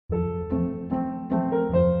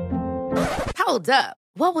Hold up.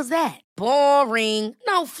 What was that? Boring.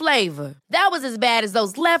 No flavor. That was as bad as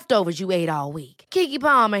those leftovers you ate all week. Keke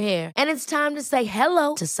Palmer here, and it's time to say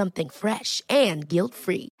hello to something fresh and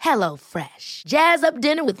guilt-free. Hello Fresh. Jazz up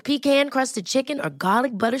dinner with pecan-crusted chicken or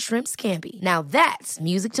garlic butter shrimp scampi. Now that's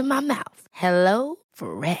music to my mouth. Hello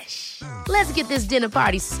Fresh. Let's get this dinner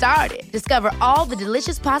party started. Discover all the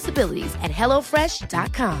delicious possibilities at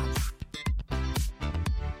hellofresh.com.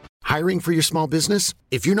 Hiring for your small business?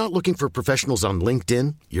 If you're not looking for professionals on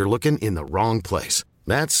LinkedIn, you're looking in the wrong place.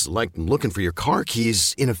 That's like looking for your car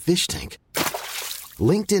keys in a fish tank.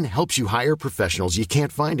 LinkedIn helps you hire professionals you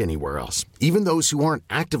can't find anywhere else, even those who aren't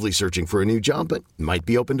actively searching for a new job but might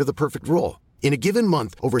be open to the perfect role. In a given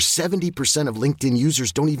month, over 70% of LinkedIn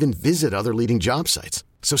users don't even visit other leading job sites.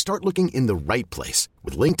 So start looking in the right place.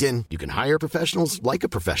 With LinkedIn, you can hire professionals like a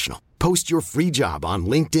professional. Post your free job on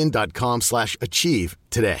linkedin.com/achieve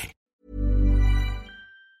today.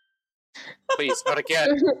 Please, not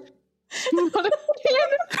again. Not again.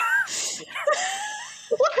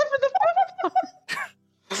 What happened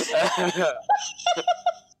to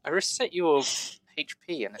I reset your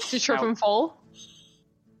HP and it's Did you trip now... and fall?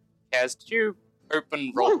 Kaz, did you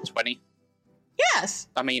open Roll20? Yes.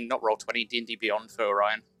 I mean, not Roll20, D&D Beyond for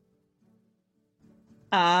Orion.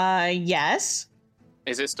 Yes.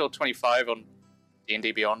 Is it still 25 on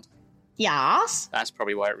D&D Beyond? Yes. That's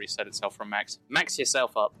probably why it reset itself from max. Max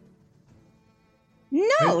yourself up.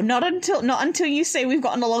 No, not until you say we've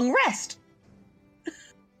gotten a long rest.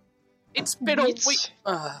 It's been a week. It's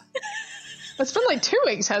been like 2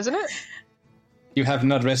 weeks, hasn't it? You have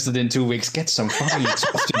not rested in 2 weeks. Get some fucking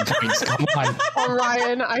exhaustion points. Come on.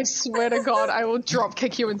 Orion, I swear to God, I will drop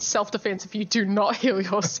kick you in self-defense if you do not heal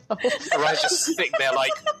yourself. Orion's just sitting there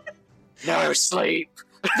like, no sleep.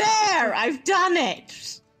 There, I've done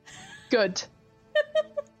it. Good.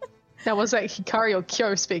 Now, was that Hikari or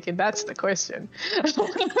Kyo speaking? That's the question. I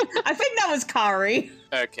think that was Kari.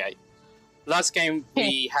 Okay. Last game,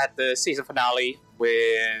 we had the season finale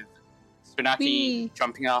with Tsunaki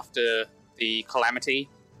jumping after the Calamity.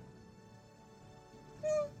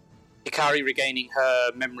 Hikari regaining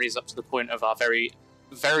her memories up to the point of our very,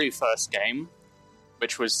 very first game,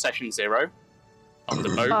 which was Session 0 on the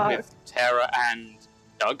boat with Tara and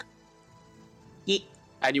Doug. Yeah.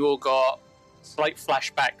 And you all got slight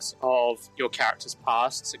flashbacks of your character's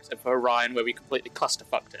pasts, except for Orion, where we completely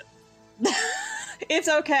clusterfucked it. It's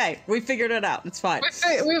okay. We figured it out. It's fine.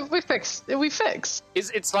 We fixed.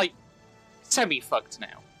 It's like semi-fucked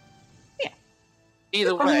now. Yeah.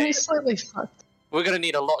 Either way, Only slightly fucked. we're going to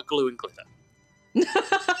need a lot of glue and glitter.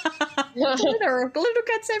 Glitter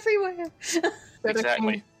gets everywhere.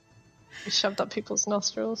 Exactly. Shoved up people's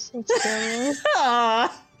nostrils. That's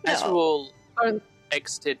terrible. As you all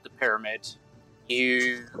exited the pyramid,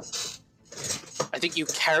 I think you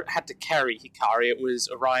had to carry Hikari. It was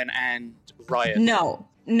Orion and Ryan. No,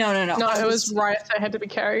 it was Riot that had to be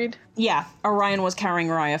carried. Yeah, Orion was carrying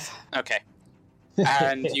Ryeth. Okay.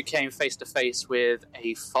 And you came face to face with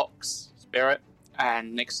a fox spirit,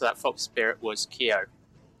 and next to that fox spirit was Kyo.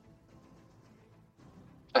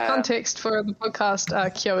 For context for the podcast,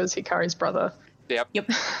 Kyo is Hikari's brother. Yep.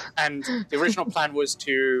 And the original plan was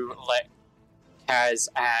to let Kaz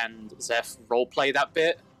and Zeph roleplay that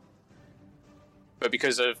bit, but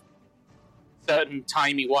because of certain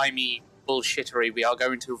timey-wimey bullshittery, we are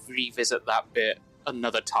going to revisit that bit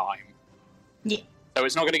another time. Yeah. So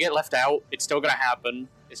it's not going to get left out. It's still going to happen.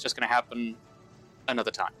 It's just going to happen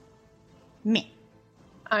another time. Me.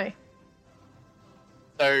 Aye.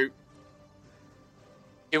 So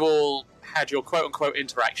you all had your quote-unquote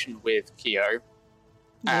interaction with Kyo,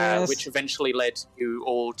 Yes. which eventually led you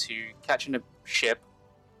all to catching a ship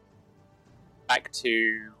back to...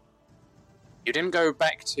 You didn't go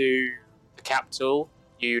back to the capital.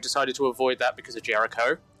 You decided to avoid that because of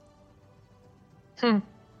Jericho.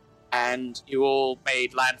 And you all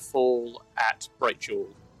made landfall at Bright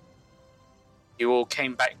Jewel. You all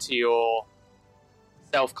came back to your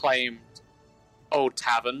self-claimed old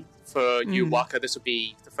tavern. For you, Waka, this would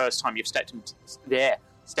be the first time you've stepped into this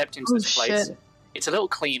place. Shit. It's a little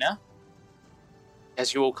cleaner,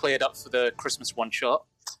 as you all cleared up for the Christmas one-shot.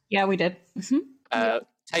 Yeah, we did. Mm-hmm.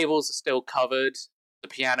 Tables are still covered. The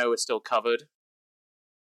piano is still covered.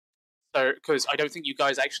 So, because I don't think you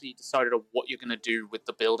guys actually decided on what you're going to do with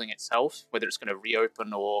the building itself, whether it's going to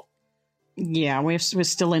reopen or... Yeah, we're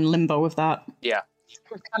still in limbo with that. Yeah.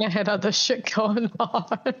 We kind of had other shit going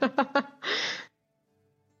on.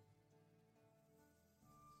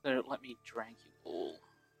 So let me drag you all.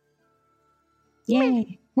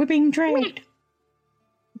 Yay, we're being dragged.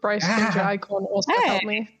 Bryce, change your icon also help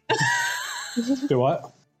me. Do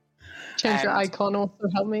what? Change your And- icon also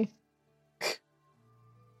help me.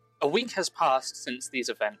 A week has passed since these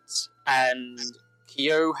events, and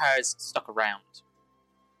Kyo has stuck around.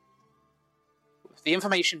 The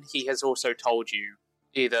information he has also told you,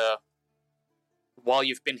 either while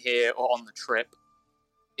you've been here or on the trip,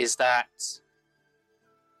 is that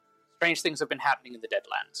strange things have been happening in the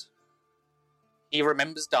Deadlands. He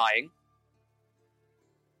remembers dying.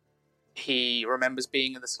 He remembers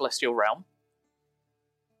being in the Celestial Realm.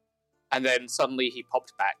 And then suddenly he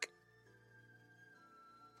popped back.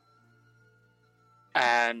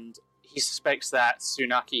 And he suspects that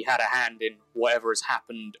Tsunaki had a hand in whatever has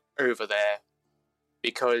happened over there,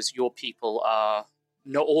 because your people are...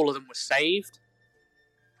 Not all of them were saved,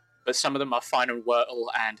 but some of them are fine and Wurtle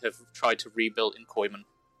and have tried to rebuild in Koiman.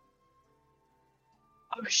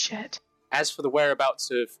 Oh shit. As for the whereabouts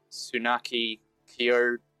of Tsunaki,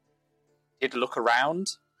 Kyo did look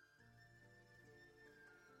around,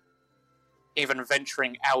 even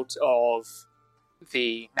venturing out of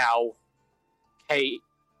the now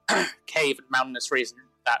cave and mountainous region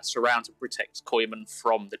that surrounds and protects Koiman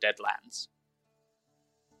from the Deadlands.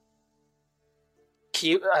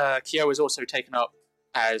 Kyo is also taken up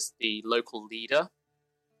as the local leader.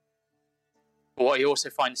 But what he also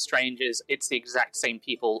finds strange is it's the exact same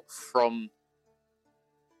people from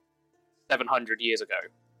 700 years ago,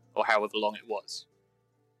 or however long it was.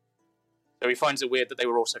 So he finds it weird that they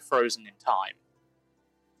were also frozen in time.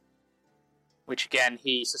 Which again,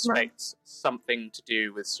 he suspects something to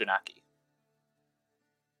do with Tsunaki.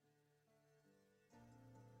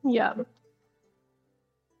 Yeah.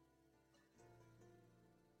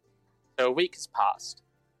 So a week has passed.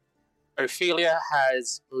 Ophelia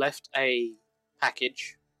has left a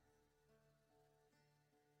package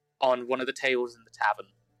on one of the tables in the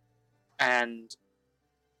tavern. And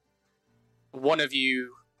one of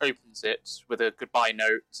you opens it with a goodbye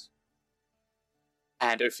note.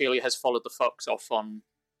 And Ophelia has followed the fox off on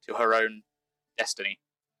to her own destiny.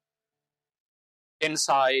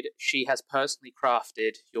 Inside, she has personally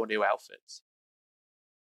crafted your new outfits.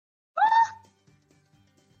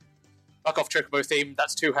 Fuck off, Chocobo theme.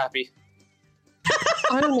 That's too happy.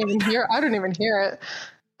 I don't even hear it.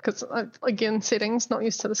 Because, again, settings, not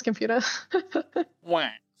used to this computer. Wah.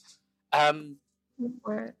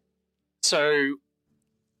 So,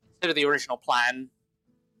 instead of the original plan,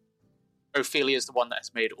 Ophelia is the one that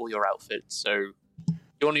has made all your outfits. So,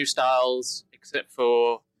 your new styles, except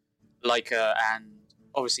for Leica and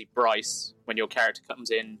obviously Bryce, when your character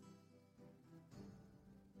comes in.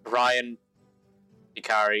 Ryan,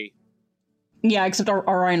 Hikari. Yeah, except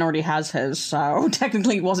Orion already has his, so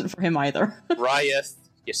technically it wasn't for him either. Ryeth,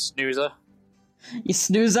 you snoozer. You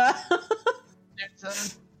snoozer.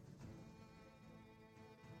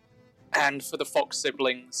 And for the Fox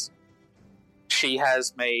siblings, she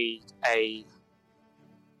has made a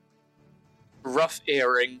rough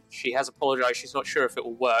earring. She has apologized. She's not sure if it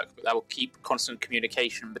will work, but that will keep constant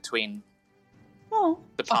communication between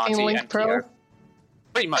the party and Kyo.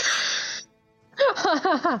 Pretty much.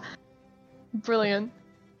 Brilliant.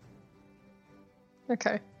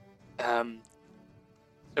 Okay.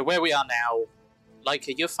 So where we are now,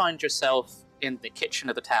 Leica, you find yourself in the kitchen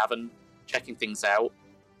of the tavern, checking things out.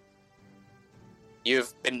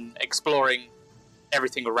 You've been exploring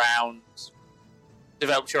everything around,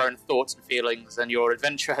 developed your own thoughts and feelings, and your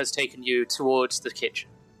adventure has taken you towards the kitchen.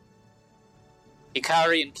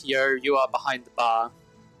 Hikari and Kyo, you are behind the bar.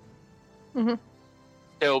 Mm-hmm.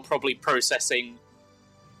 Still probably processing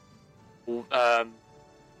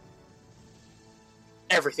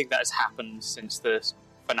everything that has happened since the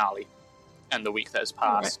finale and the week that has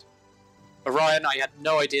passed. Right. Orion, I had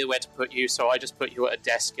no idea where to put you, so I just put you at a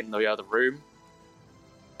desk in the other room.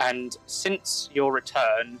 And since your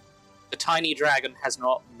return, the tiny dragon has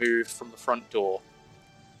not moved from the front door.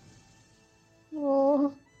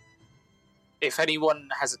 Aww. If anyone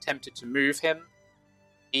has attempted to move him,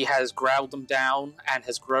 he has growled them down and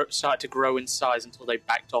has started to grow in size until they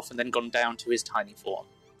backed off and then gone down to his tiny form.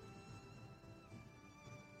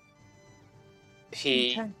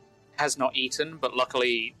 He has not eaten, but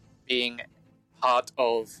luckily, being part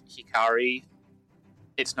of Hikari,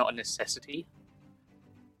 it's not a necessity.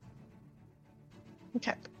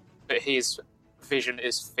 Okay. But his vision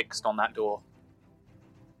is fixed on that door.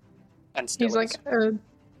 And still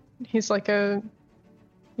he's like a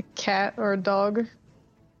cat or a dog.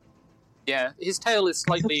 Yeah, his tail is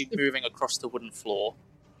slightly moving across the wooden floor.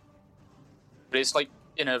 But it's like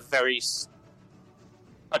in a very...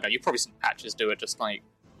 I don't know, you've probably seen Patches do it, just like...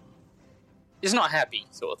 He's not happy,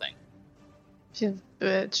 sort of thing. She's a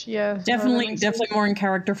bitch, yeah. Definitely more in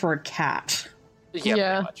character for a cat. Yeah.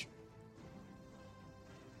 Pretty much.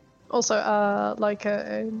 Also, Leica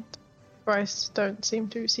and Bryce don't seem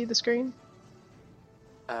to see the screen.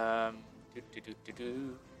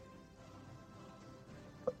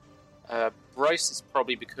 Bryce is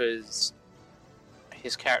probably because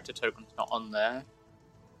his character token's not on there.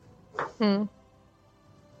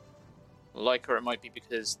 Leica, it might be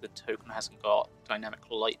because the token hasn't got dynamic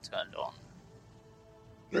light turned on.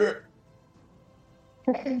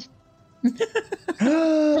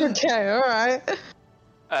 Okay, alright.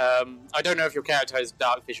 I don't know if your character has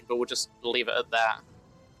dark vision, but we'll just leave it at that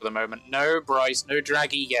for the moment. No Bryce, no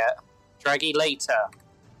Draggy yet. Draggy later.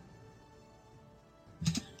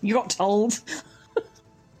 You got told.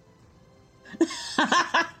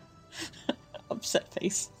 Upset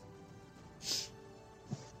face.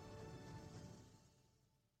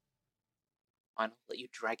 I'll let you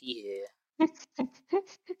Draggy here.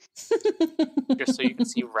 Just so you can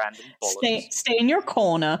see random bollocks. Stay in your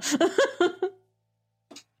corner.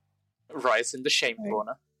 Rise in the shame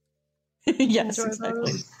corner. Yes, Enjoy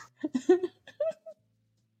exactly. those.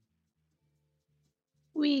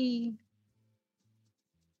 Wee.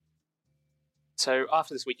 So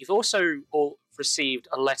after this week, you've also all received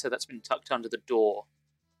a letter that's been tucked under the door.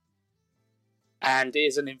 And it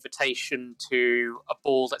is an invitation to a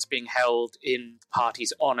ball that's being held in the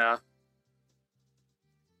party's honour.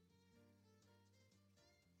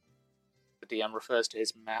 The DM refers to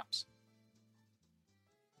his maps.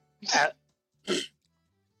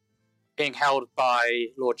 Being held by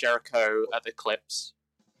Lord Jericho at the Eclipse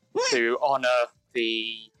to honour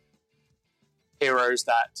the heroes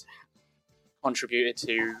that contributed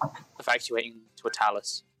to evacuating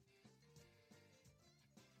Totalis.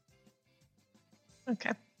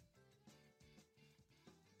 Okay.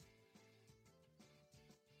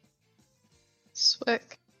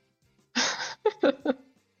 Swick.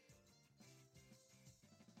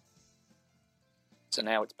 So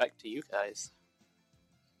now it's back to you guys.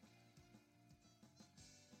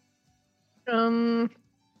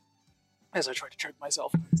 As I try to choke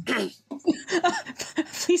myself.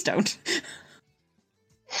 Please don't.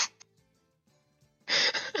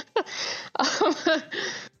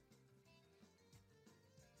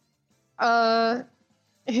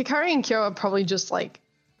 Hikari and Kyo are probably just like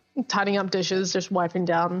tidying up dishes, just wiping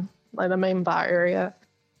down like the main bar area,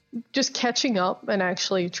 just catching up and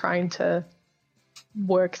actually trying to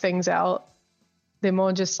work things out. They're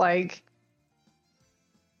more just like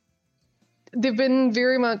they've been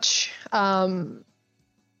very much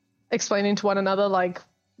explaining to one another like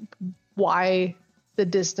why the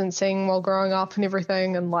distancing while growing up and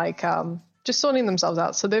everything, and like just sorting themselves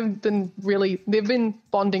out. So they've been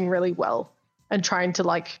bonding really well and trying to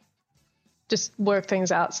like just work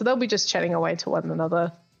things out. So they'll be just chatting away to one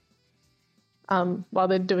another while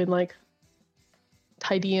they're doing like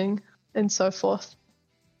tidying and so forth,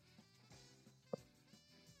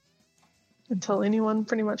 until anyone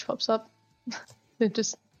pretty much pops up. They're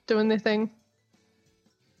just doing their thing.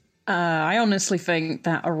 I honestly think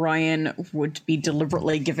that Orion would be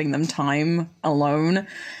deliberately giving them time alone,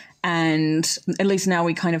 and at least now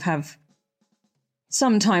we kind of have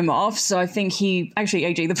some time off. So I think AJ,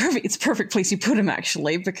 it's the perfect place you put him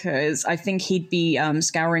actually, because I think he'd be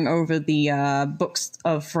scouring over the books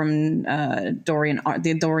from the Dorian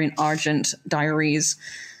Argent diaries.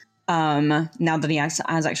 Now that he has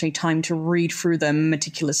actually time to read through them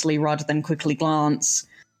meticulously rather than quickly glance.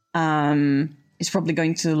 He's probably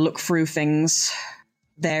going to look through things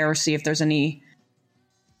there, see if there's any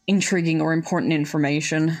intriguing or important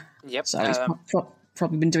information. Yep. So he's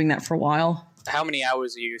probably been doing that for a while. How many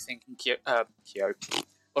hours are you thinking Kyo? Orion's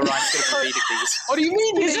going to be reading these? What do you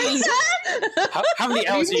mean? How many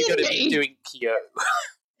hours are you going to be doing Kyo?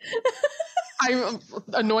 I'm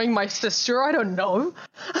annoying my sister. I don't know.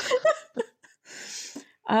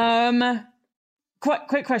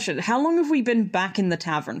 Quick question. How long have we been back in the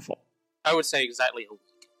tavern for? I would say exactly a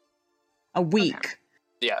week. A week? Okay.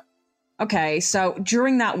 Yeah. Okay, so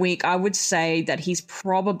during that week, I would say that he's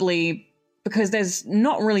probably... Because there's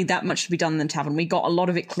not really that much to be done in the tavern. We got a lot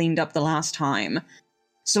of it cleaned up the last time.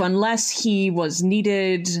 So unless he was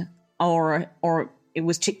needed, or it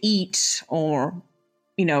was to eat, or,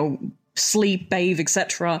 sleep, bathe,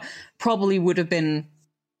 etc., probably would have been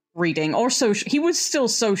reading. Or he would still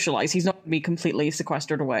socialize. He's not going to be completely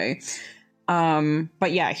sequestered away.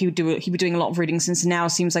 But yeah, he would be doing a lot of reading, since now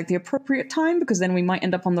seems like the appropriate time, because then we might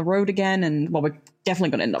end up on the road again, and well, we're definitely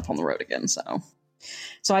going to end up on the road again.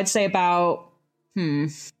 So I'd say about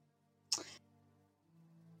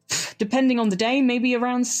depending on the day, maybe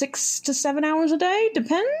around 6 to 7 hours a day.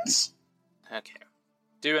 Depends. Okay.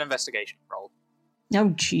 Do an investigation roll. Oh,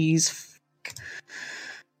 jeez.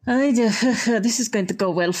 This is going to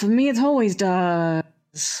go well for me. It always does.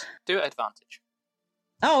 Do it advantage.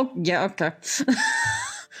 Oh, yeah, okay.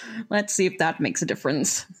 Let's see if that makes a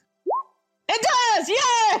difference. It does!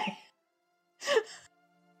 Yay!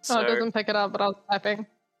 So, it doesn't pick it up, but I was typing.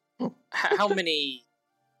 how many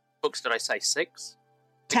books did I say? 6?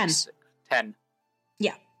 10. 10.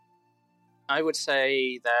 Yeah. I would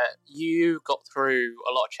say that you got through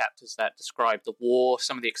a lot of chapters that describe the war,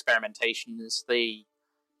 some of the experimentations they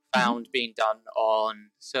found being done on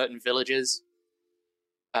certain villages.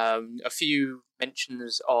 A few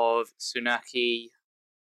mentions of Tsunaki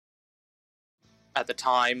at the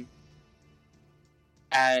time.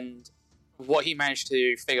 And what he managed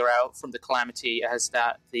to figure out from the Calamity is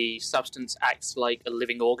that the substance acts like a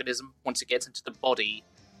living organism. Once it gets into the body,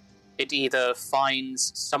 it either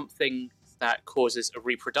finds something that causes a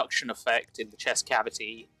reproduction effect in the chest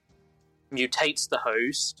cavity, mutates the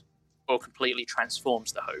host, or completely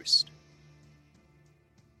transforms the host.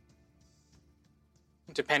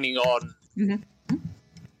 Depending on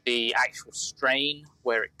the actual strain,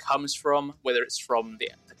 where it comes from, whether it's from the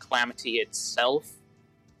Calamity itself,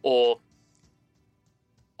 or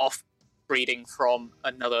off-breeding from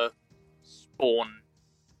another spawn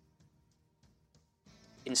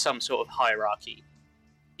in some sort of hierarchy.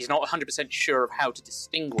 He's not 100% sure of how to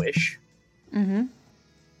distinguish, but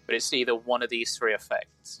it's either one of these 3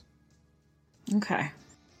 effects. Okay.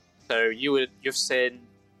 So you've seen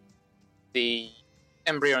the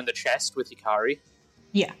embryo in the chest with Hikari.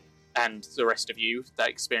 Yeah. And the rest of you that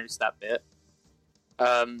experienced that bit.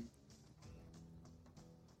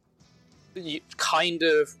 Kind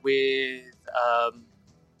of with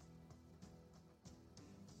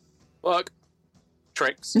work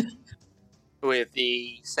tricks with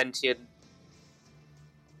the sentient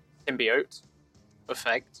symbiote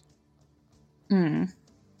effect. And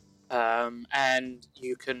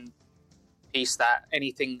you can piece that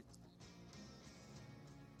anything.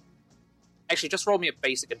 Actually, just roll me a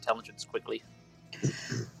basic intelligence quickly.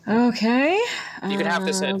 Okay. You can have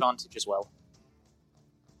this at advantage as well.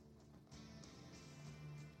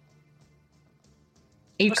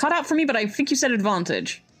 You cut out for me, but I think you said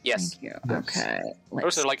advantage. Yes. Thank you. Okay. I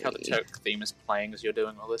also like how the Turk theme is playing as you're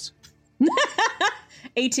doing all this.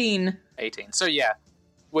 18. 18. So yeah,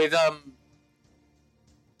 with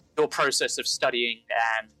your process of studying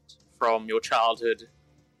and from your childhood,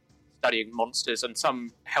 studying monsters and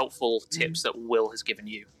some helpful tips that Will has given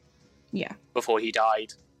you. Yeah. Before he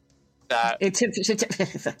died. That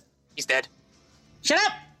he's dead. Shut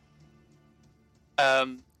up!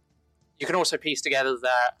 You can also piece together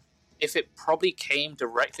that if it probably came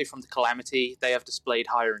directly from the Calamity, they have displayed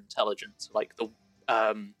higher intelligence. Like the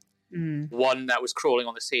one that was crawling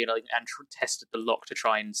on the ceiling and tested the lock to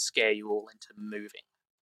try and scare you all into moving.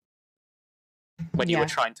 When you were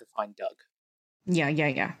trying to find Doug. Yeah.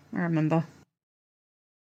 I remember.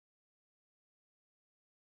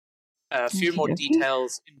 A few more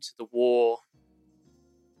details into the war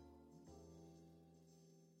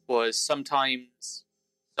was sometimes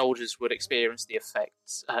soldiers would experience the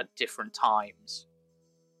effects at different times.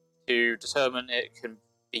 To determine it can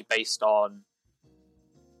be based on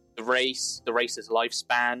the race's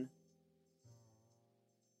lifespan,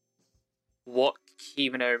 what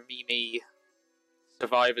Kimi no Mimi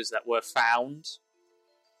survivors that were found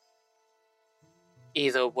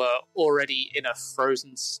either were already in a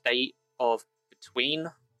frozen state of between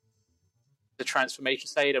the transformation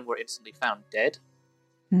state and were instantly found dead.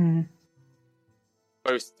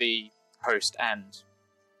 Both the host and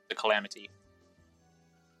the Calamity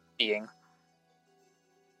being.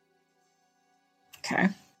 Okay.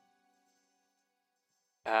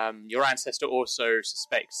 Your ancestor also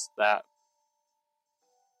suspects that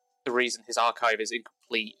the reason his archive is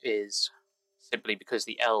incomplete is simply because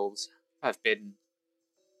the elves have been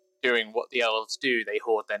doing what the elves do. They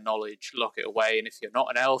hoard their knowledge, lock it away, and if you're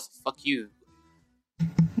not an elf, fuck you.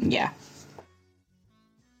 Yeah.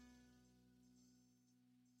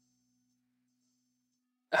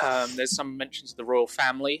 There's some mentions of the royal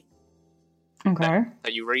family. Okay.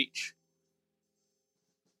 That you reach.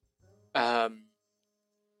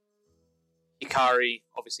 Hikari,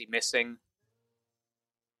 obviously missing.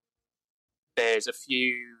 There's a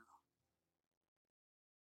few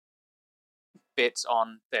bits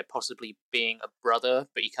on there possibly being a brother,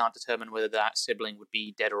 but you can't determine whether that sibling would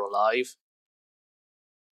be dead or alive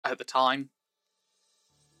at the time.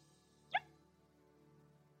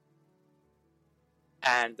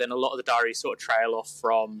 And then a lot of the diaries sort of trail off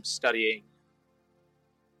from studying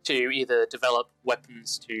to either develop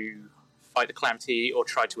weapons to fight the Calamity or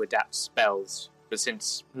try to adapt spells. But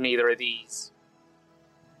since neither of these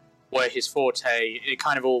were his forte, it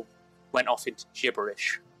kind of all went off into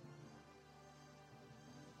gibberish.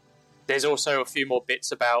 There's also a few more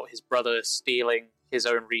bits about his brother stealing his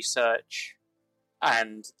own research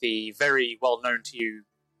and the very well-known to you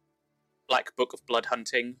Black Book of Blood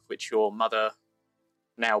Hunting, which your mother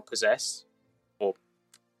now possess, or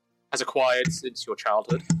has acquired since your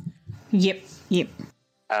childhood. Yep.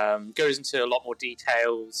 Goes into a lot more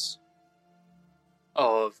details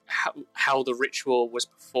of how the ritual was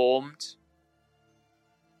performed.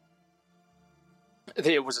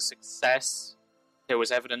 It was a success. There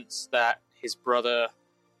was evidence that his brother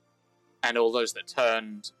and all those that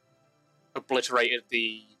turned obliterated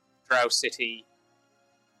the Drow city.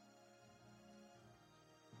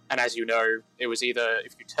 And as you know, it was either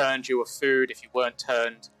if you turned, you were food. If you weren't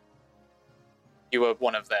turned, you were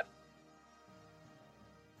one of them.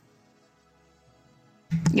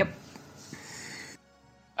 Yep.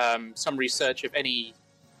 Some research of any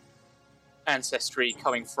ancestry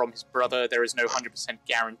coming from his brother. There is no 100%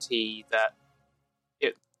 guarantee that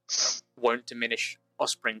it won't diminish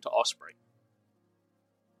offspring to offspring.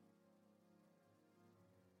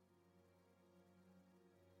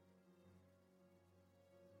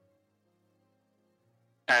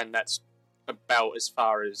 And that's about as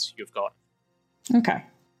far as you've got. Okay.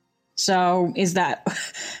 So is that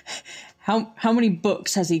how many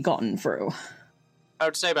books has he gotten through? I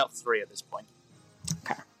would say about 3 at this point.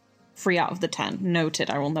 Okay. 3 out of the 10. Noted.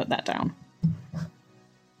 I will note that down.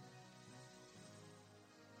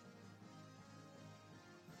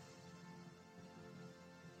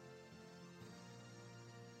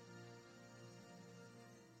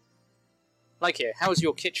 Like here, how's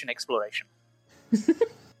your kitchen exploration?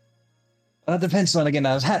 Depends on, again,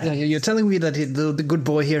 you're telling me that the good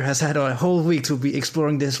boy here has had a whole week to be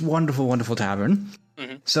exploring this wonderful, wonderful tavern.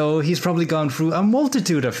 Mm-hmm. So he's probably gone through a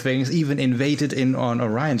multitude of things, even invaded in on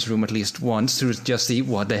Orion's room at least once to just see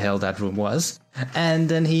what the hell that room was. And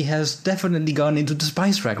then he has definitely gone into the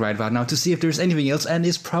spice rack right about now to see if there's anything else, and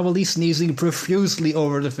is probably sneezing profusely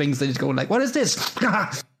over the things that he's going like, what is this?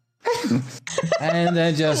 And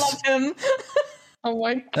then just... I love him. Oh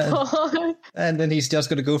my god. And then he's just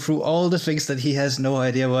going to go through all the things that he has no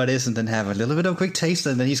idea what is, and then have a little bit of quick taste,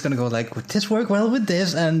 and then he's going to go like, would this work well with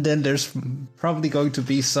this? And then there's probably going to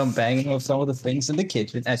be some banging of some of the things in the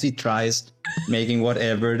kitchen as he tries making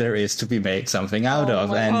whatever there is to be made something out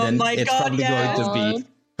of. And then it's probably going to be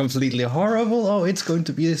completely horrible. Oh, it's going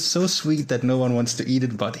to be so sweet that no one wants to eat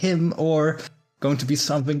it but him, or going to be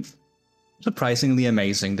something surprisingly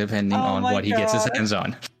amazing depending on what he gets his hands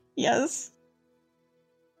on. Yes.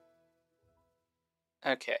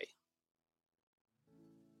 Okay.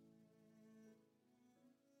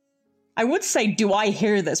 I would say, do I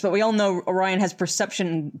hear this? But we all know Orion has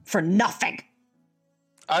perception for nothing.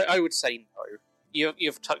 I would say no.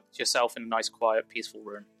 You've tucked yourself in a nice, quiet, peaceful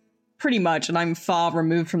room. Pretty much, and I'm far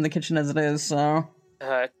removed from the kitchen as it is, so...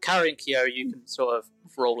 Kari and Kyo, you can sort of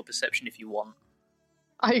roll a perception if you want.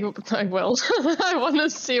 I will. I want to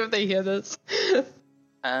see if they hear this.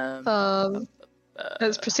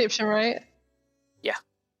 It's perception, right? Yeah.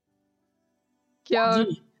 Kyo.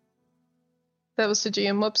 That was the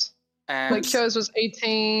GM, whoops. And Like Kyo's was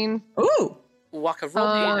 18. Ooh! Waka,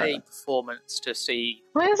 roll me a performance to see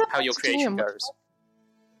how your creation goes.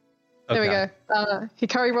 There we go.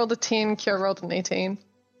 Hikari rolled a 10, Kyo rolled an 18.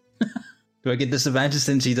 Do I get disadvantage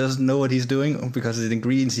since he doesn't know what he's doing because of the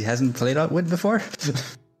ingredients he hasn't played out with before?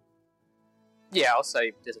 Yeah, I'll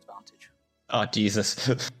say disadvantage. Oh, Jesus.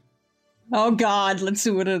 Oh god, let's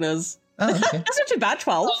see what it is. Oh, okay. That's not too bad,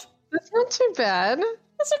 12. That's not too bad.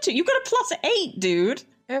 That's not too... You got a plus 8, dude.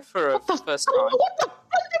 Yeah, for a first time. What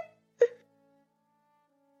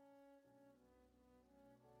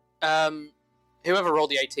the Whoever rolled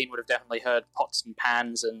the 18 would have definitely heard pots and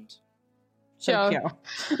pans, and So, Yeah.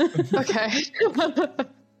 Okay.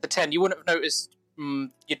 the 10, you wouldn't have noticed.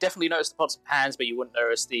 You'd definitely notice the pots and pans, but you wouldn't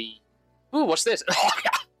notice the. Ooh, what's this?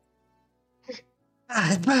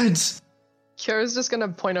 It burns. Kyo's just gonna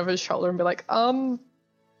point over his shoulder and be like,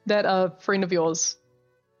 that friend of yours,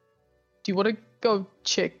 do you want to go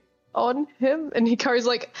check on him? And Hikari's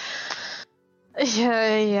like,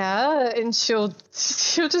 yeah, and she'll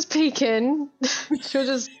just peek in. She'll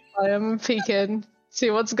just peek in,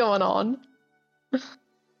 see what's going on.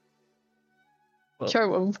 Kyo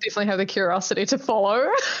will definitely have the curiosity to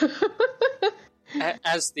follow.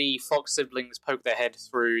 As the Fox siblings poke their head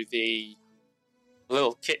through the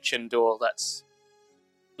little kitchen door that's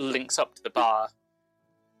links up to the bar.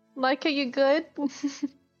 Like, are you good?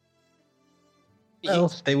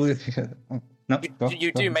 Well, they will. No,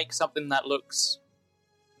 You do make something that looks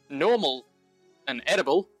normal and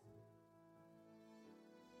edible.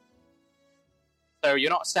 So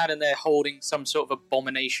you're not standing there holding some sort of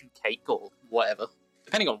abomination cake or whatever.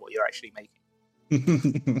 depending on what you're actually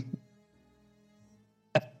making.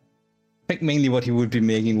 I think mainly what he would be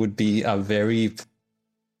making would be a very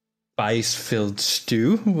spice-filled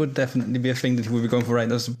stew. Would definitely be a thing that he would be going for right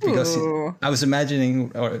now. Because I was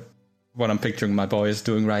imagining, or what I'm picturing my boy is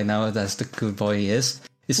doing right now, that's the good boy he is.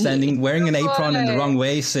 He's standing wearing an apron in the wrong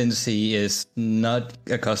way since he is not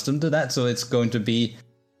accustomed to that. So it's going to be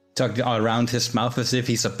tucked around his mouth as if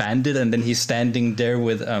he's a bandit. And then he's standing there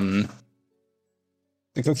with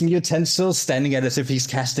the cooking utensils, standing at as if he's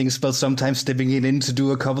casting spells, sometimes dipping it in to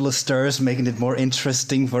do a couple of stirs, making it more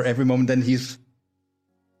interesting for every moment. Then he's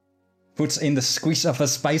puts in the squeeze of a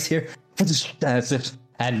spice here.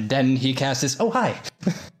 And then he casts his, oh, hi.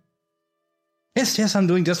 Yes, I'm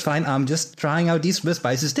doing just fine. I'm just trying out these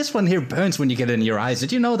spices. This one here burns when you get it in your eyes.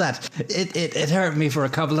 Did you know that? It hurt me for a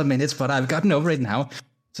couple of minutes, but I've gotten over it now.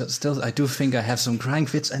 So still, I do think I have some crying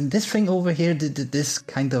fits. And this thing over here, this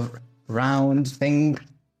kind of round thing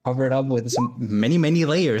covered up with some many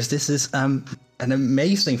layers. This is an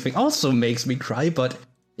amazing thing. Also makes me cry, but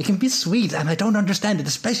it can be sweet, and I don't understand it,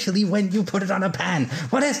 especially when you put it on a pan.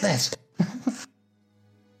 What is this?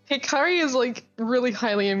 Hikari is like really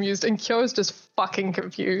highly amused, and Kyo is just fucking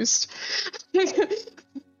confused.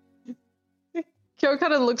 Kyo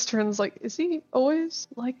kind of looks to her and is like, is he always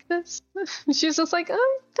like this? She's just like,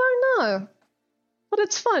 I don't know. But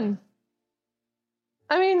it's fun.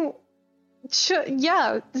 I mean, sure,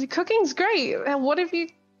 yeah, the cooking's great. And what have you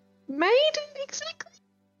made exactly?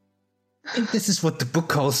 I think this is what the book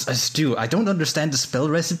calls a stew. I don't understand the spell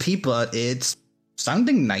recipe, but it's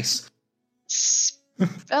sounding nice.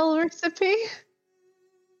 Spell recipe?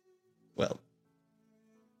 Well,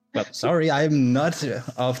 sorry, I'm not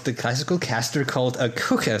of the classical caster called a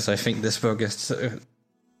cook, as I think this book is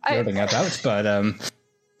learning about, but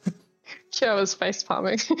Kyo is face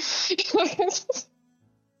palming.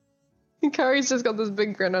 Hikari's just got this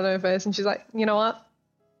big grin on her face, and she's like, you know what?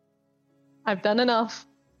 I've done enough.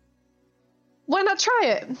 Why not try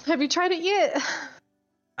it? Have you tried it yet?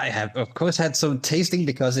 I have, of course, had some tasting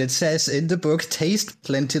because it says in the book, taste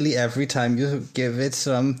plentifully every time you give it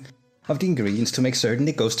some of the ingredients to make certain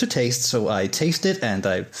it goes to taste. So I taste it and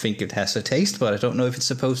I think it has a taste, but I don't know if it's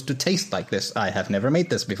supposed to taste like this. I have never made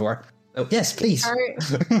this before. So yes, please.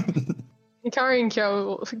 Hikari and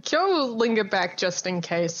Kyo will linger back just in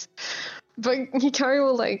case. But Hikari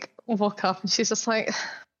will like walk up and she's just like,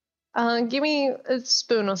 give me a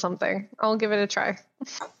spoon or something. I'll give it a try.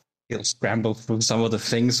 He'll scramble through some of the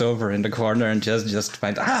things over in the corner and just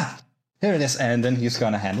find, here it is. And then he's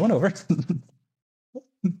gonna hand one over.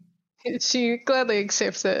 She gladly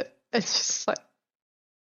accepts it. And she's like,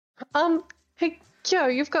 hey, Kyo,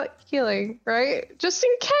 you've got healing, right? Just in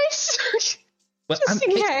case. Well, just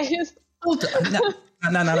in case. No.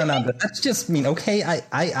 That's just mean. Okay,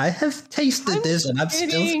 I have tasted this and I'm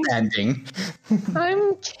still standing.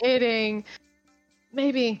 I'm kidding.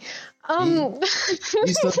 Maybe.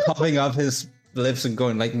 He's still popping up his lips and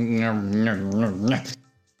going like.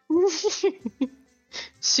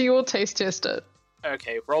 She will taste test it.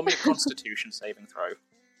 Okay, roll me a Constitution saving throw.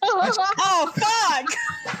 Oh fuck!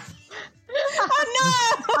 Oh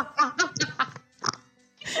no!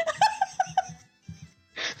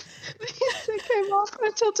 It came off.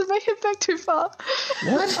 I tilted my head back too far.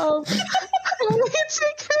 What? It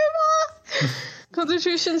came off.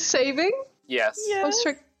 Constitution saving? Yes. Yeah. Let's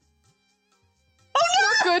check. Oh no!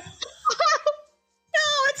 Not good. No,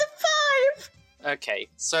 it's a 5! Okay,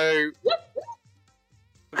 so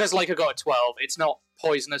because Leica got a 12, it's not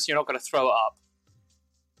poisonous, you're not going to throw it up.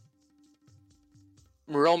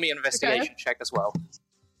 Roll me an investigation check as well.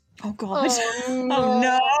 Oh god. Oh no. Oh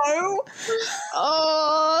no!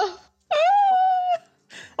 Oh.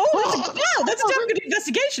 Wow, that's a damn good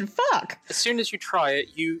investigation. Fuck. As soon as you try it,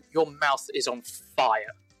 your mouth is on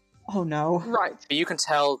fire. Oh no. Right. But you can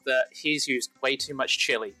tell that he's used way too much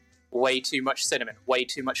chili, way too much cinnamon, way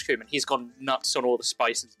too much cumin. He's gone nuts on all the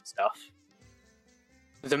spices and stuff.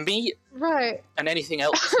 The meat Right. and anything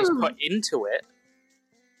else he's put into it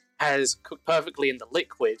has cooked perfectly in the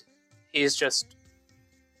liquid. He's just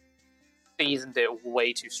seasoned it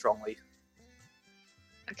way too strongly.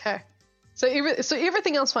 Okay. So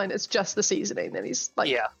everything else fine. It's just the seasoning that he's like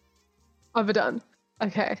Yeah. overdone.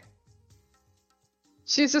 Okay.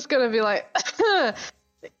 She's just gonna be like, yeah,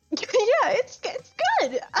 it's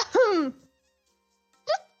good.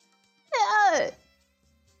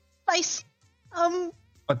 Spicy.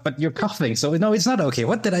 But you're coughing, so no, it's not okay.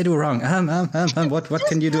 What did I do wrong? What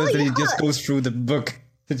can you do if he just goes through the book?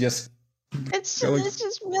 It's really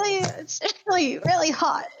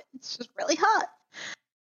hot. It's just really hot.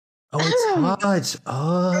 Oh, it's hot.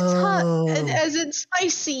 Oh. It's hot, as in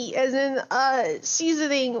spicy, as in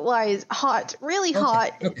seasoning wise, hot, really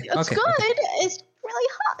hot. It's good. It's really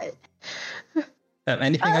hot.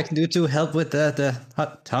 Anything I can do to help with the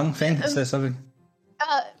hot tongue thing? Is there something?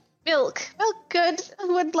 Milk, good. I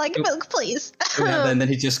would like milk, please. And then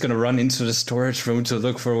he's just gonna run into the storage room to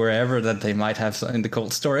look for wherever that they might have in the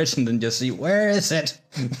cold storage, and then just see where is it.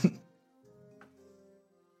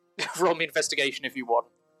 Roll me investigation if you want.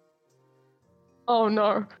 Oh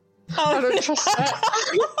no. I don't trust that.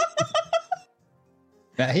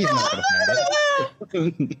 He's not gonna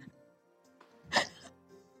find it.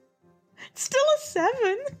 Still a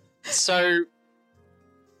 7. So,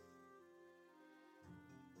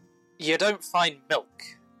 you don't find milk.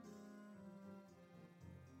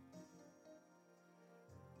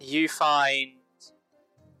 You find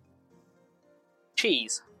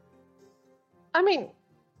cheese. I mean,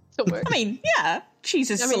 still works. I mean, yeah, cheese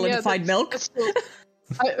is solidified milk.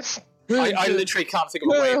 I literally can't think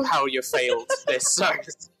of a way of how you failed this. So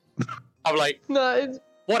I'm like, No,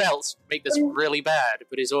 what else make this really bad,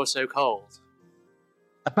 but is also cold?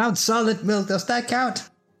 About solid milk, does that count?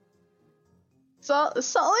 solid?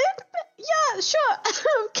 Yeah, sure.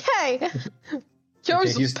 Okay.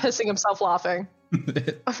 Kyo's he's- pissing himself laughing.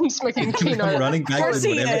 I'm just making Kino running back with he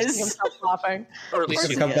whatever. is. pissing himself laughing. Or at least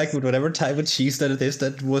He's come back with whatever type of cheese that it is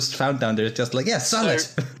that was found down there. It's just like, yeah, solid.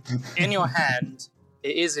 So, in your hand,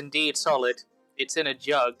 it is indeed solid. It's in a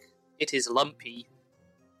jug. It is lumpy,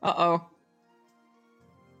 Uh-oh.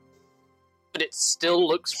 but it still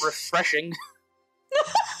looks refreshing.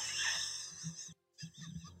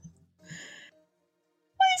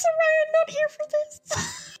 Why is Orion not here for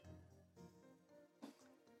this?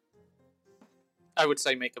 I would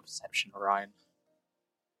say make a perception, Orion.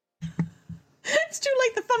 It's too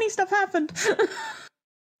late, the funny stuff happened.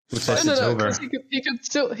 Who says No, it's over? 'cause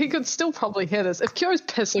he could still probably hear this. If Kyo's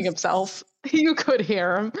pissing himself, you could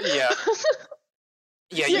hear him. Yeah.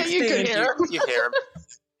 Yeah, Yeah, you could hear him. You hear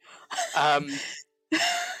him.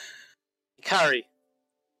 Ikari,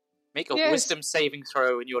 make a Yes. wisdom saving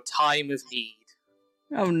throw in your time of need.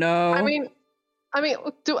 Oh no. I mean,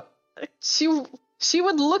 she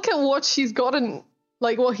would look at what she's gotten,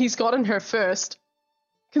 like what he's gotten her first.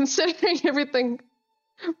 Considering everything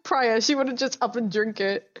prior, she would have just up and drink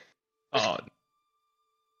it. Oh,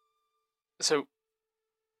 So,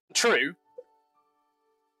 true.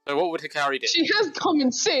 So what would Hikari do? She has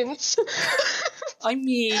common sense. I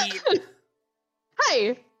mean...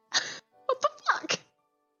 Hey, what the fuck?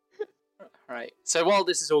 Right. So while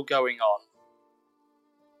this is all going on,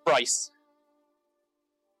 Bryce.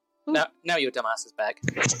 Now your dumbass is back.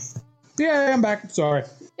 Yeah, I'm back. Sorry.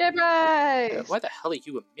 Yeah, right. Why the hell are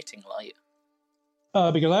you emitting light?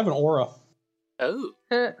 Because I have an aura. Oh,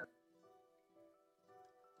 Uh,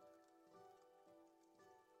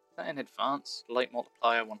 is that in advance? Light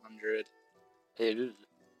multiplier 100. Ew.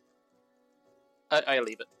 I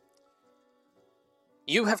leave it.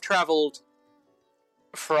 You have travelled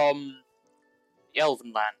from the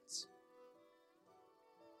Elven lands.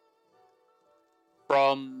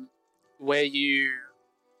 From where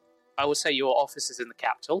I would say your office is in the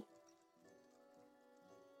capital.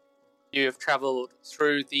 You have travelled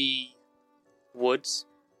through the woods.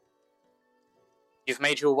 You've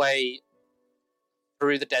made your way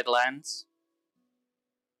through the Deadlands.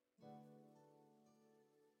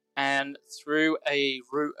 And through a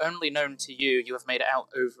route only known to you, you have made it out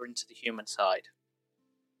over into the human side.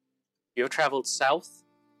 You have travelled south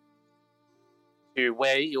to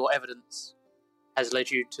where your evidence has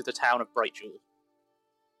led you to the town of Brightjewel.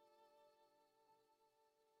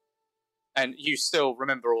 And you still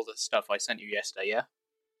remember all the stuff I sent you yesterday, yeah?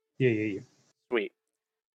 Yeah. Sweet.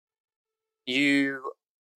 You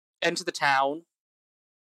enter the town.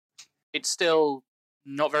 It's still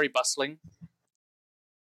not very bustling.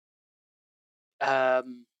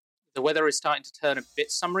 The weather is starting to turn a bit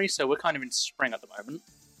summery, so we're kind of in spring at the moment.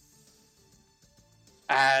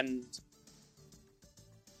 And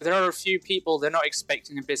there are a few people, they're not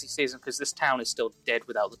expecting a busy season because this town is still dead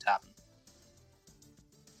without the tavern.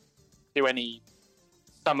 To any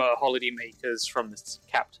summer holiday makers from this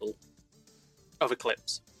capital of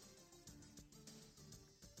Eclipse.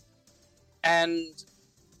 And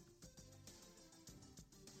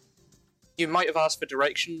you might have asked for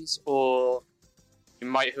directions, or you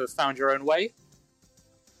might have found your own way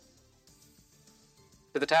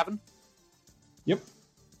to the tavern. Yep.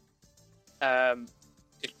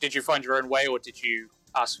 Did you find your own way, or did you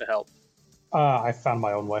ask for help? I found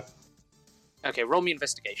my own way. Okay, roll me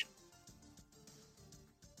investigation.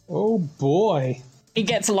 Oh boy. He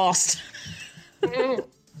gets lost.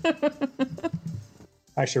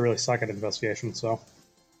 I actually really suck at investigation, so...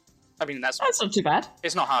 I mean, that's not too bad.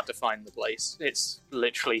 it's not hard to find the place. It's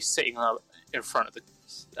literally sitting in front of the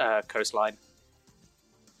coastline.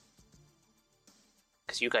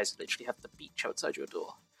 Because you guys literally have the beach outside your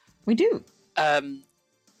door. We do.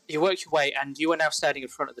 You work your way, and you are now standing in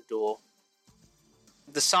front of the door.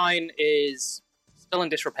 The sign is still in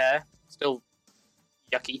disrepair, still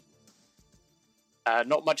yucky.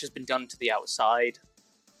 Not much has been done to the outside.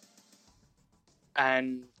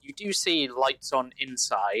 And you do see lights on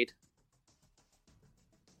inside.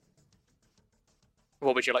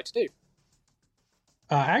 What would you like to do?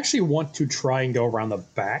 I actually want to try and go around the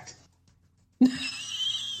back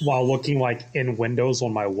while looking like in windows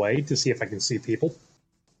on my way to see if I can see people.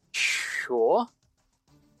 Sure.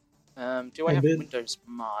 Do I have windows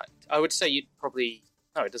marked? I would say you'd probably...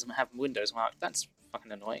 No, it doesn't have windows marked. That's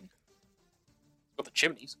fucking annoying. Got the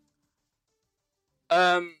chimneys.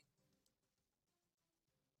 We'll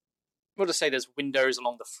just say there's windows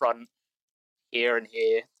along the front, here and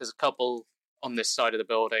here. There's a couple on this side of the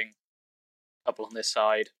building, a couple on this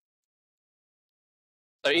side.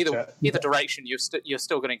 So either direction, you're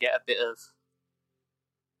still going to get a bit of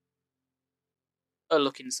a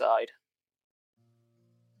look inside.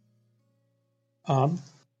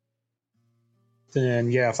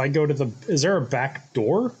 Then yeah, if I go to the... Is there a back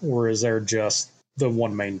door, or is there just the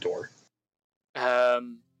one main door?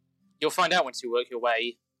 You'll find out once you work your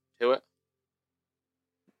way to it.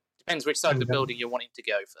 Depends which side of the building you're wanting to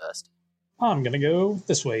go first. I'm gonna go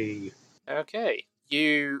this way. Okay.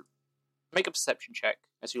 You make a perception check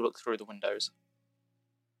as you look through the windows.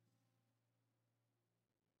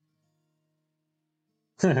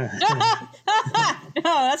 Oh,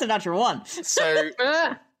 that's a natural one. So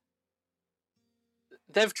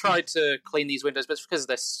they've tried to clean these windows, but it's because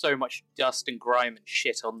there's so much dust and grime and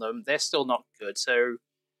shit on them. They're still not good. So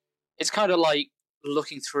it's kind of like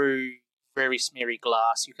looking through very smeary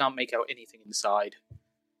glass. You can't make out anything inside.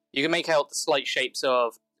 You can make out the slight shapes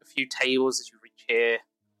of a few tables as you reach here,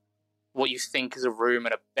 what you think is a room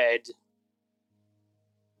and a bed.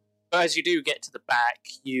 But as you do get to the back,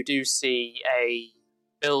 you do see a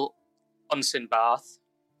built onsen bath,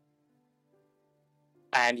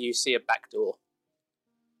 and you see a back door.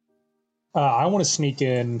 I want to sneak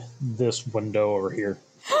in this window over here.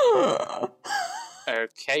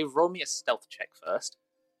 Okay, roll me a stealth check first.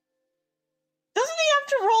 Doesn't he have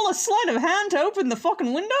to roll a sleight of hand to open the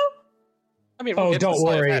fucking window? I mean, Oh, don't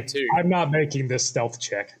worry. I'm not making this stealth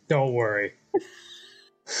check. Don't worry.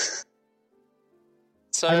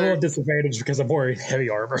 So I roll a disadvantage because I'm wearing heavy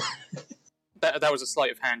armor. that was a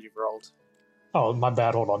sleight of hand you've rolled. Oh, my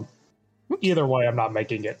bad. Hold on. Either way, I'm not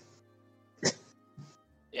making it.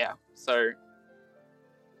 Yeah, so...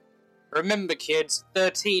 Remember, kids,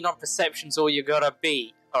 13 on perception's all you gotta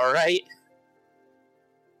beat, alright?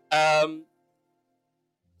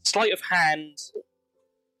 Sleight of hand...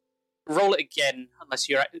 Roll it again, unless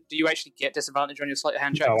you're... Do you actually get disadvantage on your sleight of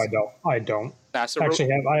hand checks? No, I don't. I don't. Nah, so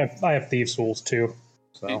Actually, I have thieves' tools too.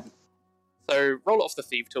 So roll it off the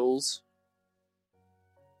thief tools.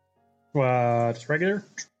 Just regular.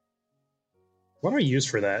 What do I use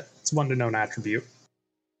for that? It's one known attribute.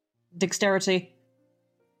 Dexterity.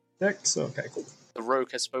 Dex. Okay, cool. The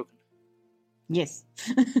rogue has spoken. Yes.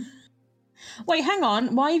 Wait, hang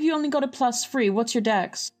on. Why have you only got a +3? What's your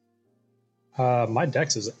dex? My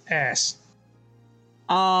dex is ass.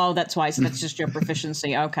 Oh, that's why. So that's just your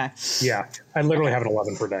proficiency. Okay. Yeah, I literally have an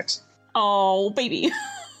 11 for dex. Oh, baby.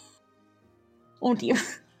 Oh, dear.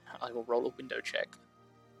 I will roll a window check.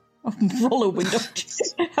 Roll a window.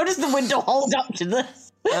 How does the window hold up to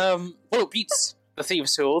this? Well, it beats the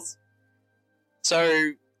thieves' tools. So,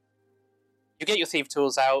 you get your thief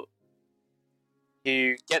tools out,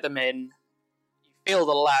 you get them in, you feel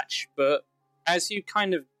the latch, but as you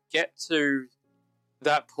kind of get to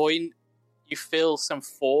that point, you feel some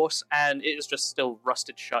force, and it is just still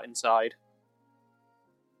rusted shut inside.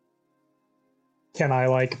 Can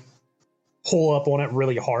I, pull up on it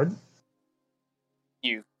really hard?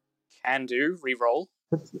 You can do, re-roll.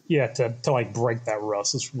 Yeah, to break that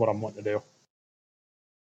rust is what I'm wanting to do.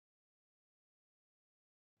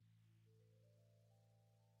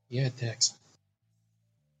 Yeah, Dex.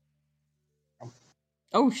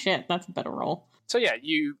 Oh, shit. That's a better roll. So yeah,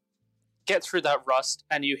 you get through that rust,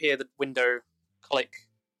 and you hear the window click,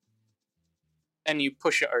 and you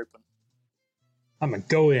push it open. I'm gonna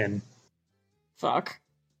go in. Fuck.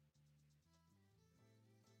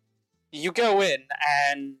 You go in,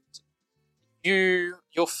 and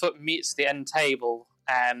your foot meets the end table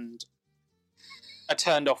and a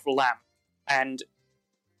turned off lamp. And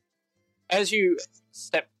as you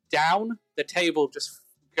step down, the table just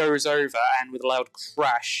goes over, and with a loud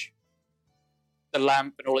crash, the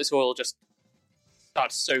lamp and all its oil just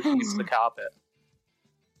starts soaking into the carpet.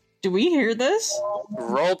 Do we hear this?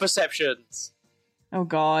 Roll perceptions. Oh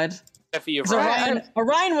god. Effie, you're So right.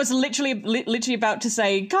 Orion was literally about to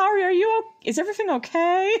say, Kari, is everything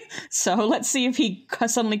okay? So let's see if he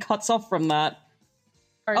suddenly cuts off from that.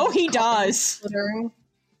 Oh, he does.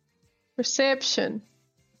 Perception.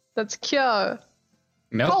 That's Kyo.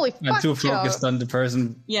 No, Holy I'm fuck, too focused yo. on the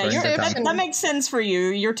person. Yeah, burning the carpet. that makes sense for you.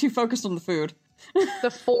 You're too focused on the food.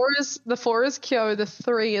 The four is Kyo, the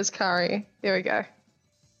 3 is Kari. There we go.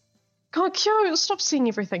 God, Kyo, stop seeing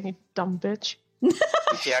everything, you dumb bitch.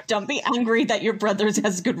 Yeah. Don't be angry that your brother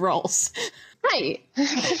has good rolls. Hey!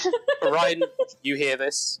 Orion, you hear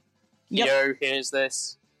this. Yep. Kyo hears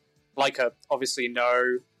this. Leica, obviously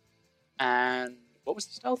no. And what was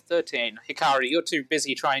the stealth? 13. Hikari, you're too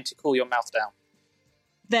busy trying to cool your mouth down.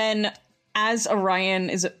 Then, as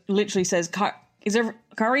Orion literally says, Kari, is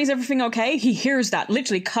everything okay? He hears that,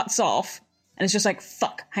 literally cuts off, and it's just like,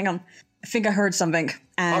 fuck, hang on. I think I heard something.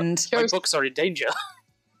 And My books are in danger.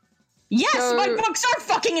 yes, Kyo- my books are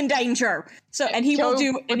fucking in danger. So, and he will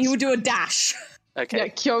do a dash. Okay. Yeah,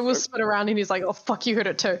 Kyo will spin around and he's like, oh fuck, you heard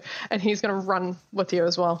it too. And he's gonna run with you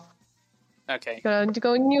as well. Okay. Going to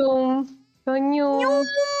go nyum.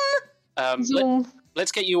 Zoom.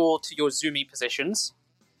 Let's get you all to your zoomy positions,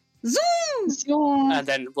 Zoom! Zoom. and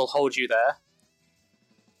then we'll hold you there.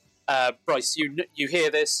 Bryce, you hear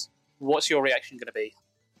this. What's your reaction going to be?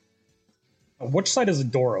 Which side is the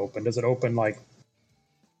door open? Does it open like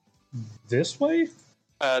this way?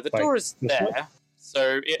 The Like door is this way? there,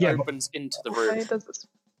 so it Yeah, but- opens into the Why room. does this-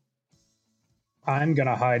 I'm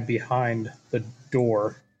gonna hide behind the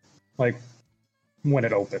door, like when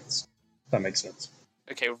it opens. That makes sense.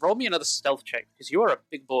 Okay, roll me another stealth check, because you are a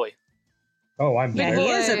big boy, Oh, I'm Yeah,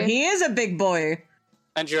 there. he is a big boy.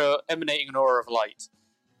 and you're emanating an aura of light.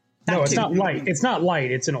 No, That it's too. not light. It's not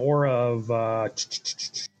light. It's an aura of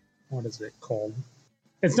what is it called?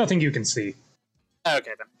 It's nothing you can see.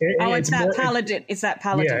 Okay, then. It's that more- paladin. It's that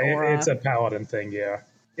paladin Yeah, aura. it's a paladin thing. Yeah,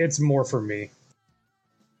 it's more for me.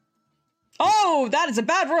 Oh, that is a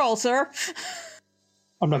bad roll, sir.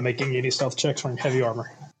 I'm not making any stealth checks wearing heavy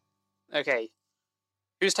armor. Okay.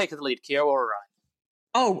 Who's taking the lead, Kyo or Orion?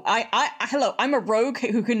 Oh, hello. I'm a rogue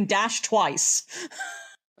who can dash twice.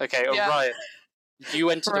 Okay, Yeah. Orion. You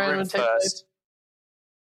enter the Orion room would take first.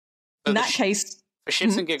 In that case, For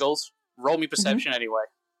shits and giggles, roll me perception anyway.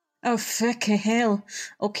 oh fucking hell.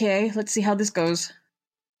 Okay, let's see how this goes.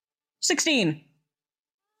 16.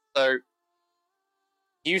 So,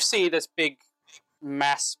 you see this big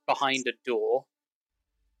mass behind a door.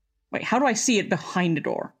 Wait, how do I see it behind the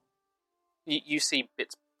door? You see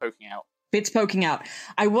bits poking out. Bits poking out.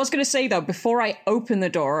 I was going to say, though, before I open the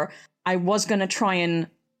door, I was going to try and...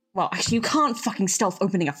 Well, actually, you can't fucking stealth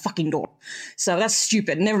opening a fucking door. So that's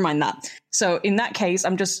stupid. Never mind that. So in that case,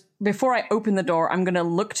 before I open the door, I'm going to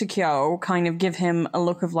look to Kyo, kind of give him a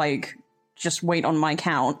look of, like, just wait on my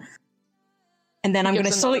count. And then I'm going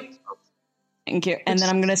to slowly... Thank you. And then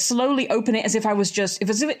I'm going to slowly open it as if I was just...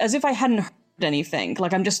 As if I hadn't heard anything.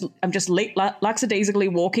 Like, I'm just lackadaisically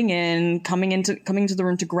walking in, coming into the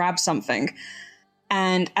room to grab something.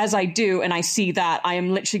 And as I do, and I see that, I am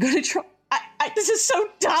literally going to try... this is so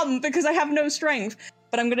dumb because I have no strength,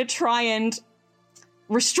 but I'm going to try and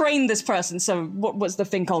restrain this person. So what was the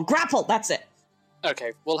thing called? Grapple, that's it.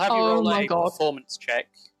 Okay, we'll have you Oh roll my a God. performance check.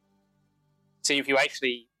 See if you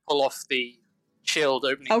actually pull off the shield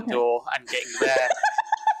opening Okay. the door and getting there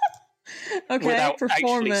Okay, without actually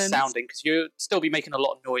performance. sounding, because you'll still be making a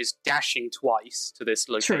lot of noise dashing twice to this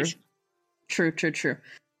location. True.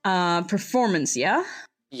 Performance, yeah?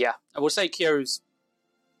 Yeah, I will say Kyo's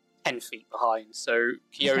 10 feet behind, so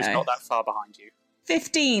Kyo's Okay. not that far behind you.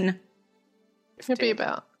 15. It'd be 15.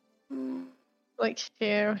 about like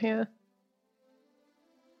here or here.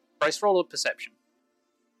 Bryce, roll of perception.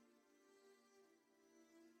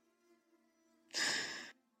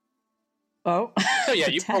 Oh. Oh yeah,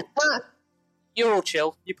 you're all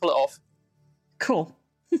chill. You pull it off. Cool.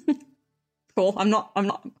 Cool. I'm not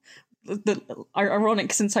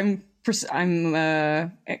ironic since I'm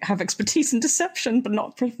have expertise in deception, but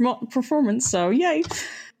not performance. So yay.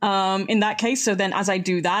 In that case, so then as I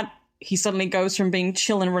do that, he suddenly goes from being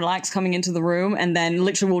chill and relaxed coming into the room, and then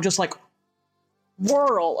literally will just like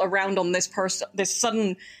whirl around on this person. This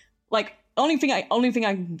sudden, like, only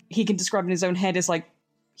thing he can describe in his own head is like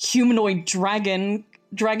humanoid dragon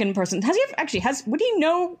person. Would he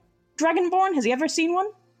know Dragonborn? Has he ever seen one?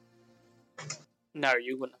 No,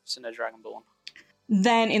 you wouldn't have seen a Dragonborn.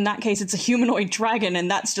 Then in that case, it's a humanoid dragon, and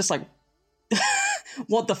that's just like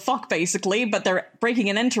what the fuck, basically, but they're breaking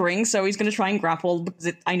and entering, so he's going to try and grapple,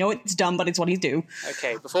 because I know it's dumb, but it's what he's do.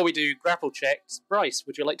 Okay, before we do grapple checks, Bryce,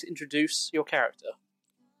 would you like to introduce your character?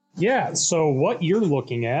 Yeah, so what you're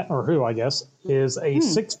looking at, or who I guess, is a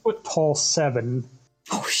 6 foot tall 7.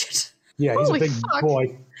 Oh, shit. Yeah, he's Holy a big fuck.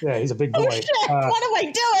 boy. Yeah, he's a big boy. Oh, shit! What am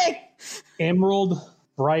I doing?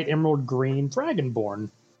 Bright emerald green dragonborn,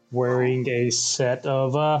 wearing a set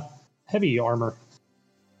of heavy armor.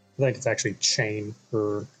 I think it's actually chain,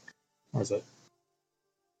 or what is it?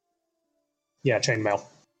 Yeah, chainmail.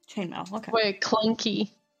 Chainmail, okay. Wait,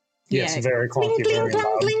 clunky. Yes, Yeah. very Bling, clunky, bling, very bling,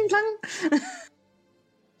 loud. bling, bling.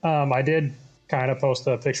 I did kind of post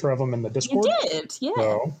a picture of him in the You Discord. did, yeah.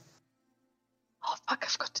 So, Oh fuck! I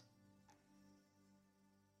forgot. To...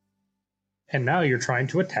 and now you're trying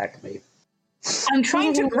to attack me. I'm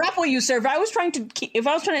trying to grapple you, sir. If I was trying to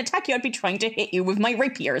attack you, I'd be trying to hit you with my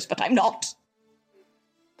rapiers, but I'm not.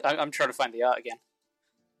 I'm trying to find the art again.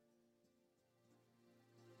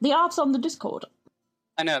 The art's on the Discord.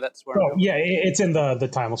 I know, that's where Oh, yeah, it's in the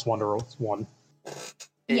Timeless Wanderers one.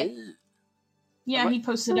 Yeah. Yeah, he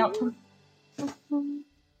posted out.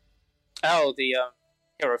 Oh, the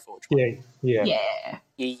Hero Forge one. Yeah. Yeah.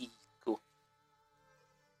 Yeah. Cool.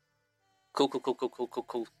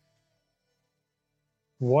 Cool.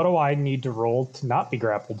 What do I need to roll to not be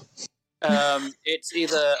grappled? It's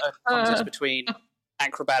either a contest between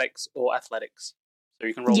acrobatics or athletics. So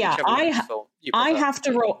you can roll Yeah, whichever one you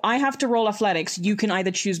prefer. I have to roll athletics. You can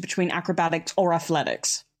either choose between acrobatics or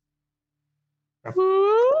athletics.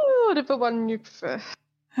 Ooh, whatever one you prefer.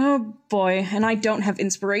 Oh boy, and I don't have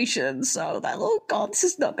inspiration, so that, oh god, this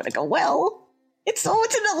is not gonna go well. It's an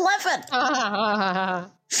 11! Why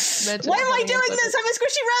am I doing this? I'm a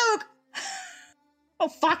squishy rogue! Oh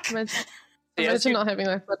fuck. Imagine as you not having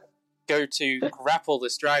that. go to grapple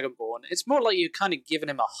this Dragonborn, it's more like you're kind of giving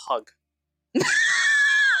him a hug.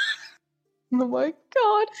 Oh my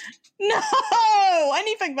god. No!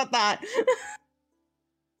 Anything but that.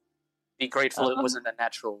 Be grateful it wasn't a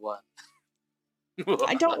natural one.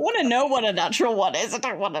 I don't want to know what a natural one is. I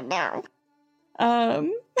don't want to know.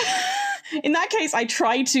 In that case, I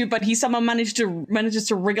try to, but he somehow manages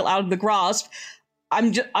to wriggle out of the grasp.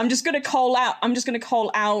 I'm just gonna call out. I'm just gonna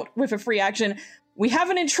call out with a free action. We have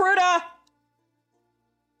an intruder.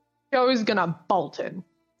 Joe's gonna bolt in.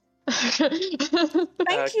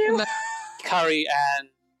 Thank you. Curry and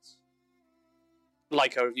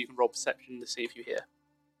Lyko, if you can roll perception to see if you hear.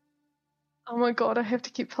 Oh my god, I have to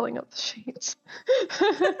keep pulling up the sheets.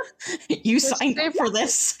 You signed up for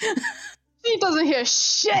this. She doesn't hear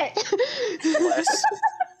shit. Bless.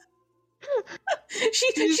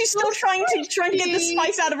 She's still trying to get the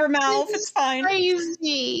spice out of her mouth. It's fine.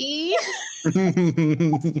 Crazy.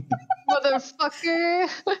 Motherfucker.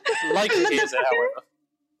 Lyko hears it, however.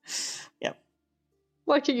 Yep.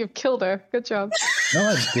 Lucky you've killed her. Good job. No,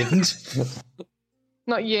 I didn't.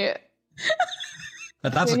 Not yet.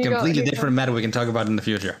 But that's a Then you got- completely you got- different matter we can talk about in the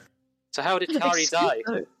future. So how did Kari die?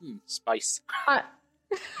 Spice.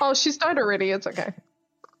 Oh, she's died already. It's okay.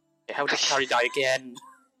 How did Kari die again?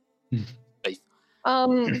 Faith.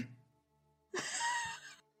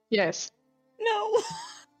 Yes. No.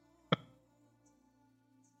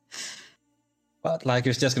 But like,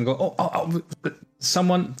 it's just gonna go,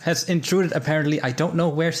 someone has intruded, apparently. I don't know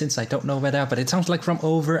where, since I don't know where they are, but it sounds like from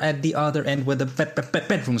over at the other end where the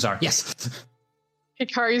bedrooms are. Yes.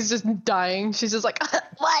 Hikari's just dying. She's just like,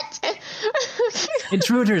 what?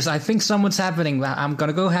 Intruders, I think someone's happening. I'm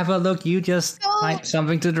gonna go have a look. You just find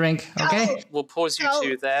something to drink, okay? We'll pause you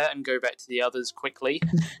two there and go back to the others quickly.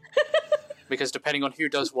 Because depending on who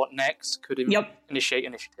does what next, could initiate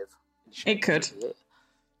initiative. It could.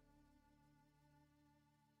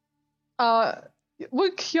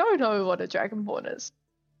 Would Kyo know what a Dragonborn is?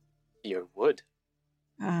 You would.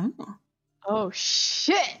 Oh. Oh,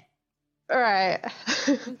 shit. All right.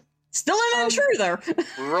 Still an intruder.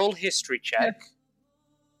 Roll history check.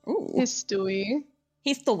 Ooh. History.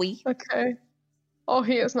 History. Okay. Oh,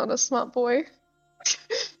 he is not a smart boy.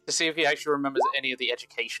 To see if he actually remembers any of the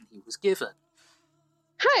education he was given.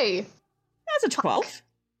 Hey! That's a 12.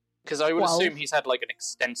 Because I would 12. assume he's had like an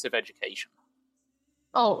extensive education.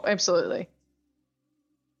 Oh, absolutely.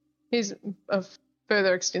 He's of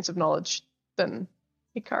further extensive knowledge than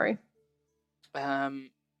Hikari.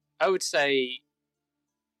 I would say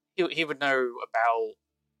he would know about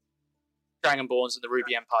Dragonborns and the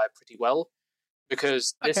Ruby Empire pretty well,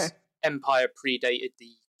 because this empire predated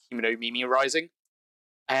the Kimono-Mimi Rising,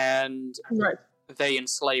 and they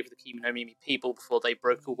enslaved the Kimono-Mimi people before they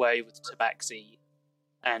broke away with Tabaxi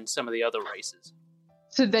and some of the other races.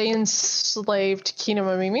 So they enslaved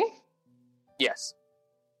Kinomo Mimi? Yes.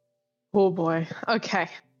 Oh boy. Okay.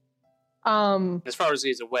 As far as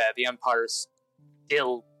he's aware, the Empire is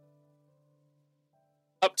still,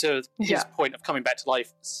 up to his point of coming back to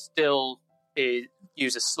life, still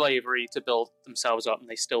uses slavery to build themselves up, and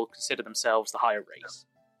they still consider themselves the higher race.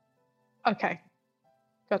 Okay.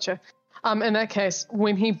 Gotcha. In that case,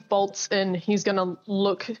 when he bolts in, he's gonna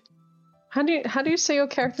look. How do you say your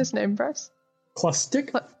character's name, Bryce?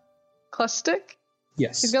 Clustic? Clustic?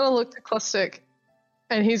 Yes. He's gonna look to Clustic,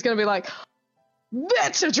 and he's gonna be like,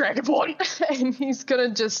 "That's a Dragonborn," and he's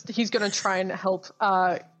gonna try and help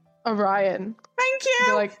Orion. Thank you.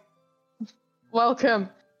 Be like, "Welcome."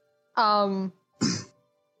 To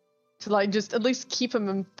like just at least keep him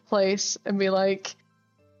in place and be like,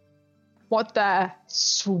 "What the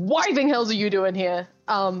swiving hells are you doing here?"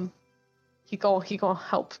 He gonna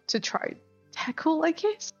help to try tackle, I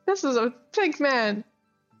guess. This is a big man.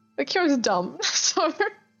 The cure's dumb, so.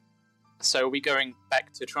 So are we going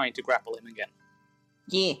back to trying to grapple him again?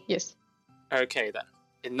 Yeah. Yes. Okay, then.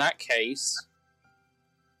 In that case,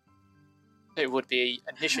 it would be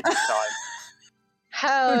initiative time.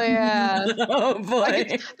 Hell yeah. Oh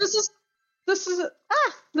boy. This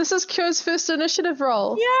is Cure's first initiative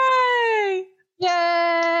roll. Yay!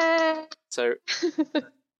 Yay! So,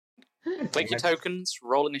 click your tokens,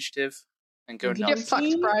 roll initiative, and go Get nuts.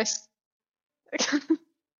 fucked, Bryce.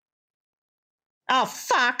 Oh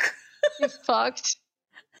fuck. Get fucked.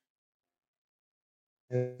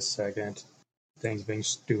 A second. Things being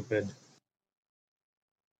stupid.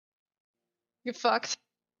 Get fucked.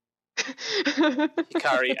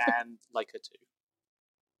 Hikari and Leica too.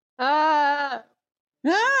 Ah,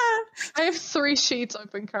 Ah! I have 3 sheets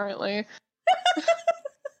open currently.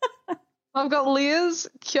 I've got Leah's,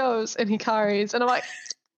 Kyo's, and Hikari's, and I'm like,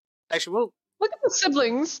 Actually, look at the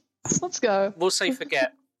siblings. Let's go. we'll say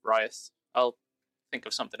forget Riot. I'll think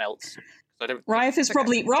of something else. I don't Riot is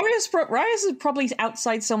probably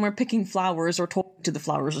outside somewhere picking flowers or talking to the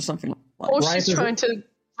flowers or something like that. Or Riot she's is- trying to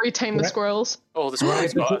retain the squirrels. Oh, the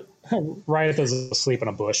squirrel's got Riot is asleep in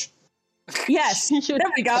a bush. Yes, there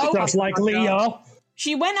we go. Just like Leo.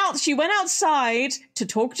 She went outside to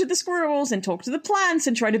talk to the squirrels and talk to the plants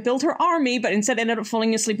and try to build her army, but instead ended up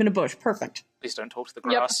falling asleep in a bush. Perfect. Please don't talk to the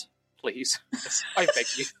grass. Please. I beg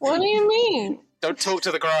you. What do you mean? Don't talk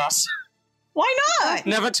to the grass. Why not?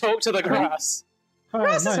 Never talk to the grass. Hi,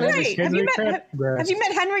 Grass is my name is great. Have Henry you met Crabgrass. Have you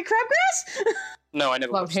met Henry Crabgrass? No, I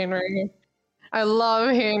never Love watched. Henry. I love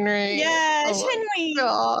Henry. Yes, Oh my Henry.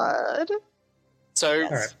 God. So,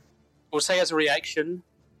 Alright. we'll say as a reaction,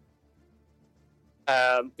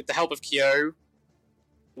 with the help of Kyo,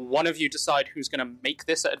 one of you decide who's going to make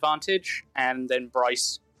this at advantage, and then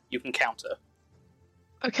Bryce, you can counter.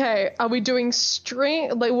 Okay, are we doing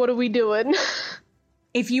strength? Like, what are we doing?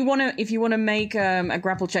 If you wanna make a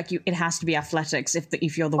grapple check, it has to be athletics.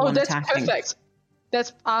 If you're the Oh, one that's attacking. perfect.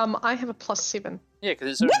 That's I have a +7. Yeah, because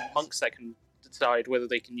it's only monks that can decide whether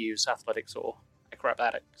they can use athletics or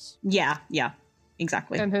acrobatics. Yeah,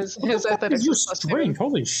 exactly. And his What athletics is your is +7. strength?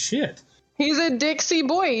 Holy shit. He's a Dixie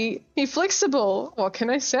boy. He's flexible. What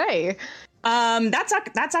can I say?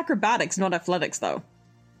 That's acrobatics, not athletics, though.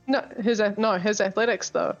 No, his athletics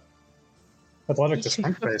though. Athletics is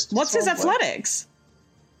strength based. What's his Well, what? athletics?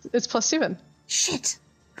 It's +7. Shit.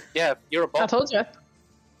 Yeah, you're a I bot. told you.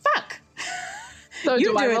 Fuck. So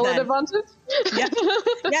You do I do it roll an then. advantage? Yeah.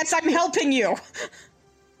 Yes, I'm helping you.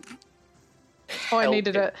 Oh, I Help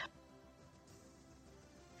needed you. it.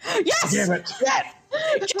 Yes. Damn it. Yes.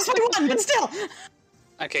 Just one, but still.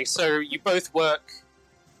 Okay, so you both work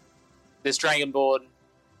this Dragonborn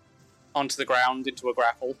onto the ground into a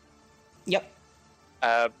grapple. Yep.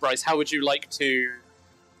 Bryce, how would you like to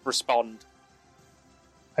respond?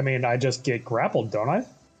 I mean, I just get grappled, don't I?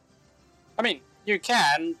 I mean, you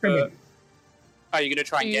can, but are you going to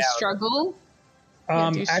try Do and you get out? struggle?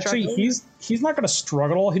 do you Actually, struggle? he's not going to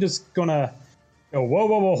struggle. He's just going to go, whoa,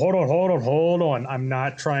 hold on. I'm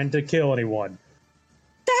not trying to kill anyone.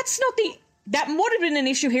 That's not the. That would have been an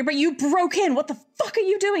issue here, but you broke in. What the fuck are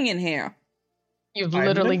you doing in here? You've I'm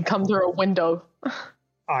literally the- come through a window.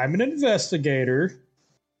 I'm an investigator,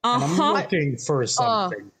 and I'm Uh-huh. looking for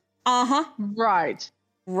something. Uh-huh. Right.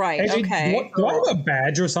 Right, Actually, okay. do I have a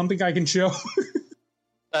badge or something I can show?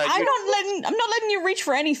 I'm not letting you reach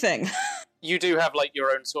for anything. You do have like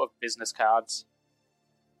your own sort of business cards.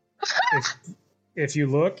 If you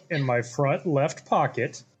look in my front left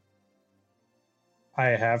pocket, I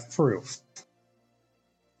have proof.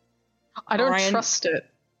 I don't Orion- trust it.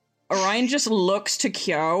 Orion just looks to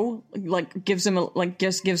Kyo, like gives him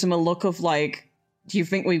a look of like, do you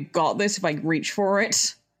think we've got this if I reach for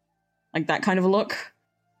it? Like that kind of a look.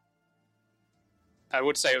 I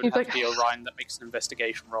would say it would He's have like- to be Orion that makes an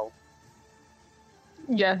investigation roll.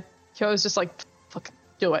 Yeah, Kyo's just like, fucking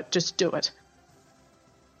do it, just do it.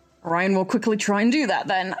 Orion will quickly try and do that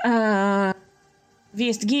then.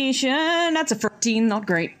 Investigation, that's a 13, not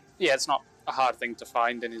great. Yeah, it's not a hard thing to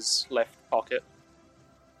find in his left pocket.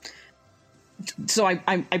 So I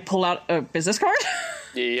pull out a business card?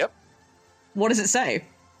 Yep. What does it say?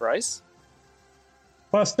 Bryce?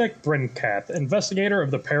 Plastic Brinkath, investigator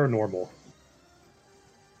of the paranormal.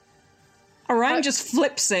 Orion just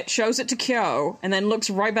flips it, shows it to Kyo, and then looks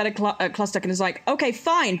right back at Clustick and is like, okay,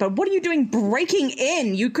 fine, but what are you doing breaking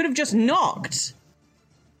in? You could have just knocked.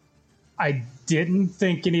 I didn't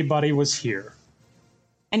think anybody was here.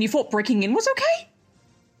 And you thought breaking in was okay?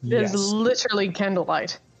 There's Yes. literally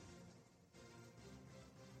candlelight.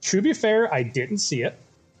 To be fair, I didn't see it.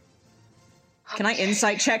 Can I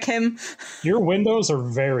insight check him? Your windows are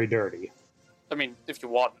very dirty. I mean, if you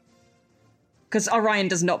want. Because Orion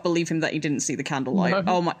does not believe him that he didn't see the candlelight.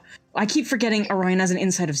 No. Oh my. I keep forgetting Orion has an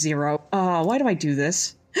insight of 0. Oh, why do I do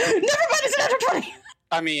this? Never mind, it's an natural 20!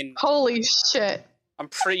 I mean, Holy shit. I'm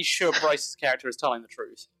pretty sure Bryce's character is telling the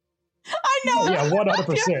truth. I know! Yeah,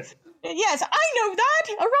 100%. Yes, I know that!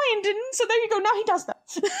 Orion didn't, so there you go, now he does that.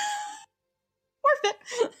 Worth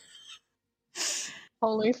it.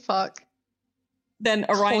 Holy fuck. Then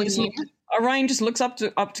Orion just looks up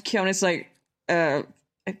to Kyo and is like, it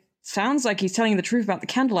sounds like he's telling the truth about the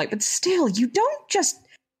candlelight, but still, you don't just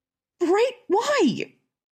break. Why?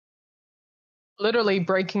 Literally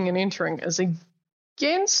breaking and entering is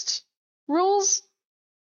against rules.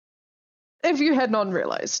 If you had not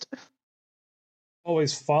realized.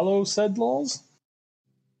 Always follow said laws.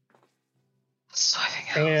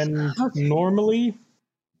 And normally,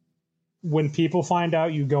 when people find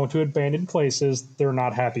out you go into abandoned places, they're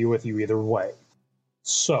not happy with you either way.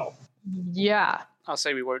 So, Yeah. I'll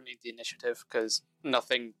say we won't need the initiative because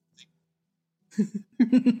nothing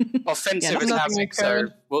offensive is nothing happening, so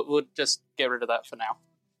occurred. we'll just get rid of that for now.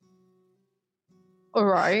 All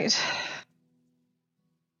right.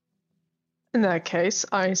 In that case,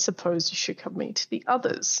 I suppose you should come meet the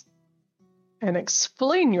others and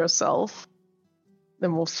explain yourself.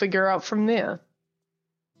 Then we'll figure out from there.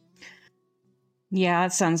 Yeah,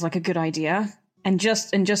 that sounds like a good idea. And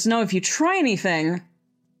just know if you try anything,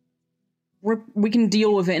 we can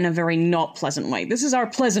deal with it in a very not pleasant way. This is our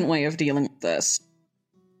pleasant way of dealing with this.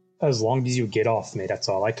 as long as you get off me, that's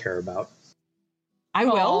all I care about. I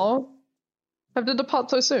will. Aw. Have to depart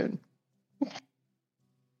so soon.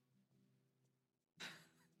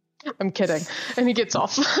 I'm kidding. And he gets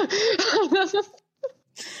off.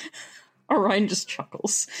 Orion just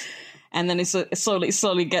chuckles. And then he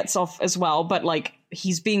slowly gets off as well, but like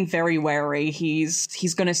he's being very wary. He's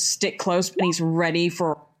gonna stick close and he's ready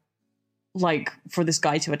for this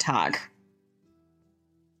guy to attack.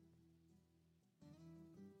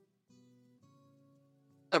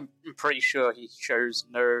 I'm pretty sure he shows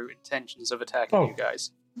no intentions of attacking you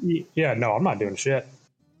guys. Yeah, no, I'm not doing shit.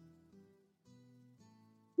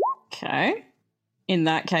 Okay. In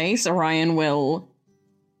that case, Orion will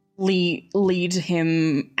lead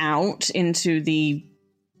him out into the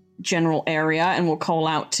general area and will call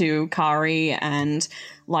out to Kari and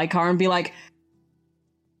Lykar and be like,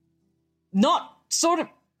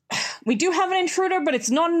 we do have an intruder, but it's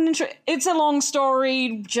not an intruder. It's a long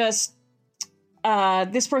story. Just,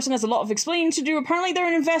 this person has a lot of explaining to do. Apparently they're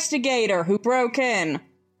an investigator who broke in.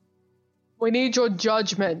 We need your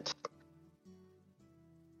judgment.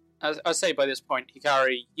 I say by this point,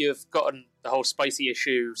 Hikari, you've gotten the whole spicy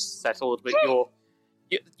issue settled, but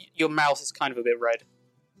your mouth is kind of a bit red,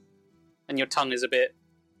 and your tongue is a bit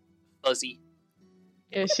fuzzy.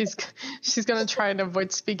 Yeah, she's gonna try and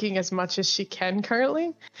avoid speaking as much as she can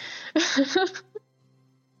currently.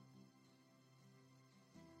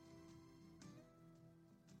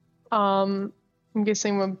 I'm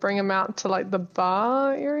guessing we'll bring him out to like the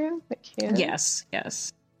bar area. Yes.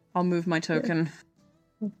 I'll move my token.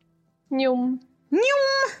 Nyum.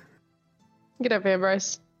 Nyum! Get over here,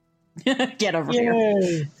 Bryce. Get over here.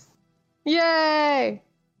 Yay! Yay!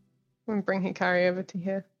 I'm gonna bring Hikari over to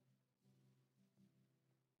here.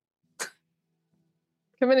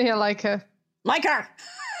 Come in here, Leica. Lykar!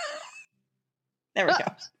 There we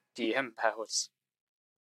go. DM powers.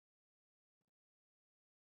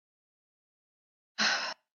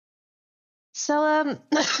 So,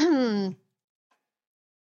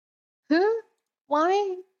 who?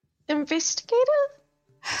 Why? Investigator?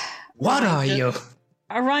 What are you?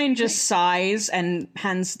 Orion just sighs and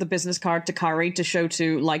hands the business card to Kari to show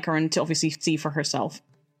to Lykar and to obviously see for herself.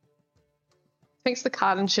 Takes the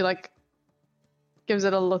card and she gives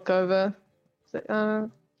it a look over. She's like,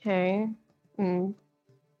 okay. And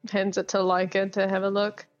hands it to Leica to have a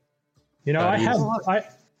look. You know,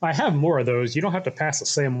 I have more of those. You don't have to pass the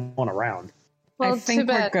same one around. Well, I think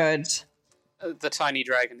we're good. The tiny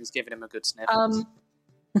dragon is giving him a good sniff.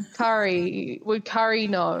 Kari, would Kari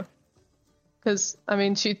know? Because, I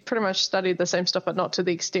mean, she pretty much studied the same stuff, but not to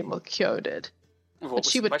the extent what Kyo did. What but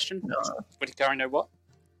was she the would question? know. Would Kari know what?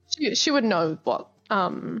 She would know what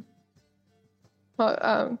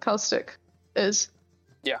caustic is.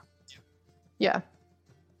 Yeah. Yeah.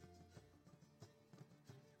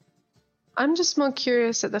 I'm just more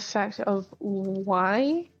curious at the fact of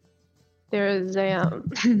why there is a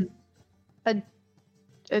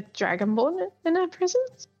dragonborn in our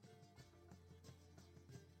presence.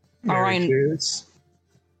 Very curious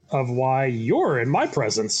of why you're in my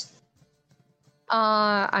presence.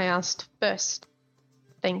 I asked first.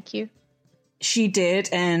 Thank you. She did,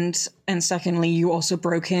 and secondly, you also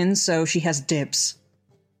broke in, so she has dibs.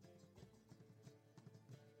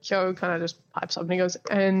 Kyo kind of just pipes up and he goes,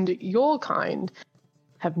 and your kind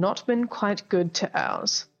have not been quite good to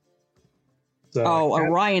ours. So,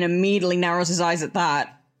 Orion immediately narrows his eyes at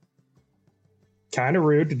that. Kind of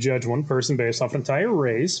rude to judge one person based off an entire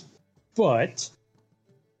race, but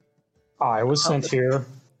I was sent here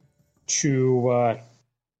to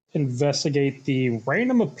investigate the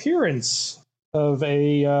random appearance of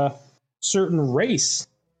a certain race.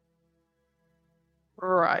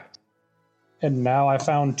 Right. And now I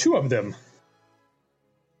found 2 of them.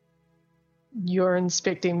 You're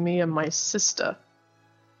inspecting me and my sister.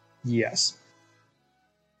 Yes.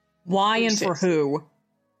 Why and for who?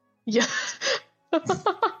 Yeah.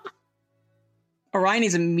 Orion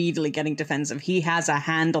is immediately getting defensive. He has a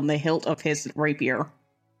hand on the hilt of his rapier.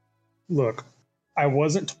 Look, I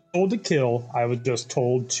wasn't told to kill. I was just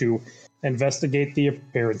told to investigate the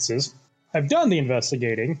appearances. I've done the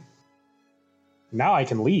investigating. Now I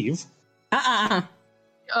can leave.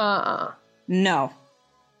 No.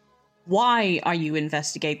 Why are you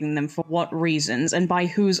investigating them? For what reasons? And by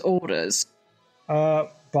whose orders?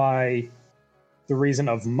 By the reason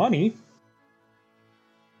of money.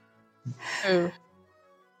 Oh.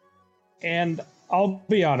 And I'll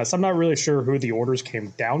be honest, I'm not really sure who the orders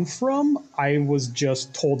came down from. I was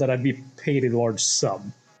just told that I'd be paid a large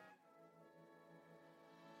sum.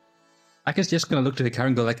 I guess just gonna look to the car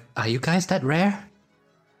and go like, are you guys that rare?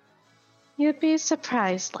 You'd be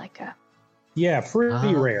surprised, Leica. Yeah,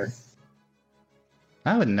 pretty rare.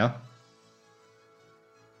 I wouldn't know.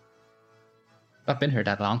 I've been here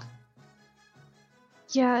that long.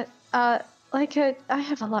 Yeah, Leica, I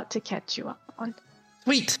have a lot to catch you up on.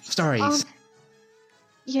 Sweet stories.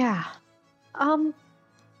 Yeah.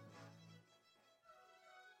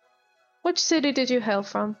 Which city did you hail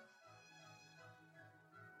from?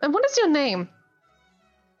 And what is your name?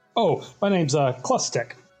 Oh, my name's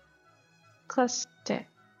Klustek. Klustek.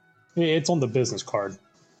 It's on the business card.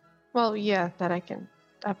 Well, yeah, that I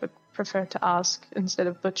would prefer to ask instead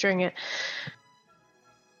of butchering it.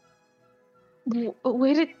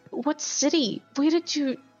 What city? Where did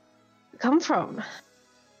you come from?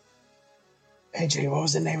 Hey Jay, what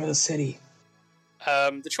was the name of the city?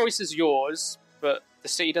 The choice is yours, but the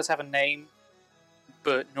city does have a name,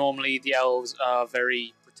 but normally the elves are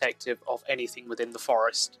very protective of anything within the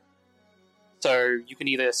forest. So you can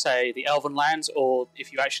either say the Elven Lands, or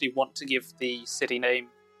if you actually want to give the city name,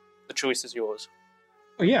 the choice is yours.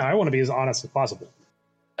 Oh, yeah, I want to be as honest as possible.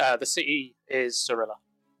 The city is Cirilla.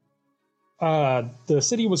 The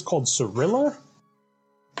city was called Cirilla?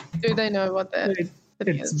 Do they know what that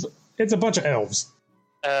is? It's a bunch of elves.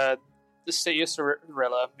 The city of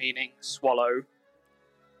Cirilla, meaning swallow,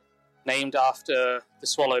 named after the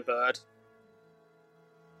swallow bird.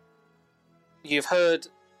 You've heard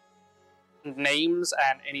names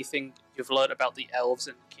and anything you've learned about the elves,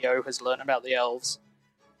 and Kyo has learned about the elves.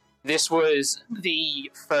 This was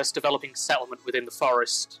the first developing settlement within the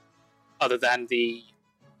forest, other than the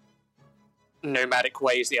nomadic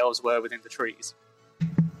ways the elves were within the trees.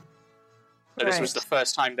 So this was the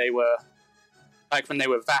first time they were, like when they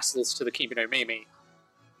were vassals to the Kimi no Mimi,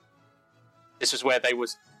 this was where they would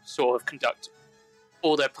sort of conduct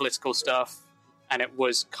all their political stuff, and it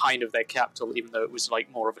was kind of their capital, even though it was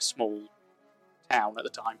like more of a small town at the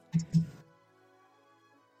time.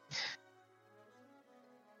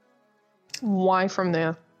 Why from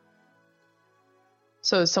there?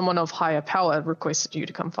 So someone of higher power requested you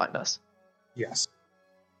to come find us. Yes.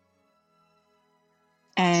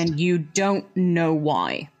 And you don't know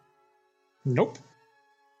why. Nope.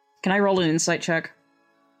 Can I roll an insight check?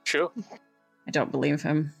 Sure. I don't believe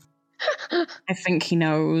him. I think he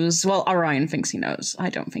knows. Well, Orion thinks he knows. I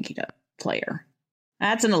don't think he does. Player.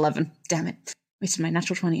 That's an 11. Damn it. Wasted my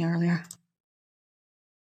natural 20 earlier.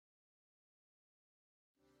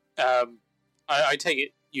 I take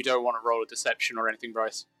it you don't want to roll a deception or anything,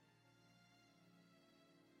 Bryce?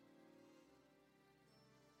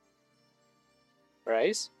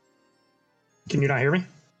 Bryce? Can you not hear me?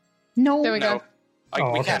 No. There we go.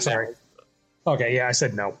 Oh, We okay, can sorry. Okay, yeah, I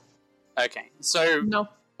said no. Okay, so No.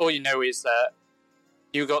 all you know is that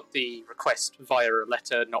you got the request via a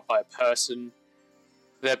letter, not by a person.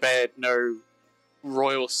 There bear no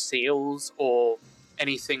royal seals or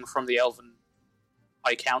anything from the Elven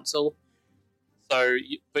High Council.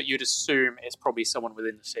 But you'd assume it's probably someone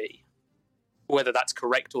within the city. Whether that's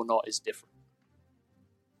correct or not is different.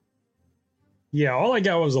 Yeah, all I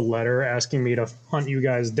got was a letter asking me to hunt you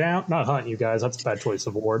guys down. Not hunt you guys, that's a bad choice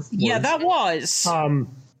of words. Yeah, that was.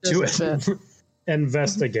 Just a To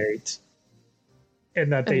investigate.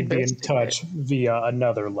 And that they'd be in touch via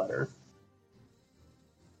another letter.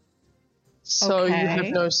 So you have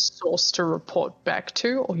Okay. no source to report back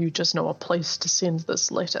to, or you just know a place to send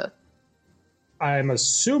this letter? I'm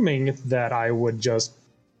assuming that I would just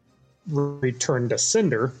return to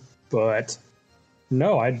Cinder, but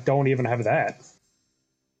no, I don't even have that.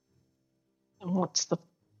 And what's the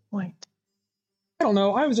point? I don't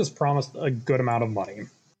know. I was just promised a good amount of money.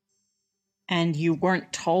 And you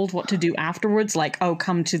weren't told what to do afterwards? Like, oh,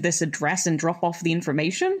 come to this address and drop off the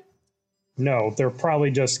information? No, they're probably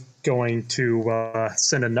just going to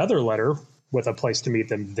send another letter with a place to meet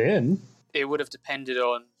them then. It would have depended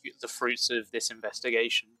on the fruits of this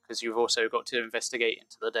investigation, because you've also got to investigate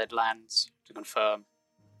into the Dead Lands to confirm.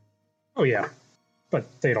 Oh, yeah. But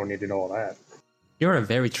they don't need to know all that. You're a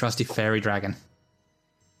very trusty fairy dragon.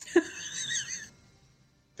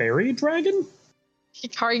 Fairy dragon?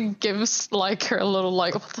 Hikari gives like her a little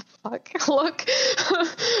like, what the fuck? Look.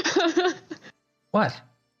 What?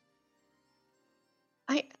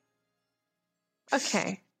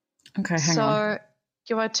 Okay. Okay, hang on. So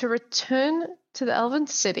you are to return to the Elven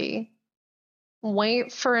City,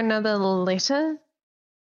 wait for another letter,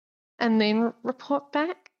 and then report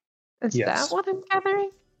back? Is Yes. that what I'm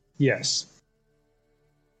gathering? Yes.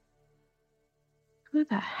 Who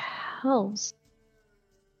the hell's...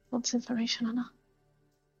 What's information on her?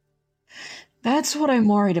 That's what I'm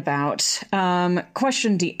worried about.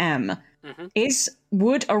 Question DM.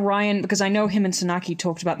 Would Orion, because I know him and Sanaki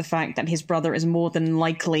talked about the fact that his brother is more than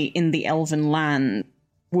likely in the Elven land,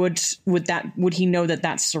 would he know that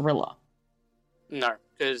that's Cirilla? No,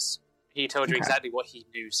 because he told you Okay. exactly what he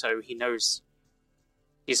knew, so he knows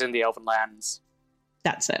he's in the Elven Lands.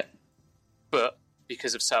 That's it. But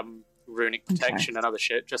because of some runic protection and other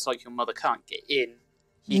shit, just like your mother can't get in,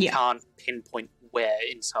 he Yeah. can't pinpoint where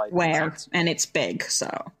inside the Where? lands. And it's big, so.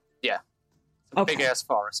 Yeah. It's a Okay. big ass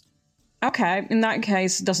forest. Okay, in that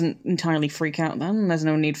case, doesn't entirely freak out then. There's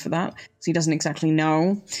no need for that, because he doesn't exactly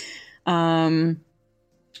know.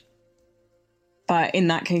 But in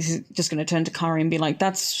that case, he's just going to turn to Kari and be like,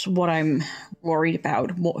 that's what I'm worried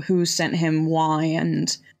about. Who sent him, why,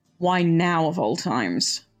 and why now of all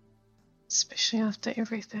times? Especially after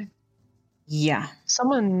everything. Yeah.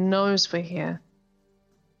 Someone knows we're here.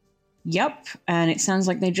 Yep, and it sounds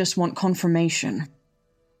like they just want confirmation.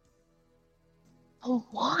 For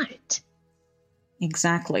what?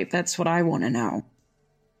 Exactly, that's what I want to know.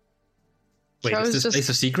 Wait, Joe's is this just- place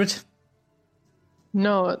a secret?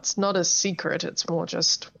 No, it's not a secret. It's more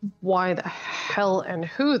just why the hell and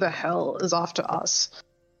who the hell is after us.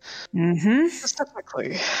 Mm-hmm.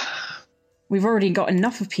 Specifically. We've already got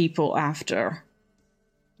enough of people after.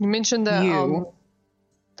 You mentioned that You.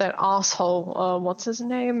 that asshole, what's his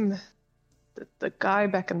name? The guy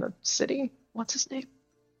back in the city? What's his name?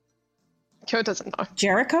 Kyo doesn't know.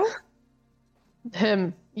 Jericho?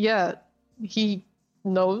 Him. Yeah. He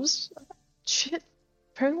knows shit,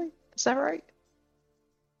 apparently. Is that right?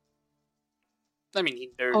 I mean, he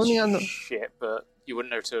knows Only on the- shit, but you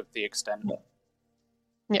wouldn't know to the extent.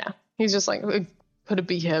 Yeah. He's just like, could it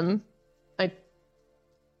be him? I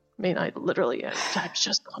mean, I literally, I've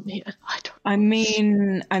just gone here. I don't I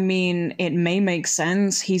mean, it may make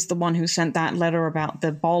sense. He's the one who sent that letter about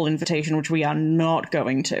the ball invitation, which we are not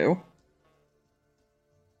going to.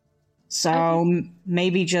 So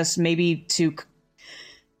maybe just in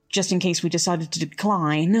case we decided to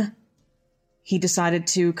decline, he decided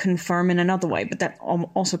to confirm in another way. But that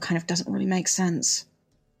also kind of doesn't really make sense.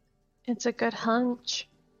 It's a good hunch.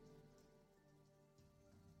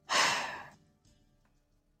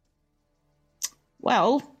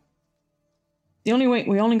 Well, we're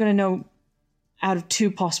only going to know out of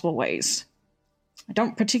two possible ways. I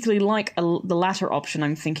don't particularly like the latter option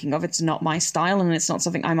I'm thinking of. It's not my style, and it's not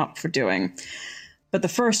something I'm up for doing. But the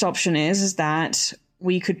first option is that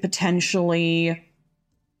we could potentially,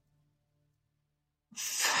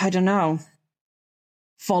 I don't know,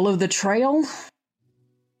 follow the trail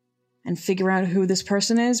and figure out who this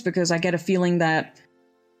person is, because I get a feeling that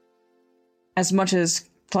as much as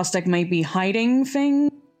Klustek may be hiding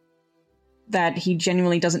things, that he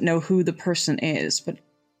genuinely doesn't know who the person is, but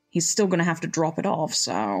he's still going to have to drop it off,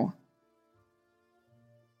 so...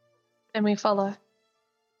 And we follow.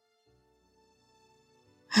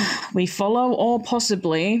 We follow, or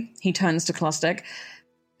possibly, he turns to Klustek,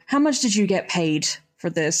 how much did you get paid for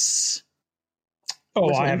this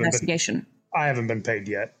investigation? I haven't been paid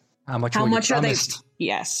yet. How much are they?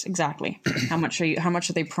 Yes, exactly. How much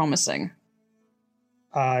are they promising?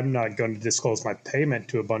 I'm not going to disclose my payment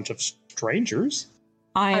to a bunch of strangers.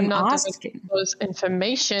 I'm not asking. Disclose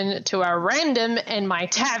information to a random in my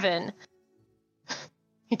tavern.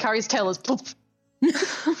 Hikari's tail is poof.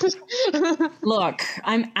 Look,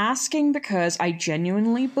 I'm asking because I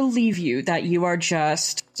genuinely believe you that you are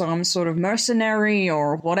just some sort of mercenary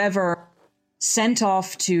or whatever sent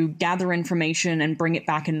off to gather information and bring it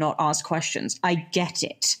back and not ask questions. I get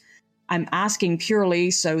it. I'm asking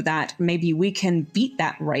purely so that maybe we can beat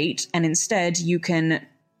that rate and instead you can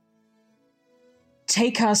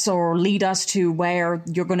take us or lead us to where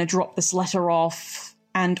you're going to drop this letter off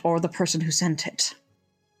and or the person who sent it.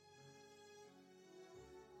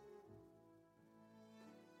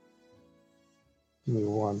 Give me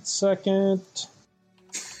 1 second.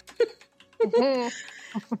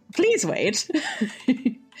 Please wait.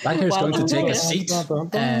 Lighter's going to take a seat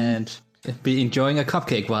and be enjoying a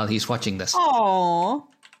cupcake while he's watching this. Aww.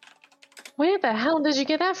 Where the hell did you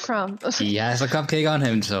get that from? He has a cupcake on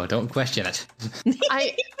him, so don't question it.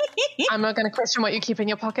 I'm not going to question what you keep in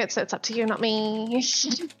your pockets. It's up to you, not me.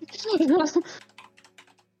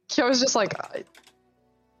 Kyo's just like...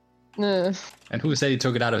 And who said he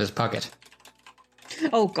took it out of his pocket?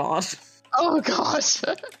 Oh, God. Oh, God.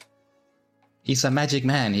 He's a magic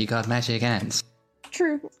man. He got magic hands.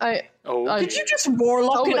 True. Did you just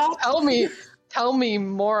warlock it up? Tell me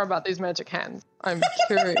more about these magic hands. I'm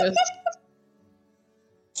curious.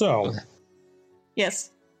 So, yes.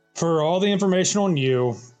 For all the information on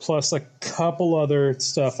you, plus a couple other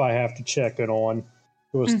stuff I have to check it on,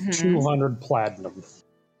 it was 200 platinum.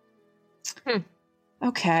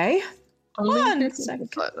 Okay. One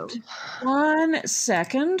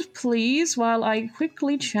second, please, while I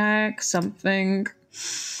quickly check something.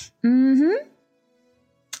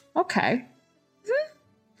 Okay.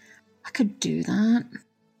 I could do that.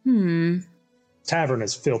 Tavern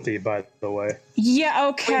is filthy, by the way. Yeah,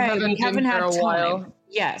 okay. We haven't had a time. while.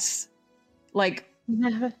 Yes. Like,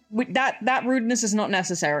 that rudeness is not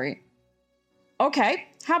necessary. Okay,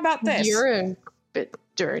 how about this? You're a bit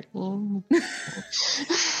dirty.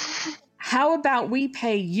 How about we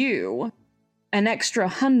pay you an extra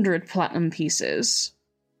 100 platinum pieces,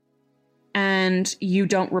 and you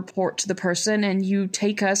don't report to the person, and you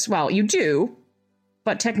take us, well, you do,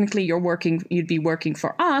 but technically you'd be working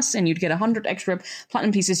for us, and you'd get 100 extra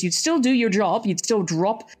platinum pieces. You'd still do your job, you'd still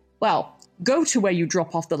go to where you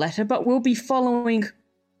drop off the letter, but we'll be following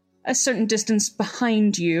a certain distance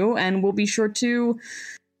behind you, and we'll be sure to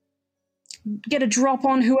get a drop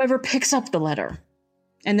on whoever picks up the letter.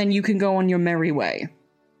 And then you can go on your merry way.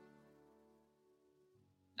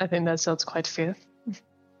 I think that sounds quite fair.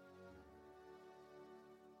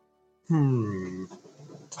 You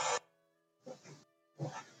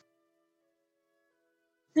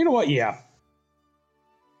know what? Yeah.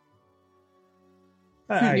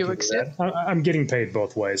 You accept? I'm getting paid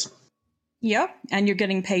both ways. Yep, and you're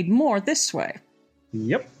getting paid more this way.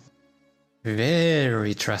 Yep.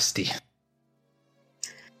 Very trusty.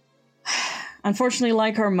 Unfortunately,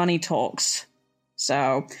 like our money talks.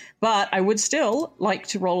 So, but I would still like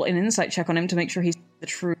to roll an insight check on him to make sure he's the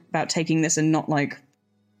truth about taking this and not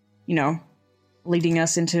leading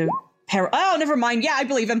us into peril. Oh, never mind. Yeah, I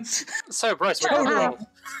believe him. So, Bryce, we're going to roll.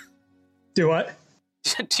 Do what?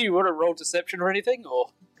 Do you want to roll deception or anything, or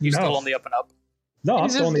you still on the up and up? No, I'm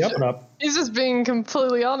still on the up and up. He's just being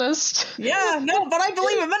completely honest. Yeah, no, but I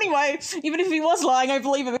believe him anyway. Even if he was lying, I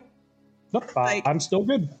believe him. Nope, I'm still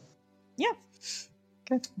good. Yeah.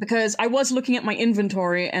 Okay. Because I was looking at my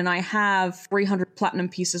inventory, and I have 300 platinum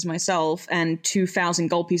pieces myself, and 2,000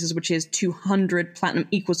 gold pieces, which is 200 platinum,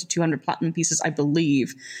 equals to 200 platinum pieces, I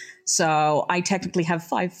believe. So I technically have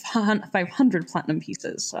 500 platinum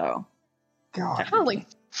pieces, so... God. Holy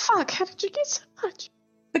fuck, how did you get so much?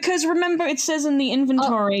 Because remember, it says in the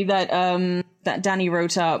inventory that Danny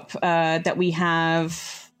wrote up that we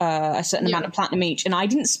have a certain amount of platinum each, and I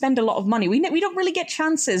didn't spend a lot of money. We don't really get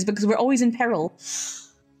chances because we're always in peril.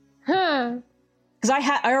 Huh. Because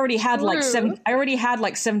I already had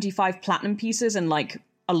like 75 platinum pieces and like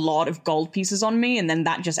a lot of gold pieces on me, and then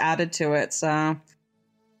that just added to it. So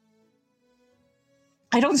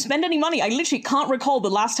I don't spend any money. I literally can't recall the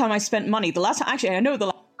last time I spent money. The last time, actually, I know the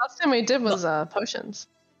last time we did was potions.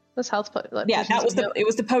 This health yeah, that was it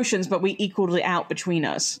was the potions, but we equaled it out between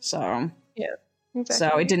us. So yeah, exactly.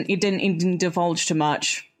 So it didn't divulge too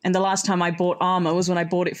much. And the last time I bought armor was when I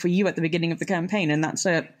bought it for you at the beginning of the campaign, and that's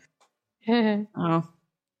it. Oh.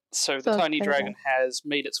 So the tiny dragon has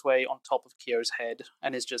made its way on top of Kyo's head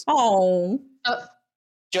and is just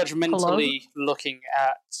judgmentally looking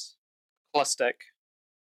at Plustek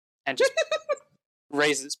and just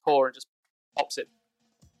raises its paw and just pops it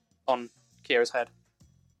on Kyo's head.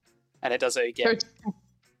 And it does it again.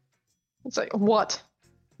 It's like, what?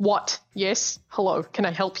 What? Yes? Hello, can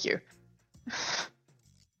I help you?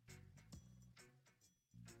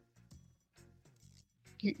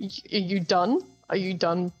 Are you done? Are you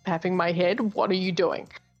done papping my head? What are you doing?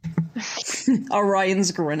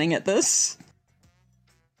 Orion's grinning at this.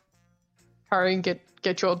 Hurry,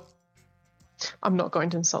 get your... I'm not going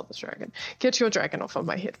to insult this dragon. Get your dragon off of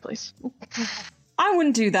my head, please. I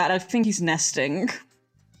wouldn't do that. I think he's nesting.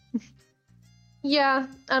 Yeah,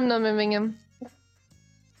 I'm not moving him.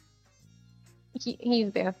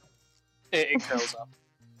 He's there. It curls up.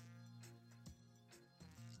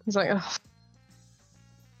 He's like, oh.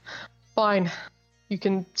 Fine. You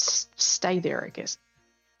can stay there, I guess.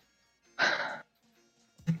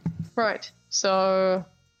 Right, so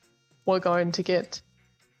we're going to get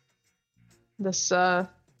this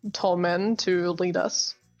tall man to lead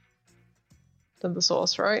us to the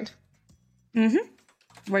source, right? Mm-hmm.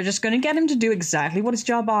 We're just going to get him to do exactly what his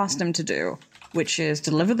job asked him to do, which is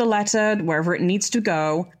deliver the letter wherever it needs to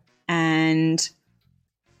go, and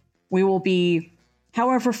we will be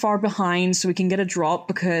however far behind so we can get a drop,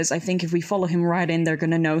 because I think if we follow him right in, they're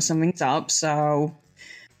going to know something's up, so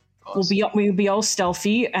we'll be all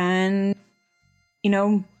stealthy, and, you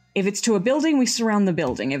know, if it's to a building, we surround the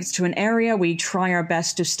building. If it's to an area, we try our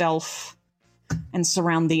best to stealth and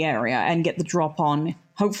surround the area and get the drop on.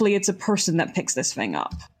 Hopefully it's a person that picks this thing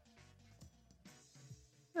up.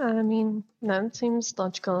 I mean, that seems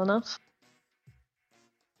logical enough.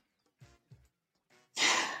 I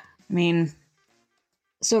mean,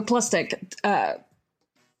 so Plustek,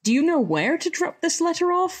 do you know where to drop this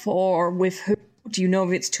letter off, or with who? Do you know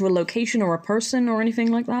if it's to a location or a person or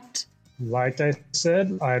anything like that? Like I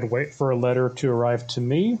said, I'd wait for a letter to arrive to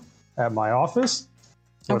me at my office,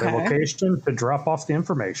 or the location to drop off the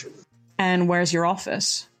information. And where's your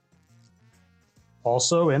office?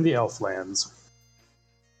 Also in the Elflands.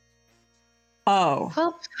 Oh.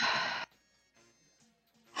 Well,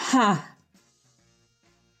 huh.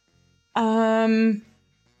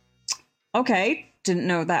 Okay. Didn't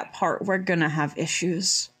know that part. We're gonna have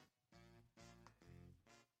issues.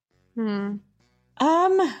 How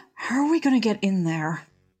are we gonna get in there?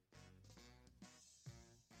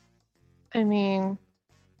 I mean,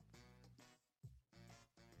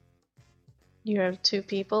 you have two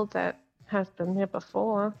people that have been here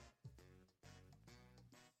before.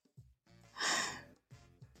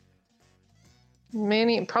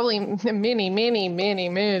 Probably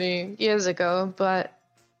many years ago, but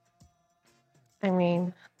I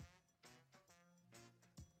mean,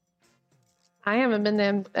 I haven't been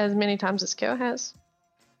there as many times as Kyo has.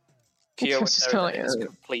 Kyo would know that it's a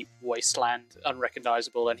complete wasteland,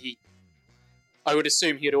 unrecognizable, and I would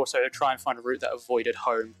assume he'd also try and find a route that avoided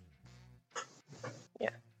home.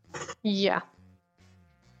 Yeah.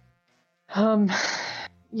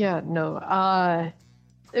 Yeah, no,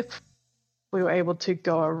 if we were able to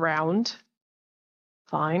go around,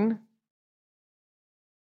 fine.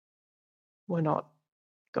 We're not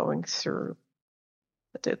going through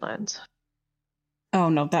the Deadlands. Oh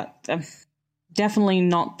no, that definitely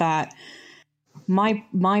not that.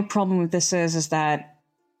 My problem with this is that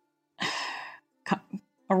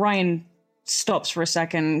Orion stops for a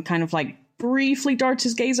second, kind of like briefly darts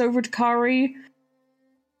his gaze over to Kari,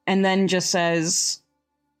 and then just says,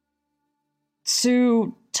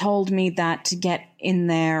 Sue told me that to get in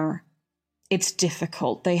there, it's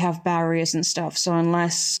difficult. They have barriers and stuff, so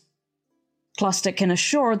unless Plustek can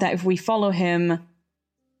assure that if we follow him,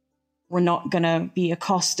 we're not gonna be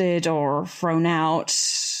accosted or thrown out,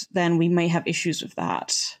 then we may have issues with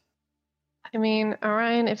that. I mean,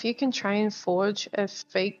 Orion, if you can try and forge a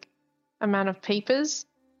fake amount of papers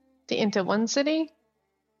to enter one city,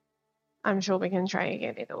 I'm sure we can try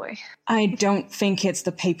again either way. I don't think it's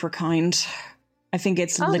the paper kind. I think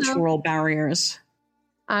it's literal barriers.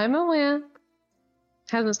 I'm aware.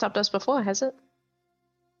 Hasn't stopped us before, has it?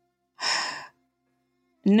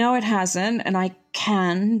 No, it hasn't, and I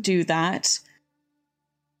can do that.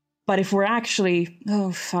 But if we're actually...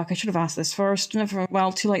 Oh, fuck, I should have asked this first.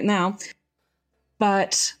 Well, too late now.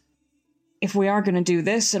 But if we are going to do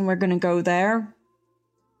this and we're going to go there,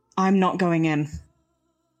 I'm not going in.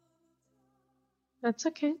 That's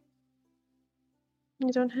okay.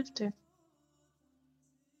 You don't have to.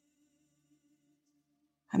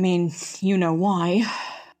 I mean, you know why.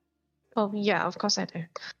 Oh, yeah, of course I do.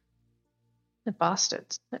 The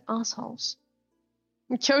bastards. The assholes.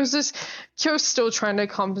 Kyo's still trying to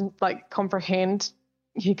comprehend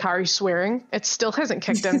Hikari swearing. It still hasn't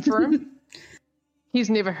kicked in for him. He's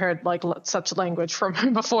never heard such language from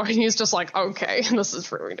him before, and he's just like, okay, this is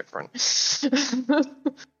very different.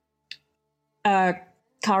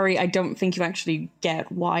 Kari, I don't think you actually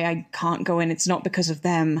get why I can't go in. It's not because of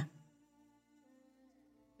them.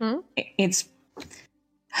 It's...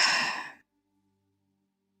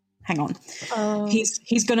 Hang on.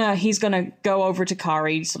 He's gonna go over to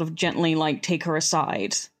Kari, sort of gently take her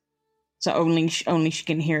aside, so only she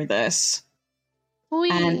can hear this. Oui.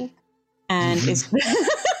 And is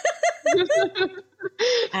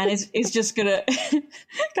is just gonna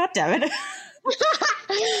God damn it.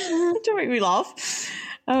 Don't make me laugh.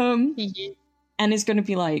 And is gonna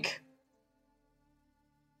be like,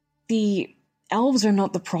 the elves are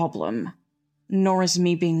not the problem, nor is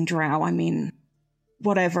me being drow. I mean,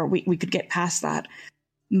 whatever, we could get past that.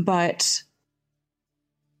 But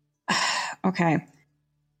okay.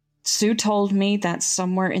 Sue told me that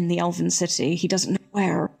somewhere in the Elven City, he doesn't know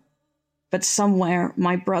where, but somewhere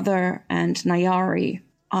my brother and Nayari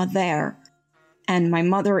are there, and my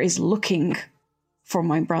mother is looking for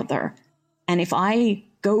my brother. And if I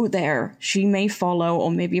go there, she may follow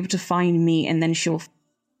or may be able to find me, and then she'll...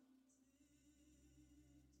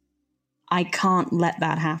 I can't let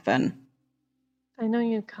that happen. I know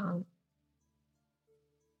you can't.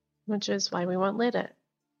 Which is why we won't let it.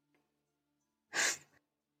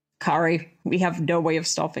 Kari, we have no way of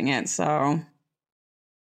stopping it, so...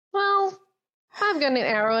 Well, I've got an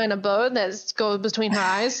arrow and a bow that goes between her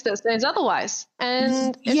eyes that says otherwise.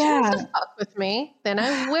 And if she wants to fuck with me, then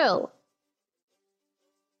I will.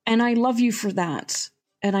 And I love you for that.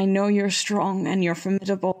 And I know you're strong and you're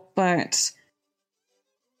formidable, but...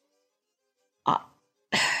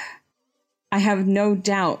 I have no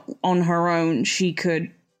doubt on her own she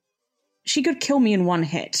could kill me in one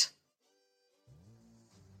hit.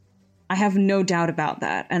 I have no doubt about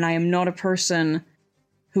that, and I am not a person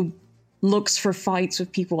who looks for fights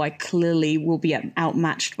with people I clearly will be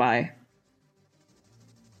outmatched by.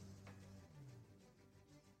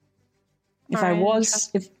 If I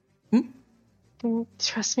was...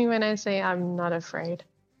 Trust me when I say I'm not afraid.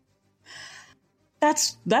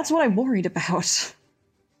 That's what I'm worried about.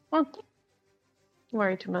 Well, you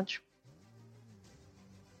worry too much.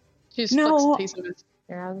 She just flicks a piece of his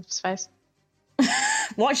hair out of his face.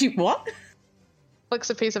 What? Flicks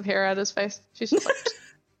a piece of hair out of his face. She's just like...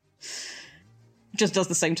 Just does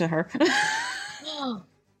the same to her. Oh,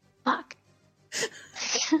 fuck.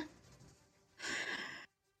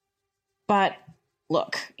 But,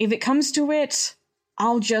 look, if it comes to it,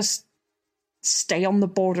 I'll just stay on the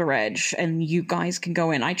border edge and you guys can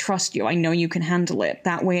go in. I trust you. I know you can handle it.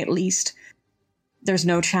 That way, at least, there's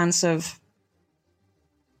no chance of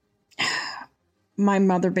my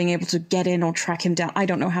mother being able to get in or track him down. I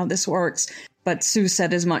don't know how this works, but Sue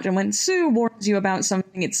said as much. And when Sue warns you about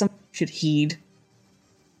something, it's something you should heed.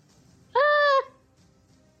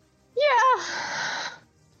 Yeah.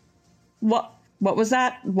 What was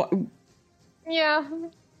that? What? Yeah.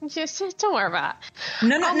 Just don't worry about it.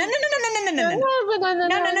 No.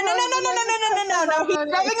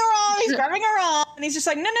 He's grabbing her arm. And he's just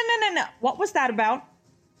like, no. What was that about?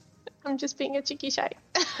 I'm just being a cheeky shy.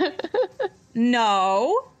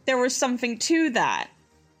 No, there was something to that.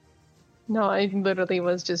 No, I literally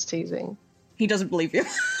was just teasing. He doesn't believe you.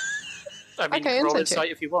 I mean, Okay, roll insight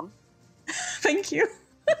insight if you want. Thank you.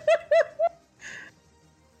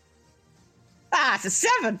 It's a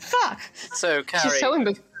 7. Fuck. So,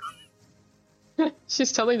 Carrie...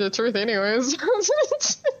 She's telling the truth anyways.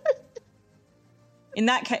 In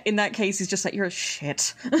that case, he's just like, you're a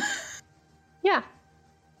shit. Yeah.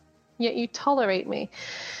 Yet you tolerate me.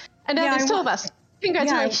 And now there's two of us.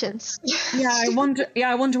 Congratulations. I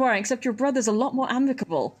wonder why, except your brother's a lot more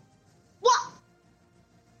amicable. What?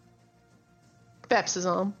 Baps his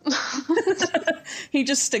arm. He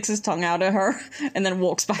just sticks his tongue out at her and then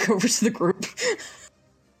walks back over to the group.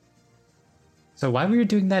 So why were you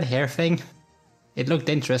doing that hair thing? It looked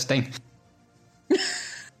interesting.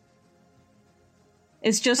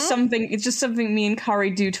 It's just something me and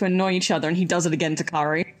Kari do to annoy each other, and he does it again to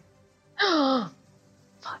Kari.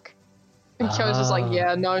 Fuck. And Kyo's just like,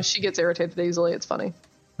 yeah, no, she gets irritated easily. It's funny.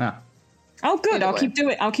 Oh, good. I'll keep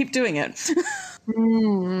doing it.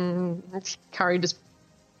 Kari just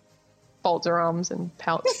folds her arms and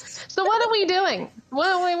pouts. So what are we doing?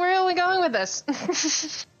 Where are we going with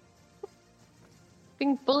this?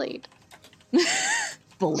 Being bullied.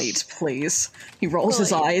 Bullied, please. He rolls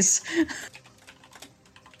his eyes.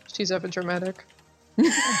 She's over dramatic.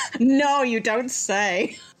 No, you don't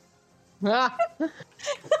say. Ah.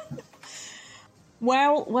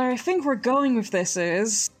 Well, where I think we're going with this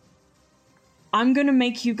is... I'm gonna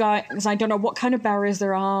make you guys... Because I don't know what kind of barriers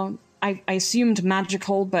there are. I assumed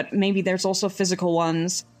magical, but maybe there's also physical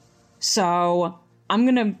ones. So, I'm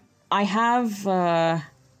gonna... I have a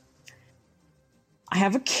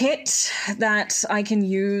kit that I can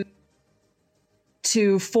use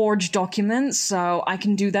to forge documents, so I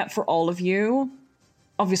can do that for all of you.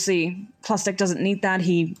 Obviously, Plastic doesn't need that.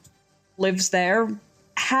 He lives there.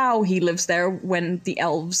 How he lives there when the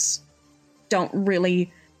elves don't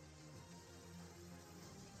really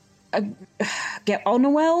get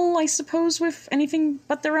on well, I suppose, with anything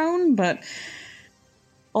but their own, but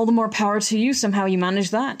all the more power to you. Somehow you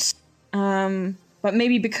manage that. But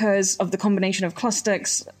maybe because of the combination of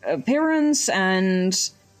Plastic's appearance and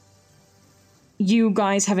you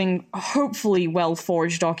guys having hopefully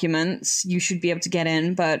well-forged documents, you should be able to get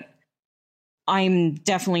in, but I'm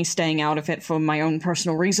definitely staying out of it for my own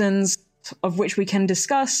personal reasons, of which we can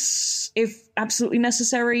discuss if absolutely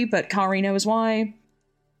necessary, but Kari knows why.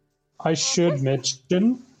 I should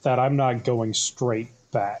mention that I'm not going straight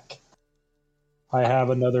back. I have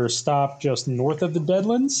another stop just north of the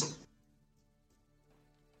Deadlands.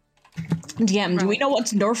 DM, do we know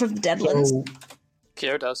what's north of the Deadlands? So,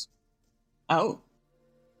 Kyo does. Oh.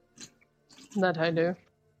 That I do.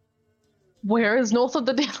 Where is north of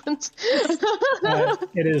the Deadlands?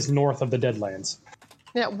 it is north of the Deadlands.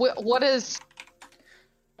 Yeah, what is...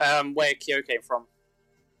 Where Kyo came from.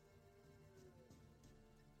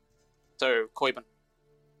 So, Koiban.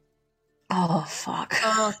 Oh, fuck.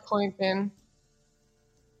 Oh, Coinpin.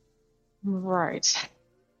 Right.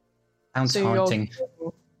 Sounds So haunting.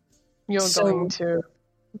 You're going to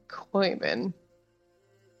Coinpin.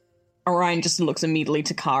 Orion just looks immediately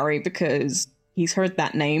to Kari because he's heard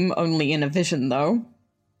that name only in a vision, though.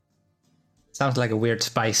 Sounds like a weird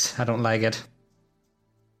spice. I don't like it.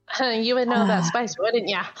 You would know that spice, wouldn't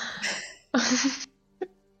ya? I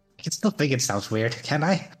can still think it sounds weird, can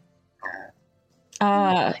I?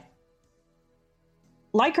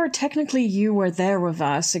 Lycar, technically you were there with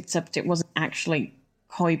us, except it wasn't actually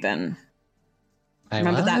Koiban.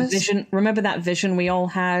 Remember that vision we all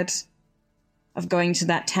had of going to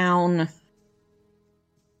that town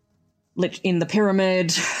in the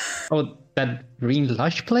pyramid? Oh, that green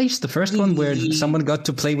lush place? The first one where someone got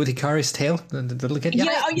to play with Hikari's tail? The little kid?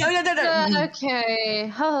 Yeah.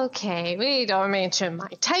 Okay, we don't mention my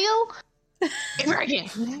tail. Ever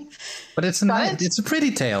again. But it's a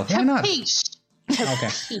pretty tail. Why not? Okay.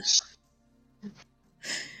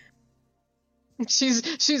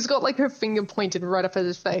 She's got like her finger pointed right up at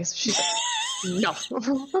his face. She's like, no.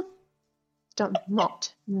 Do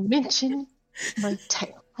not mention my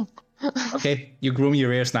tail. Okay, you groom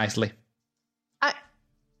your ears nicely.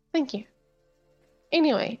 Thank you.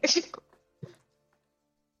 Anyway.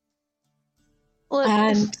 Look,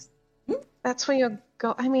 And that's where you're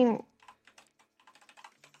go. I mean,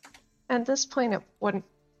 at this point, it wouldn't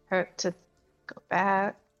hurt to go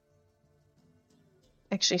back.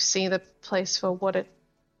 Actually see the place for what it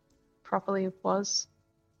properly was.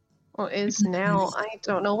 Or is now. I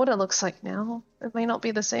don't know what it looks like now. It may not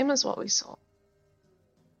be the same as what we saw.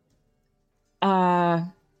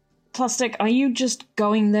 Plastic, are you just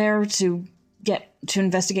going there to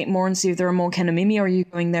investigate more and see if there are more Kenomimi, or are you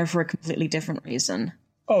going there for a completely different reason?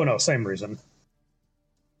 Oh no, same reason.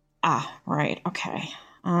 Ah, right, okay.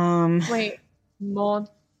 Wait, more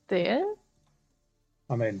there?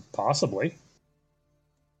 I mean, possibly.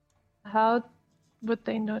 How would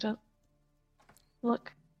they know to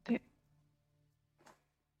look there?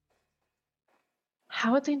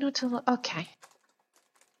 How would they know to look? Okay.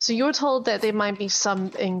 So you were told that there might be some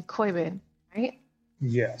in Koiban, right?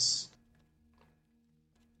 Yes.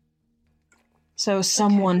 So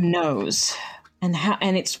someone knows. And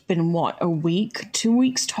it's been, what, a week? 2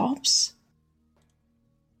 weeks tops?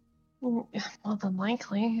 More than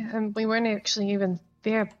likely. And we weren't actually even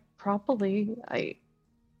there properly. I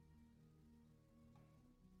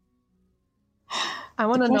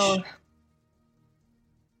want to know.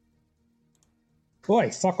 Boy,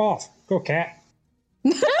 fuck off. Go, cat.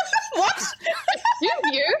 What? You?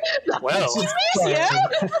 Well,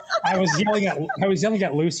 I was yelling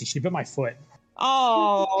at Lucy. She bit my foot.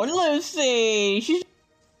 Oh, Lucy!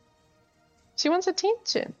 She wants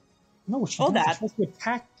attention. No, she Oh, doesn't. that. She's supposed to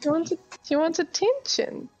attack. She wants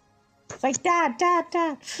attention. It's like, Dad.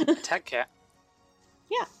 Tech cat.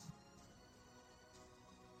 Yeah.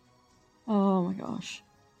 Oh my gosh.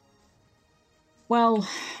 Well,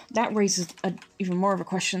 that raises even more of a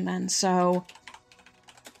question then. So,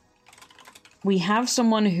 we have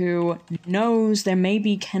someone who knows there may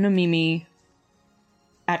be Kenomimi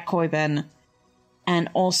at Koiben, and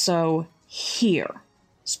also here.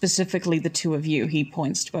 Specifically the two of you. He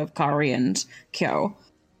points to both Kari and Kyo.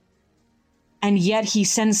 And yet he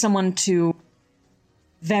sends someone to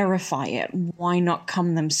verify it. Why not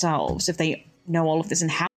come themselves if they know all of this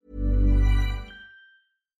and how?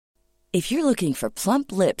 If you're looking for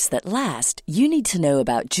plump lips that last, you need to know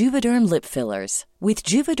about Juvederm lip fillers. With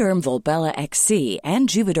Juvederm Volbella XC and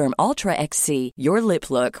Juvederm Ultra XC, your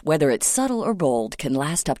lip look, whether it's subtle or bold, can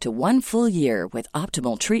last up to 1 full year with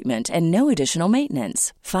optimal treatment and no additional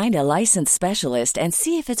maintenance. Find a licensed specialist and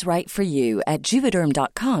see if it's right for you at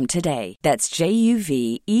Juvederm.com today. That's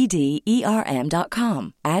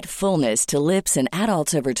JUVEDERM.com. Add fullness to lips in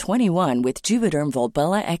adults over 21 with Juvederm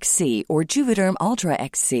Volbella XC or Juvederm Ultra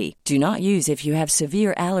XC. Do not use if you have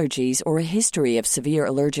severe allergies or a history of severe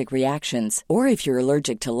allergic reactions, or if you're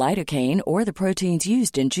allergic to lidocaine or the proteins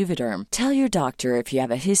used in Juvederm. Tell your doctor if you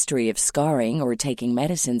have a history of scarring or taking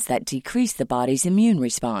medicines that decrease the body's immune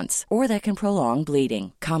response or that can prolong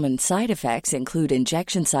bleeding. Common side effects include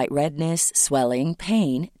injection site redness, swelling,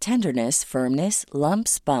 pain, tenderness, firmness,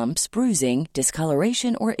 lumps, bumps, bruising,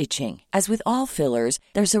 discoloration, or itching. As with all fillers,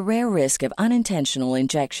 there's a rare risk of unintentional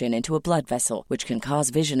injection into a blood vessel, which can cause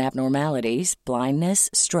vision abnormalities, blindness,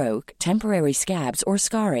 stroke, temporary scabs, or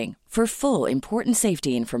scarring. For full, important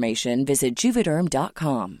safety information, visit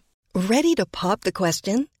Juvederm.com. Ready to pop the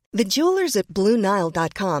question? The jewelers at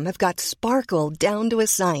BlueNile.com have got sparkle down to a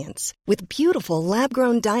science with beautiful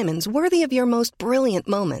lab-grown diamonds worthy of your most brilliant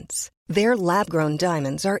moments. Their lab-grown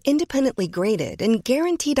diamonds are independently graded and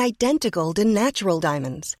guaranteed identical to natural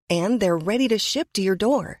diamonds, and they're ready to ship to your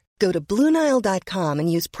door. Go to BlueNile.com and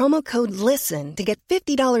use promo code LISTEN to get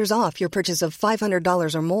 $50 off your purchase of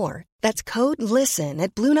 $500 or more. That's code LISTEN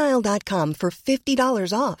at BlueNile.com for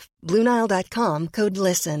 $50 off. BlueNile.com, code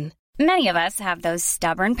LISTEN. Many of us have those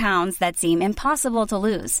stubborn pounds that seem impossible to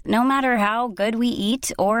lose, no matter how good we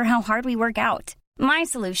eat or how hard we work out. My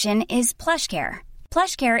solution is PlushCare.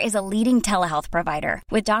 PlushCare is a leading telehealth provider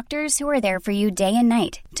with doctors who are there for you day and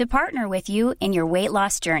night to partner with you in your weight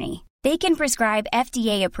loss journey. They can prescribe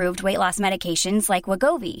FDA-approved weight loss medications like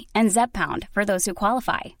Wegovy and Zepbound for those who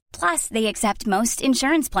qualify. Plus, they accept most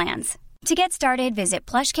insurance plans. To get started, visit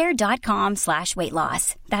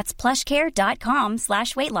plushcare.com/weightloss. That's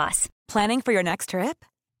plushcare.com/weightloss. Planning for your next trip?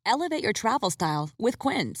 Elevate your travel style with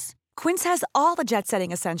Quince. Quince has all the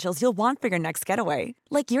jet-setting essentials you'll want for your next getaway,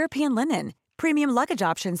 like European linen, premium luggage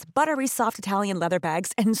options, buttery soft Italian leather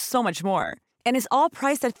bags, and so much more. And is all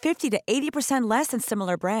priced at 50 to 80% less than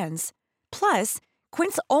similar brands. Plus,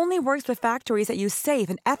 Quince only works with factories that use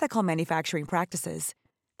safe and ethical manufacturing practices.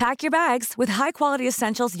 Pack your bags with high-quality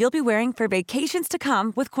essentials you'll be wearing for vacations to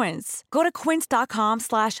come with Quince. Go to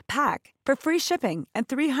quince.com/pack for free shipping and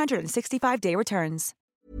 365-day returns.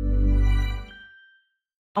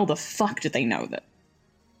 How the fuck did they know that?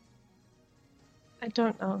 I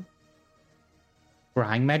don't know.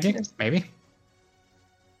 Scrying magic, maybe?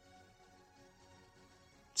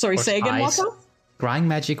 Sorry, Or say again, spies. Waka? Scrying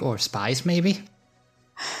magic or spies, maybe?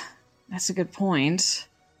 That's a good point.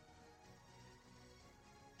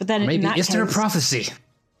 But then Maybe in that is there a case- prophecy?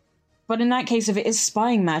 But in that case, if it is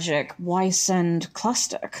spying magic, why send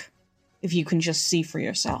Clustic if you can just see for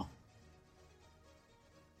yourself?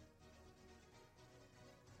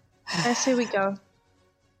 I say we go.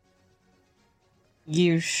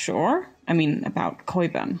 You sure? I mean, about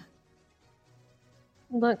Koiben.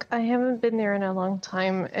 Look, I haven't been there in a long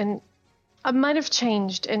time, and I might have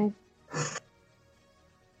changed, and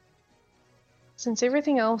since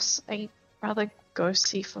everything else, I'd rather go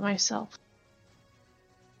see for myself.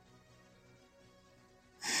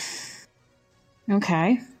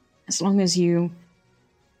 Okay. As long as you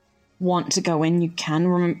want to go in, you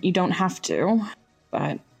can. You don't have to.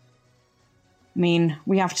 But, I mean,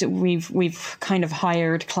 we have to. We've kind of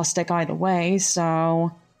hired Clustic either way,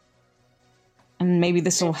 so. And maybe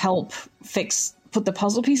this will help put the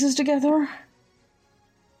puzzle pieces together.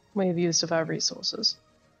 We have use of our resources.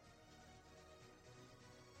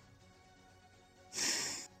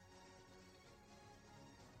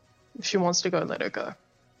 If she wants to go, let her go.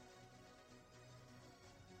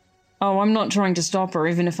 Oh, I'm not trying to stop her,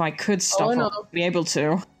 even if I could stop her. no. I'd be able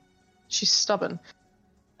to. She's stubborn.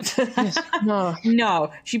 Yes. No.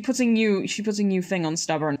 No, she's putting you thing on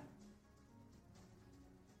stubborn.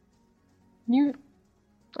 You...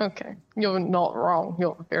 Okay, you're not wrong.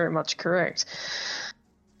 You're very much correct.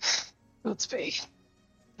 Let's be.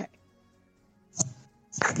 Okay.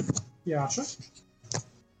 Yeah, sure.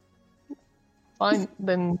 Fine,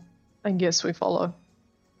 then I guess we follow.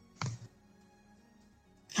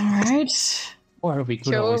 All right. Or we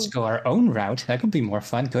could always go our own route. That could be more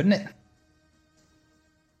fun, couldn't it?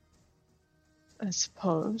 I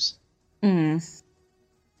suppose.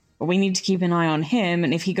 But we need to keep an eye on him,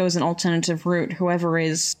 and if he goes an alternative route, whoever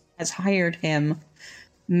has hired him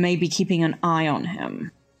may be keeping an eye on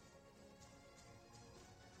him.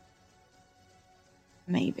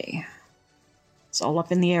 Maybe. It's all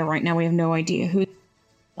up in the air right now. We have no idea who,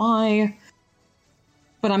 why.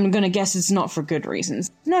 But I'm gonna guess it's not for good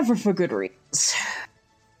reasons. Never for good reasons.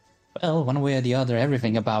 Well, one way or the other,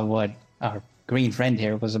 everything about what our green friend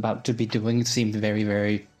here was about to be doing seemed very,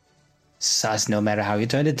 very sus, no matter how you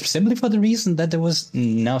turned it, simply for the reason that there was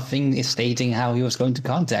nothing stating how he was going to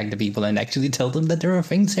contact the people and actually tell them that there are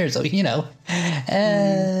things here. So,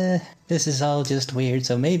 this is all just weird.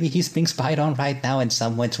 So maybe he's being spied on right now and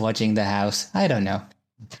someone's watching the house. I don't know.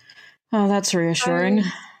 Oh, that's reassuring.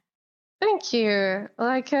 Thank you,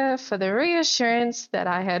 Leica, for the reassurance that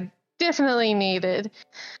I had definitely needed.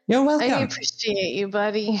 You're welcome. I appreciate you,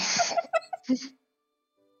 buddy.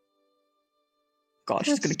 God,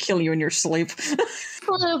 she's gonna kill you in your sleep.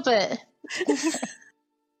 A little bit. Just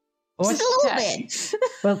a little bit.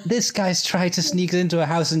 Well, this guy's tried to sneak into a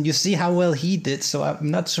house and you see how well he did, so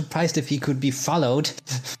I'm not surprised if he could be followed.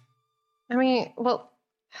 I mean, well,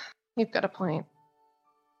 you've got a point.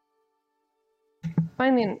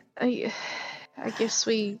 Fine then, I guess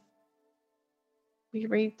we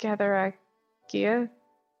regather our gear.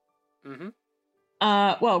 Mm-hmm.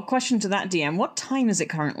 Well, question to that DM. What time is it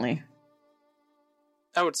currently?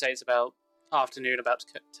 I would say it's about afternoon, about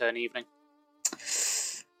to turn evening.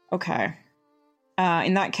 Okay.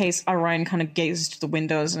 In that case, Orion kind of gazes to the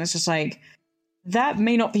windows and it's just like, that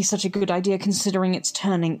may not be such a good idea considering it's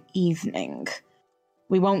turning evening.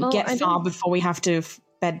 We won't get far before we have to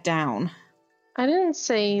bed down. I didn't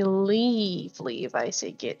say leave. I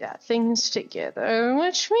said get our things together,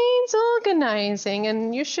 which means organizing,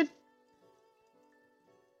 and you should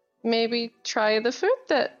maybe try the food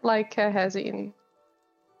that Leica has eaten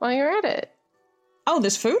while you're at it. Oh,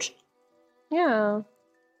 there's food? Yeah.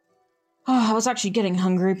 Oh, I was actually getting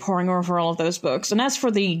hungry poring over all of those books. And as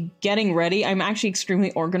for the getting ready, I'm actually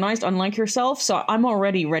extremely organized, unlike yourself, so I'm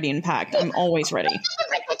already ready and packed. I'm always ready.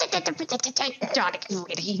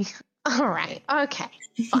 Ready. All right. Okay.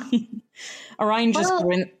 Fine. Orion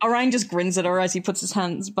just grins at her as he puts his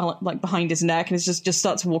hands behind his neck and just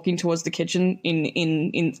starts walking towards the kitchen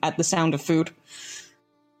in at the sound of food.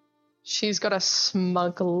 She's got a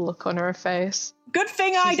smug look on her face. Good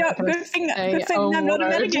thing I'm not a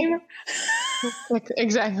metagamer.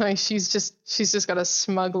 Exactly. She's just got a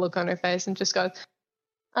smug look on her face and just goes,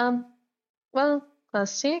 well,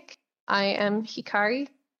 classic. I am Hikari.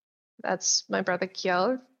 That's my brother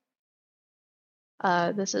Kyo.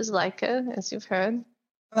 This is Leica, as you've heard.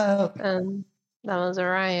 Hello. And that was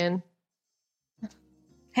Orion.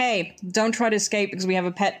 Hey, don't try to escape because we have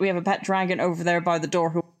a pet dragon over there by the door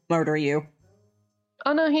who will murder you.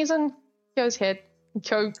 Oh no, he's on Kyo's head.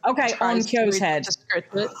 Kyo on Kyo's head.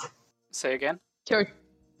 Say again? Kyo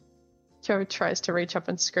tries to reach up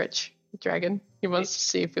and scratch the dragon. He wants to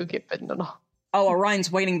see if he'll get bitten or not. Oh,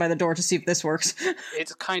 Orion's waiting by the door to see if this works.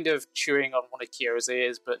 It's kind of chewing on one of Kyo's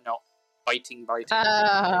ears, but not biting.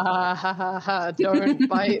 Don't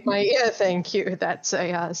bite my ear, thank you. That's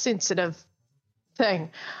a sensitive thing.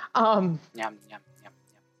 Yum, yum, yum, yum.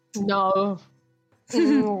 No.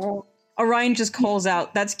 Orion just calls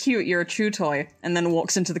out, "That's cute, you're a chew toy," and then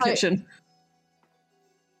walks into the kitchen.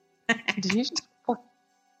 Did he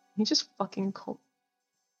just fucking call?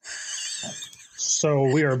 So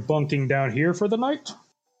we are bunking down here for the night?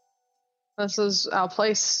 This is our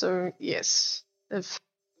place, so yes. If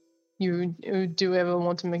you do ever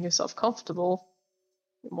want to make yourself comfortable,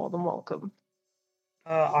 you're more than welcome.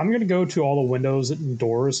 I'm going to go to all the windows and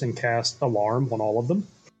doors and cast alarm on all of them.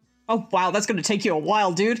 Oh, wow, that's going to take you a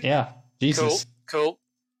while, dude. Yeah, Jesus. Cool.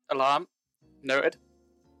 Alarm. Noted.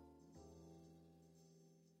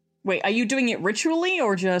 Wait, are you doing it ritually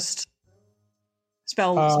or just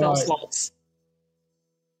spell slots?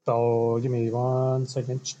 So, give me 1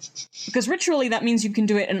 second. Because ritually, that means you can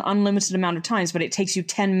do it an unlimited amount of times, but it takes you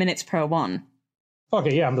 10 minutes per one.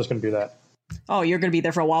 Okay, yeah, I'm just going to do that. Oh, you're going to be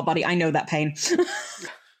there for a while, buddy. I know that pain.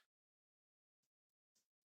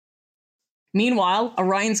 Meanwhile,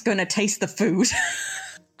 Orion's going to taste the food.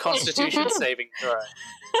 Constitution saving throw.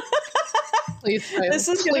 Please fail. This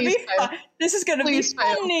is going to be fun. This is going to be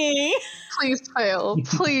funny. Please fail.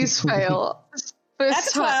 Please fail.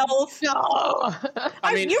 That's 12. No.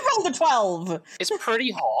 I mean, you rolled a 12. It's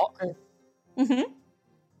pretty hot. Mm-hmm.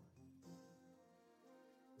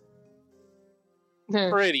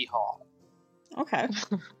 Pretty hot. Okay.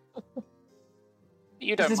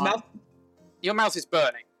 You don't mind. Mouth? Your mouth is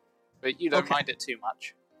burning, but you don't mind it too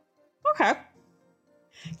much. Okay.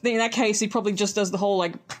 In that case, he probably just does the whole,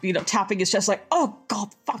 like, tapping his chest, like, oh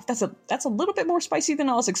god, fuck, that's a little bit more spicy than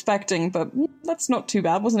I was expecting, but that's not too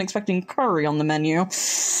bad. Wasn't expecting curry on the menu. I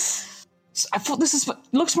thought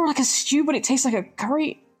looks more like a stew, but it tastes like a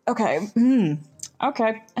curry. Okay.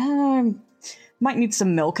 Okay. Might need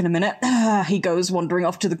some milk in a minute. He goes wandering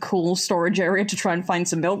off to the cool storage area to try and find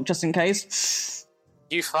some milk, just in case.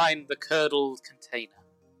 You find the curdled container.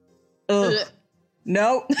 Ugh.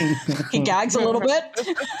 No. He gags a little bit.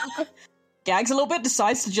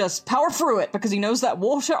 Decides to just power through it, because he knows that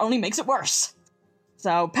water only makes it worse.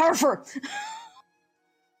 So, power through.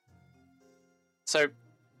 So,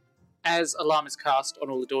 as alarm is cast on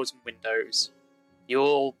all the doors and windows, you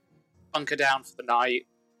all bunker down for the night.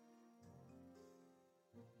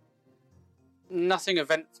 Nothing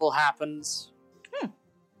eventful happens.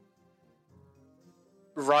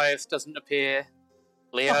 Riot doesn't appear.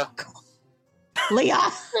 Leah. Oh,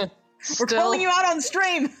 Leah! We're calling you out on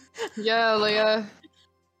stream! Yeah, Leah.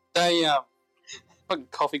 Fucking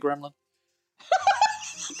coffee gremlin.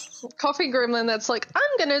 Coffee gremlin that's like,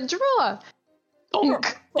 I'm gonna draw!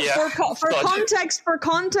 For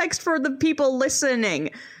context for the people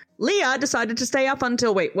listening, Leah decided to stay up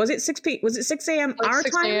until, was it 6 a.m. Like our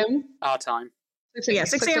 6 time? a.m. Our time.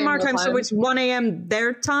 6 a.m. our time, so it's 1 a.m.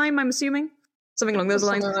 their time, I'm assuming? Something along those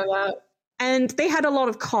lines. Something like that. And they had a lot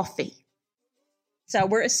of coffee. So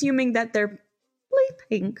we're assuming that they're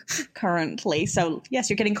sleeping currently. So, yes,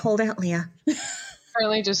 you're getting called out, Leah.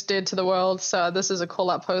 Apparently just dead to the world, so this is a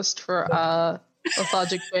call-out post for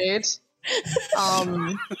Lethargic Jade.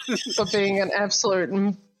 For being an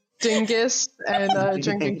absolute dingus and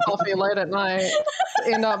drinking coffee late at night.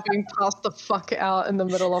 End up being passed the fuck out in the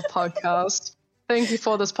middle of podcast. Thank you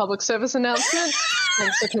for this public service announcement.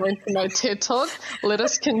 Thanks for coming to my TED Talk. Let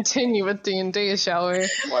us continue with D&D, shall we?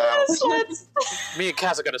 Wow. Me and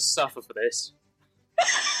Kaz are going to suffer for this.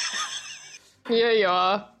 Yeah, you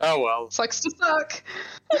are. Oh well. Sucks to suck.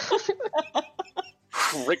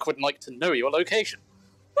 Rick would like to know your location.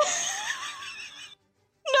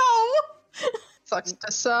 No! Sucks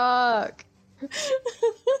to suck.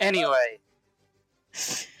 Anyway.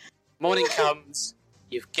 Morning comes.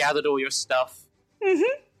 You've gathered all your stuff.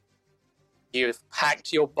 Mm-hmm. You've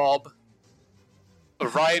packed your bob.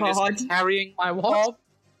 Orion is carrying my what? bob.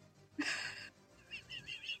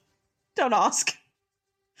 Don't ask.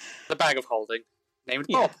 The bag of holding, named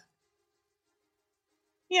Bob.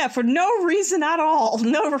 Yeah, for no reason at all.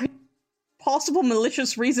 No possible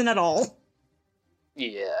malicious reason at all.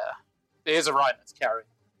 Yeah. It is Orion that's carrying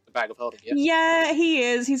the bag of holding, yeah? Yeah, he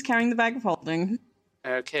is. He's carrying the bag of holding.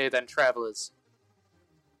 Okay, then, travelers.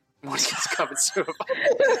 Morning is coming soon.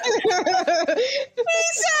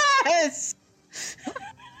 Jesus!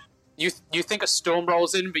 You think a storm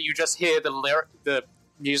rolls in, but you just hear the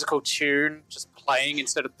musical tune just playing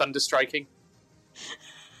instead of thunder striking.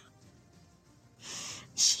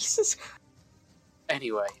 Jesus Christ.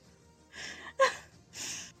 Anyway.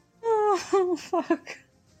 Oh, fuck.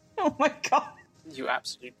 Oh my god. You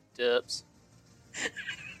absolute derps.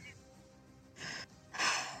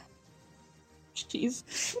 Jeez.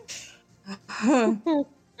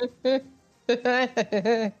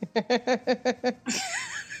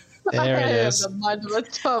 There it is. The mind of a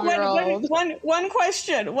 12-year-old. One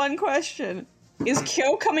question. Is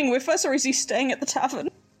Kyo coming with us, or is he staying at the tavern?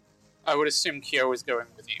 I would assume Kyo is going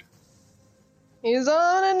with you. He's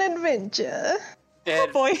on an adventure. Oh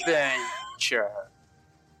boy. Adventure.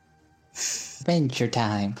 Adventure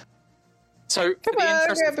time. So, for the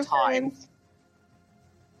interest of time,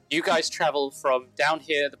 you guys travel from down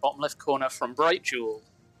here, the bottom left corner, from Bright Jewel.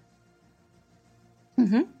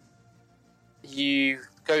 Mm-hmm. You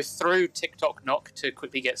go through TikTok Knock to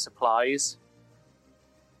quickly get supplies.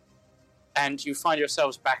 And you find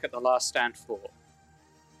yourselves back at the Last Stand Fort.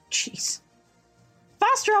 Jeez.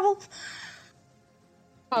 Fast travel!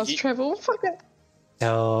 Fast travel? Fuck it.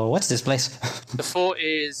 So, what's this place? The fort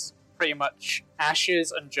is pretty much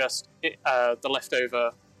ashes and just the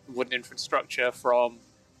leftover wooden infrastructure from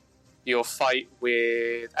your fight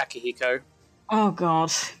with Akihiko. Oh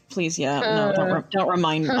god. Please, yeah. No, don't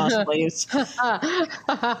remind us, please.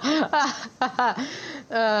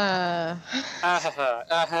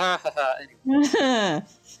 Anyway.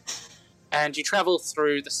 And you travel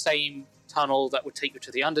through the same tunnel that would take you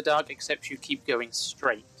to the Underdark, except you keep going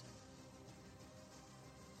straight.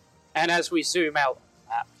 And as we zoom out on the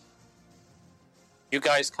map, you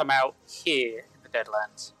guys come out here in the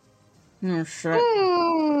Deadlands. Oh, shit.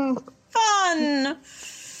 Fun!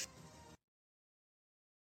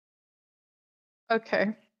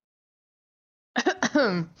 Okay.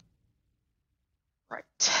 Right.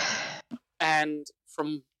 And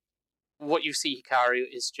from what you see, Hikaru,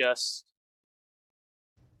 is just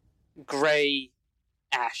grey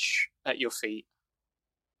ash at your feet.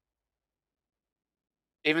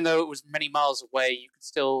 Even though it was many miles away, you could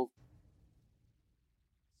still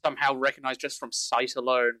somehow recognize just from sight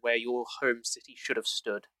alone where your home city should have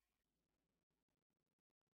stood.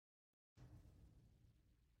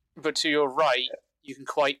 But to your right, you can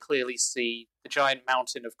quite clearly see the giant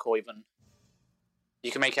mountain of Koivan.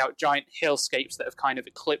 You can make out giant hillscapes that have kind of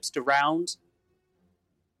eclipsed around,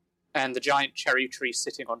 and the giant cherry tree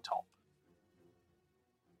sitting on top.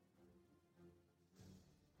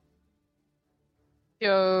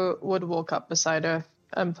 Yo would walk up beside her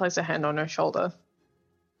and place a hand on her shoulder.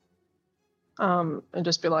 And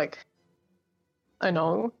just be like, I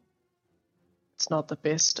know it's not the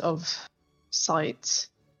best of sights,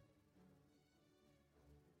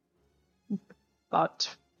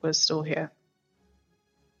 but we're still here.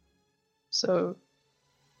 So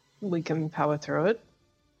we can power through it.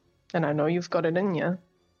 And I know you've got it in you.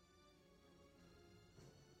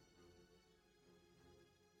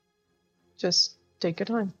 Just take your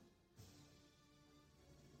time.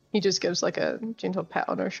 He just gives like a gentle pat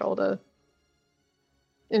on her shoulder.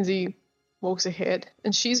 And he walks ahead.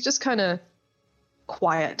 And she's just kind of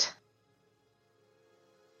quiet.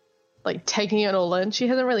 Like taking it all in. She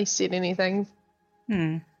hasn't really said anything.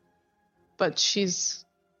 But she's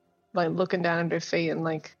like looking down at her feet and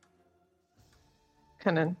like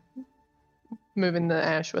kind of moving the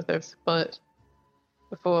ash with her foot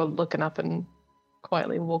before looking up and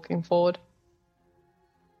quietly walking forward.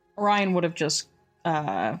 Ryan would have just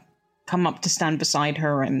come up to stand beside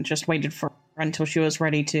her and just waited for her until she was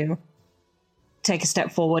ready to take a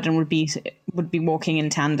step forward, and would be walking in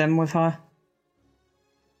tandem with her.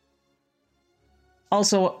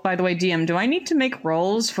 Also, by the way, DM, do I need to make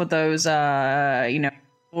rolls for those,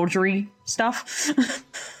 forgery stuff?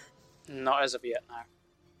 Not as of yet,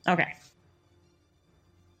 no. Okay.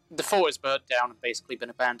 The fort is burnt down and basically been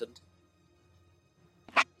abandoned.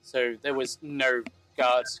 So there was no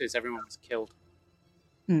guards because everyone was killed.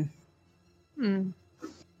 Not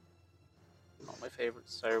my favourite,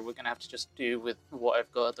 so we're going to have to just do with what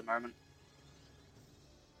I've got at the moment.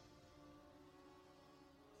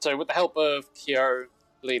 So with the help of Kyo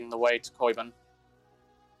leading the way to Koivan,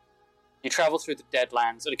 you travel through the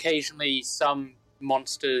Deadlands, and occasionally some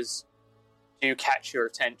monsters do catch your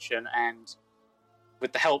attention, and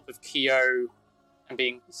with the help of Kyo and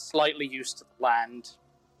being slightly used to the land,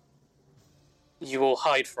 you will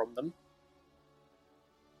hide from them,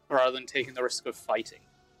 rather than taking the risk of fighting.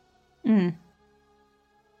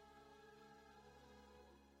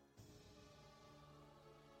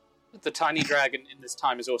 The tiny dragon in this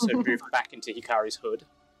time has also moved back into Hikaru's hood.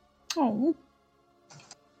 Oh.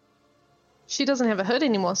 She doesn't have a hood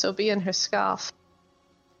anymore, so it'll be in her scarf.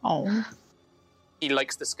 Oh. He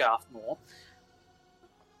likes the scarf more.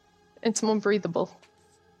 It's more breathable.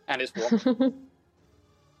 And it's warm.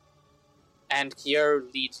 And Kyo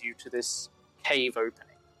leads you to this cave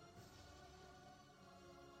opening.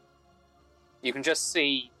 You can just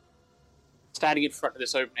see, standing in front of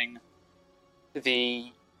this opening,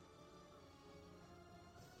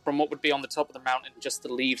 from what would be on the top of the mountain, just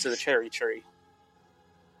the leaves of the cherry tree.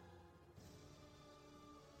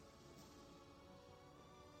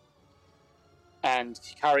 And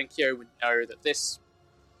Hikaru and Kyo would know that this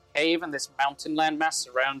cave and this mountain landmass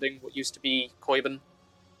surrounding what used to be Koivan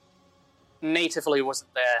natively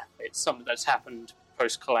wasn't there. It's something that's happened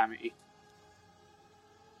post-Calamity.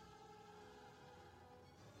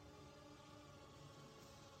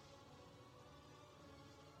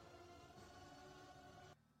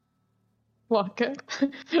 Walker.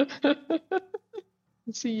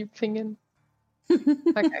 See you pinging.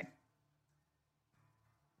 Okay.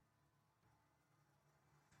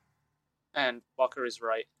 And Walker is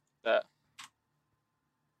right that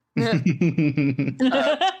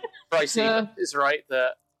Brycey is right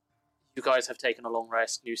that you guys have taken a long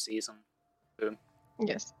rest. New season. Boom.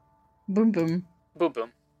 Yes. Boom boom. Boom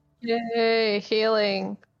boom. Yay,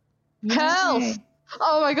 healing. Yay. Health!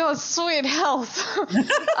 Oh my god, sweet health!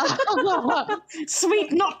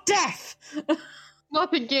 Sweet, not death!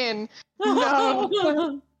 Not again.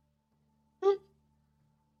 No.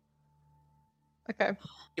 Okay.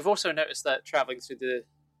 You've also noticed that traveling through the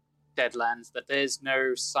Deadlands, that there's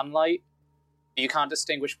no sunlight. You can't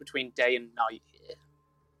distinguish between day and night here.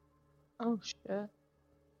 Oh, shit.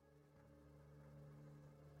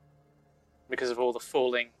 Because of all the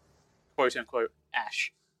falling, quote-unquote,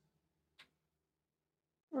 ash.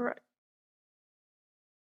 Right.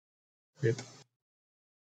 Yep.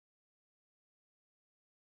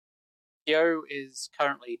 Yo is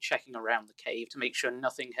currently checking around the cave to make sure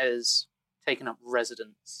nothing has taken up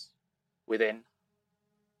residence within.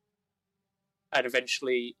 And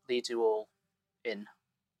eventually lead you all in.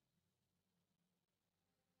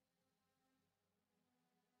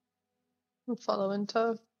 I'm following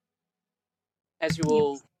Tove. As you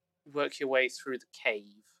all work your way through the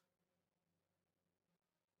cave,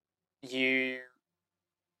 you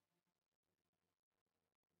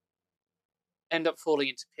end up falling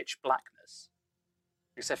into pitch blackness.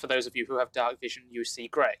 Except for those of you who have dark vision, you see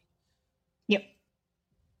grey. Yep.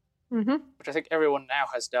 Mm-hmm. Which I think everyone now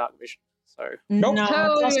has dark vision. So Nope. No,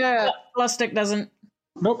 Hell yeah. Plastic doesn't.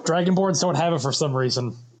 Nope, Dragonborns don't have it for some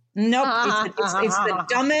reason. Nope, it's the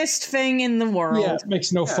dumbest thing in the world. Yeah, it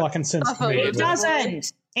makes no fucking sense to me. It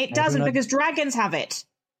doesn't. It doesn't because dragons have it.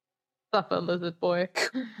 Suffer, lizard boy.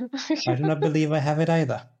 I do not believe I have it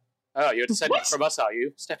either. oh, you're descended from us, are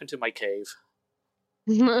you? Step into my cave.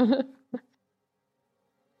 And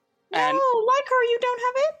No, like her, you don't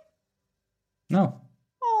have it? No.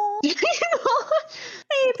 Oh, baby.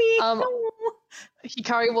 No.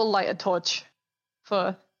 Hikari will light a torch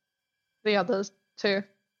for the others too.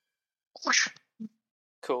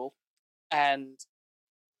 cool. And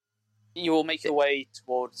you will make your way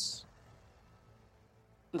towards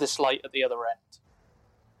this light at the other end.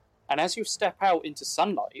 And as you step out into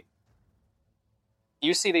sunlight,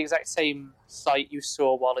 you see the exact same sight you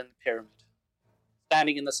saw while in the pyramid.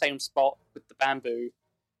 Standing in the same spot with the bamboo,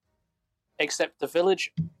 except the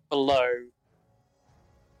village below,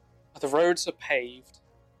 the roads are paved.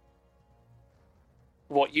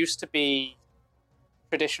 What used to be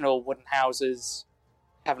traditional wooden houses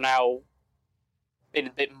have now been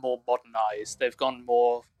a bit more modernized. They've gone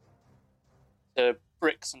more to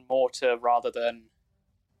bricks and mortar rather than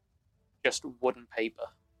just wooden paper.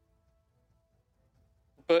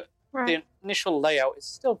 But the initial layout is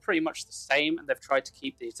still pretty much the same, and they've tried to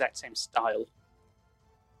keep the exact same style.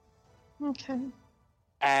 Okay.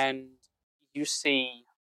 And you see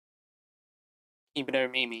Ibino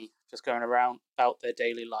Mimi just going around about their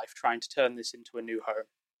daily life, trying to turn this into a new home.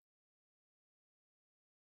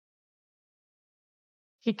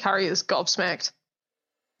 Hikari is gobsmacked.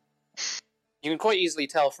 You can quite easily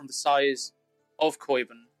tell from the size of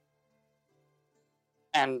Koiban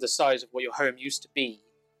and the size of what your home used to be,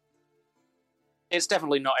 it's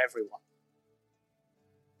definitely not everyone.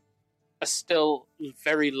 A still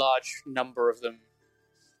very large number of them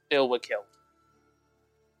still were killed.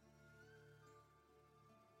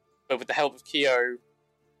 But with the help of Kyo,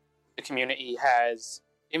 the community has,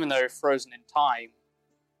 even though frozen in time,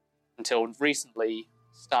 until recently,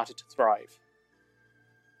 started to thrive.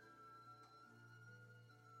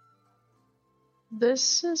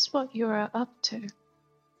 This is what you're up to.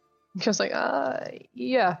 Because like,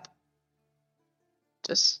 yeah.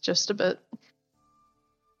 Just a bit.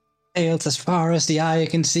 Tales as far as the eye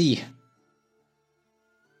can see.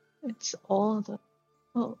 It's all the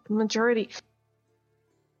majority.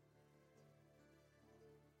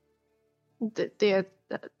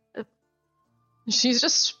 She's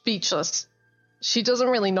just speechless. She doesn't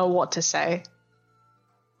really know what to say.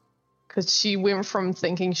 Because she went from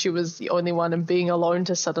thinking she was the only one and being alone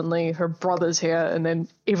to suddenly her brother's here and then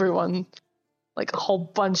everyone, like a whole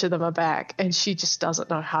bunch of them are back, and she just doesn't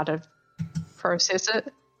know how to process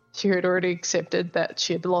it. She had already accepted that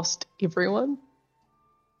she had lost everyone.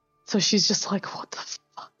 So she's just like, what the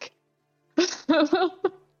fuck?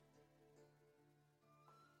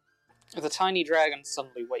 The tiny dragon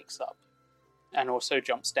suddenly wakes up and also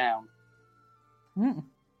jumps down. Mm.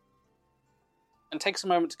 And takes a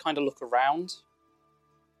moment to kind of look around.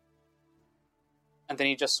 And then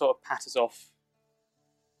he just sort of patters off.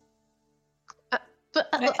 Where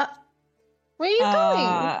are you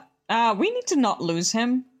going? We need to not lose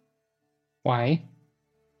him. Why?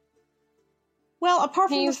 Well, apart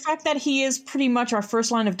from the fact that he is pretty much our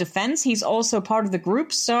first line of defense, he's also part of the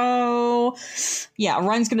group, so yeah,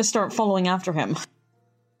 Ryan's going to start following after him.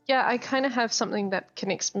 Yeah, I kind of have something that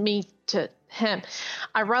connects me to him.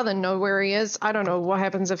 I'd rather know where he is. I don't know what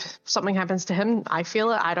happens if something happens to him. I feel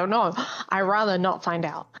it. I don't know. I'd rather not find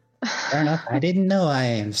out. Fair enough. I didn't know. I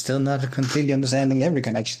am still not completely understanding every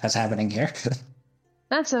connection that's happening here.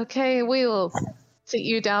 That's okay. We will sit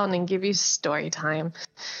you down and give you story time.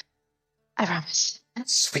 I promise.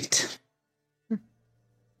 Sweet.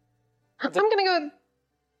 I'm gonna go.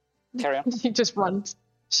 Carry on. He just runs.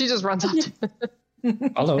 She just runs after.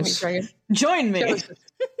 Follows. Join me.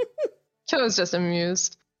 Kyo's just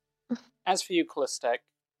amused. As for you, Kallistek,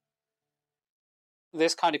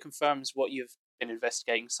 this kind of confirms what you've been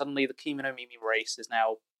investigating. Suddenly, the Kemonomimi race is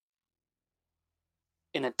now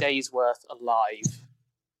in a day's worth alive,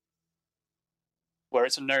 where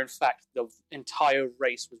it's a known fact the entire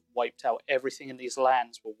race was wiped out. Everything in these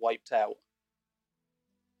lands were wiped out.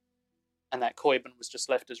 And that Koiban was just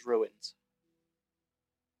left as ruins.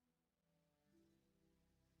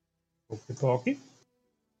 Talkie.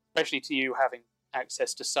 Especially to you having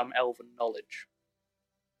access to some elven knowledge.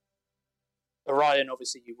 Orion,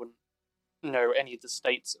 obviously, you wouldn't know any of the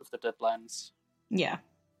states of the Deadlands. Yeah.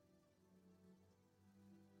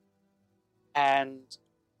 And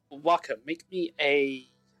Waka, make me a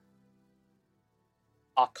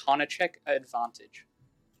Arcana check at advantage.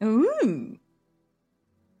 Ooh.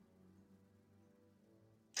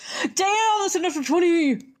 Damn, that's enough for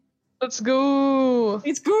 20! Let's go!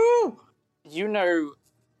 Let's go! You know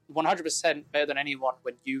 100% better than anyone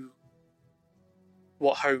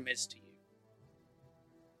what home is to you.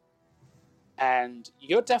 And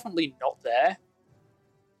you're definitely not there.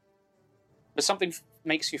 But something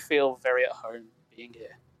makes you feel very at home being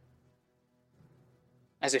here.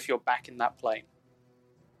 As if you're back in that plane.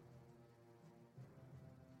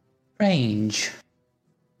 Strange.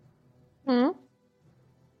 Hmm?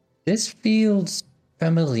 This feels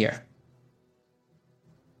familiar.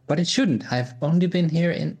 But it shouldn't. I've only been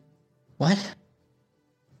here in... What?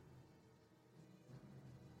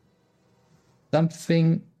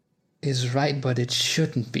 Something is right, but it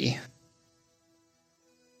shouldn't be.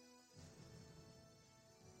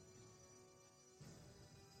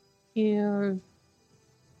 Yeah.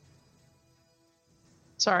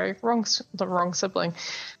 Sorry, the wrong sibling.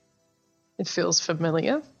 It feels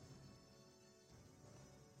familiar.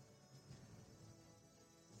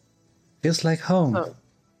 Feels like home. Oh.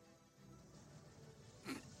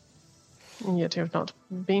 Yet you've not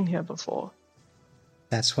been here before.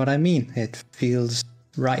 That's what I mean. It feels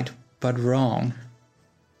right, but wrong.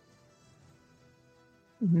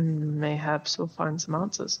 Mayhaps we'll find some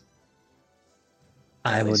answers.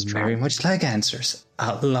 I would very much like answers.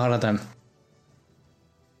 A lot of them.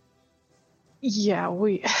 Yeah,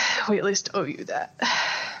 we at least owe you that.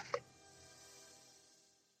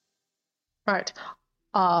 Right.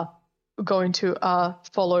 Going to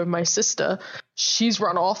follow my sister. She's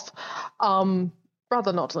run off.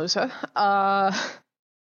 Rather not lose her.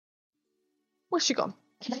 Where's she gone?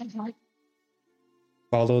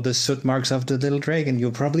 Follow the soot marks of the little dragon.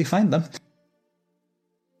 You'll probably find them.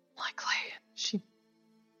 Likely.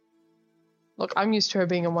 Look, I'm used to her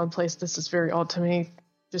being in one place. This is very odd to me.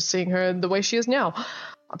 Just seeing her the way she is now.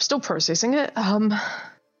 I'm still processing it.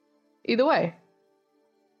 Either way.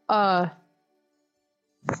 Where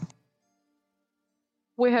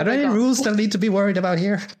have Are there any rules that need to be worried about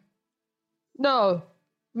here? No.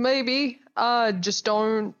 Maybe. Just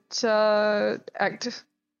don't act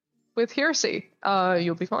with heresy.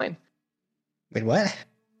 You'll be fine. Wait, what?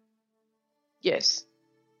 Yes.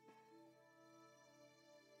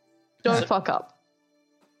 Don't fuck up.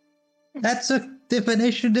 That's a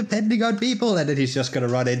definition depending on people, and then he's just gonna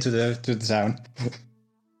run into the town.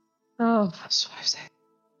 Oh, that's what I say.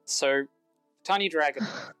 So, Tiny Dragon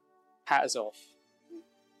patters off,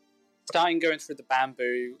 starting going through the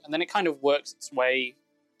bamboo, and then it kind of works its way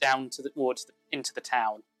down to into the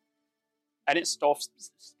town, and it stops.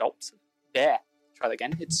 There, try that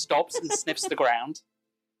again. It stops and sniffs the ground.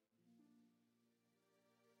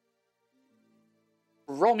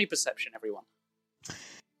 Roll me perception, everyone.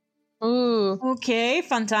 Ooh. Okay,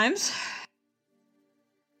 fun times.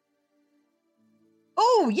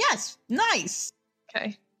 Oh, yes! Nice!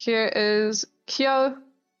 Okay. Here is Kyo.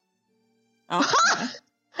 Oh.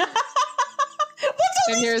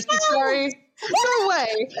 And here's Hikari. No way!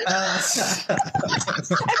 You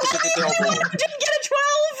didn't get a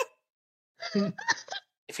 12!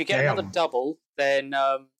 If you get another double, then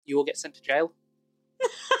you will get sent to jail.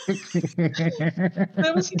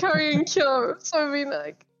 That was Hikari and Kyo, so I mean,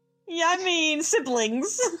 like... Yeah, I mean,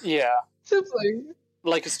 siblings. Yeah. Siblings.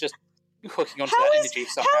 Like it's just hooking onto that energy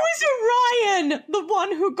somehow. How is Orion the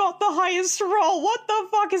one who got the highest roll? What the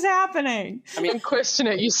fuck is happening? I mean, don't question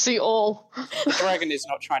it, you see all. the dragon is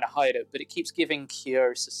not trying to hide it, but it keeps giving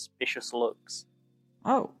Kyo suspicious looks.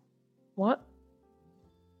 Oh. What?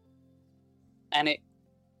 And it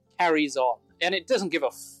carries on. And it doesn't give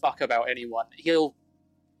a fuck about anyone. He'll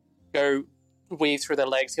go weave through their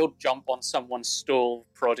legs, he'll jump on someone's stall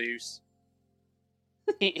of produce.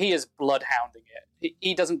 He is bloodhounding it.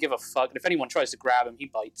 He doesn't give a fuck. And if anyone tries to grab him, he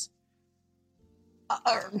bites.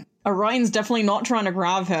 Orion's definitely not trying to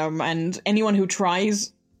grab him, and anyone who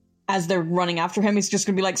tries as they're running after him, he's just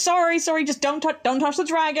gonna be like, sorry, just don't touch the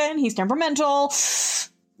dragon, he's temperamental.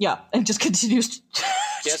 Yeah, and just continues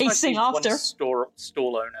chasing after. One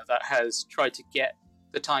stall owner that has tried to get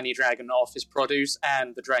the tiny dragon off his produce,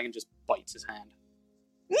 and the dragon just bites his hand.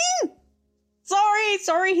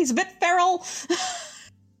 Sorry, he's a bit feral.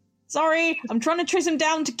 Sorry, I'm trying to trace him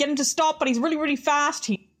down to get him to stop, but he's really, really fast.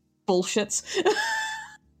 He bullshits.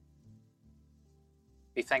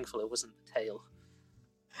 Be thankful it wasn't the tail.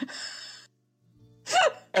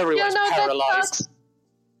 Everyone's paralyzed.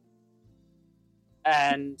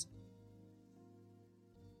 And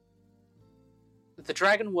the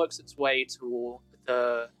dragon works its way to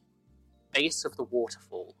the base of the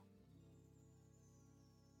waterfall,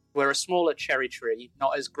 where a smaller cherry tree,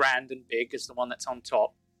 not as grand and big as the one that's on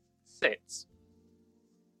top, sits.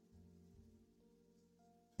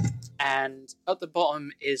 And at the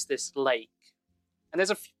bottom is this lake, and there's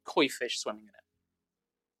a few koi fish swimming in it.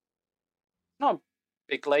 Not a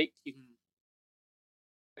big lake.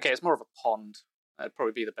 Okay, it's more of a pond. That'd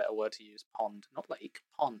probably be the better word to use. Pond, not lake.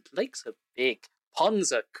 Pond. Lakes are big.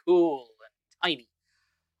 Ponds are cool and tiny.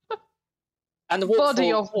 And the waterfall,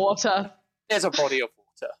 body of water. There's a body of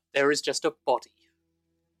water. There is just a body.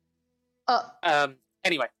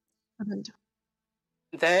 Anyway,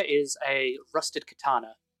 there is a rusted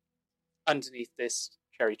katana underneath this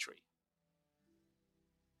cherry tree.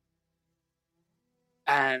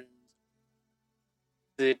 And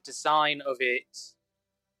the design of it,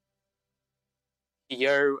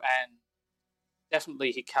 Kyo and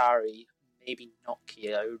definitely Hikari, maybe not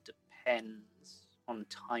Kyo, depends on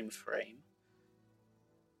time frame,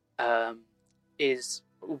 is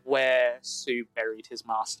where Su buried his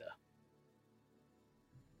master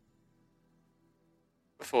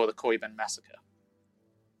before the Koiben massacre.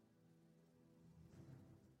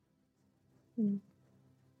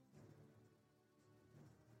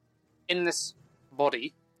 In this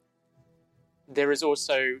body, there is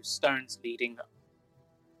also stones leading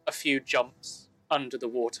a few jumps under the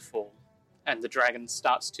waterfall, and the dragon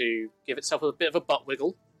starts to give itself a bit of a butt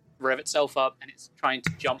wiggle, rev itself up, and it's trying to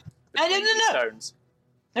jump between these stones.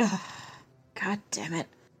 God damn it.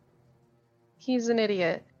 He's an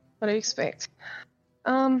idiot. What do you expect?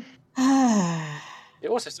 It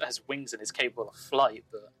also has wings and is capable of flight,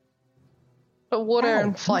 but water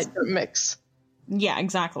and flight don't mix. Yeah,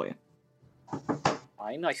 exactly.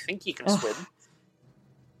 Fine, I think he can swim.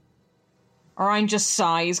 Orion just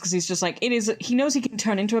sighs because he's just like, he knows he can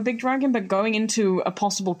turn into a big dragon, but going into a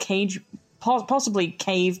possible cage, possibly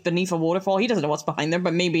cave beneath a waterfall, he doesn't know what's behind there,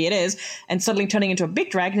 but maybe it is, and suddenly turning into a big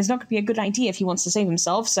dragon is not going to be a good idea if he wants to save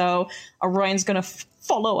himself, so Orion's going to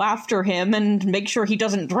follow after him and make sure he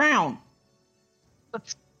doesn't drown.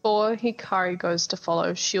 Before Hikari goes to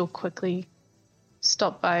follow, she'll quickly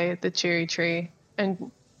stop by the cherry tree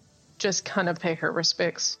and just kind of pay her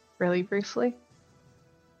respects really briefly.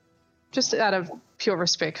 Just out of pure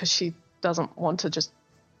respect, because she doesn't want to just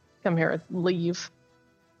come here and leave.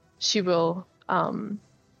 She will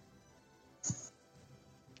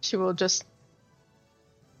just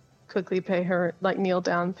quickly pay her, like kneel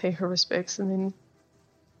down, pay her respects, and then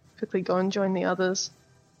quickly go and join the others.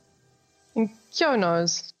 And Kyo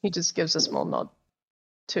knows, he just gives a small nod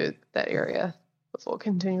to that area before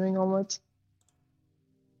continuing onwards.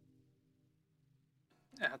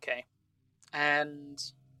 Okay. And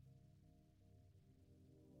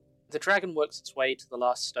the dragon works its way to the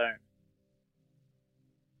last stone,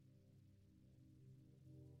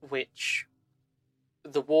 which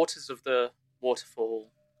the waters of the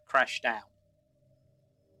waterfall crash down.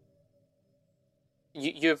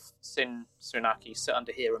 You've seen Tsunaki sit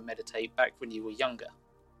under here and meditate back when you were younger.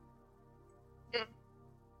 Yeah.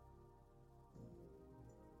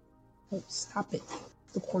 Oh, stop it.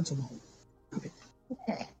 The cords alone. Stop it.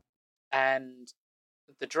 Okay. And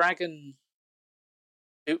the dragon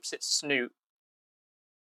oops its snoot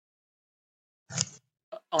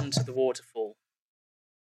onto the waterfall.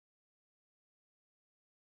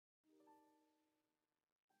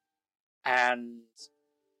 And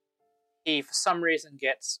he, for some reason,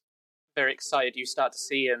 gets very excited. You start to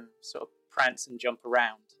see him sort of prance and jump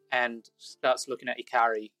around, and starts looking at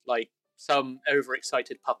Hikari like some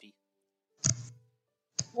overexcited puppy.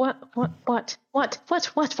 What? Hikari,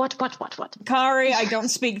 I don't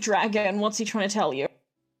speak dragon. What's he trying to tell you?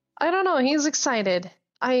 I don't know. He's excited.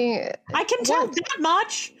 I can tell that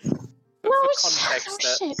much. For context,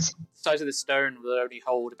 the size of the stone will only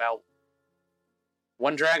hold about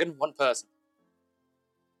one dragon, one person.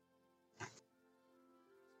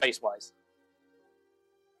 space-wise.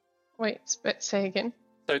 Wait, say again.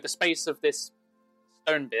 So the space of this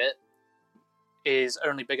stone bit is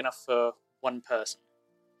only big enough for one person.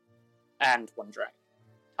 And one dragon.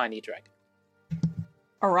 Tiny dragon.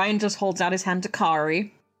 Orion just holds out his hand to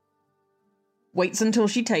Kari, waits until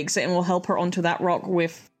she takes it, and will help her onto that rock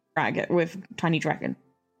with Tiny Dragon.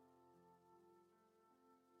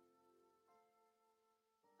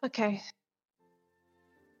 Okay.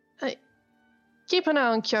 Hey, keep an eye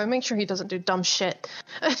on Kyo. Make sure he doesn't do dumb shit.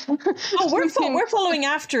 We're following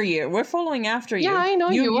after you. We're following after you. Yeah, I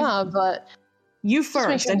know you are, but you just make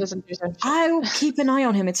first. sure he And doesn't do dumb shit. I'll keep an eye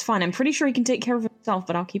on him. It's fine. I'm pretty sure he can take care of himself,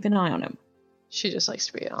 but I'll keep an eye on him. She just likes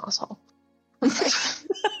to be an asshole.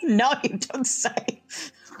 No, you don't say.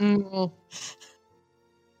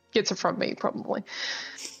 Gets it from me, probably.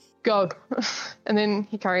 Go. And then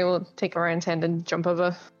Hikari will take Orion's hand and jump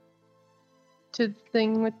over to the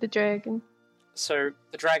thing with the dragon. So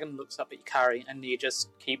the dragon looks up at Yukari and he just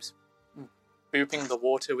keeps booping the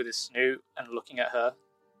water with his snoot and looking at her.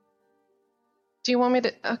 Do you want me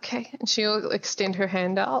to... Okay. And she'll extend her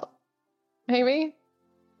hand out, maybe,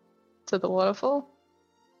 to the waterfall.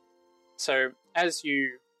 So as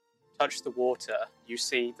you touch the water, you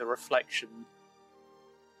see the reflection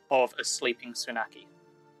of a sleeping Tsunaki.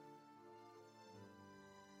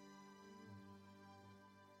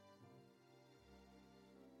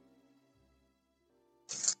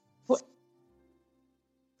 What?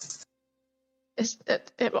 Is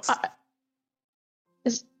it...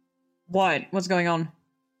 What? What's going on?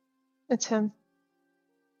 It's him.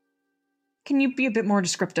 Can you be a bit more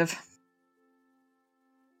descriptive?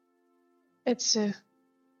 It's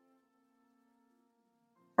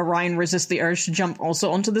Orion resists the urge to jump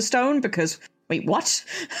also onto the stone because... Wait, what?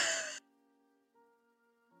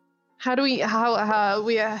 How do we...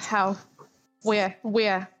 How?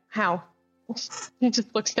 Where? How? He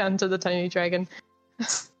just looks down to the tiny dragon.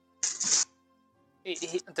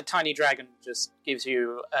 The tiny dragon just gives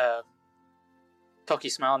you a cocky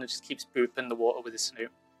smile and just keeps booping the water with his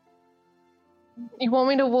snoot. You want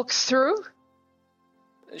me to walk through?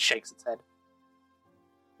 It shakes its head.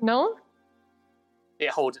 No? It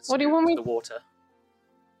holds its What do you snoot want to me- the water.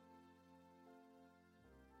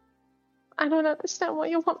 I don't understand what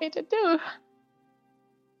you want me to do.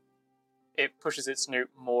 It pushes its snoot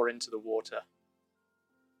more into the water.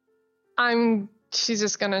 She's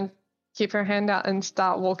just gonna keep her hand out and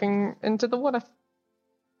start walking into the water.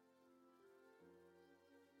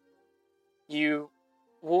 You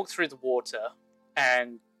walk through the water,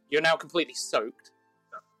 and you're now completely soaked.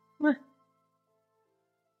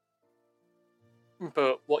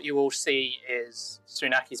 But what you will see is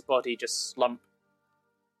Tsunaki's body just slump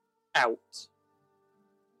out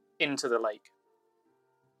into the lake.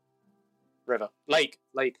 River. Lake,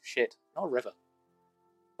 shit. Not river.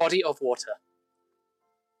 Body of water.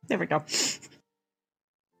 There we go.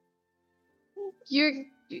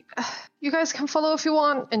 You guys can follow if you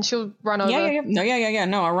want, and she'll run over. Yeah.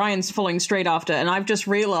 No, Orion's following straight after, and I've just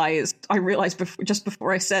realized, just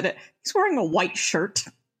before I said it, he's wearing a white shirt.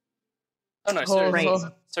 Oh no, so, Right.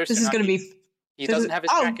 so This is going to be... He doesn't have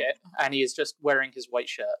his jacket, and he is just wearing his white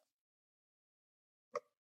shirt.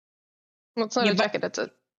 Well, it's not a jacket, it's a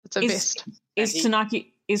vest. Is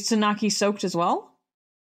Tsunaki soaked as well?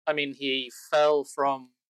 I mean, he fell from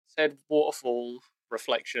said waterfall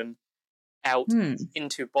reflection out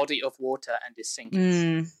into body of water and is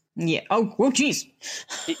sinking. Yeah. Oh, jeez.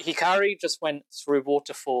 Hikari just went through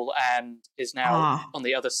waterfall and is now on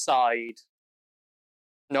the other side.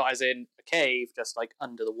 Not as in a cave, just like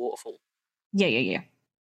under the waterfall. Yeah.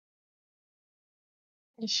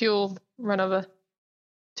 She'll run over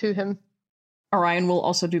to him. Orion will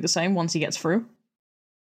also do the same once he gets through.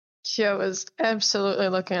 Kyo is absolutely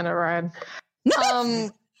looking at Orion.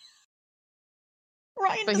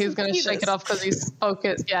 Ryan, but he's going to shake it off because he's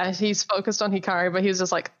focused. Yeah, he's focused on Hikari, but he's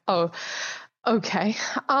just like, oh, okay.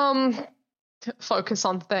 Focus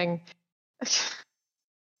on thing.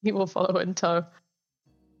 He will follow in tow.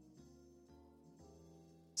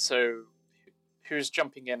 So, who's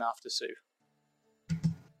jumping in after Sue?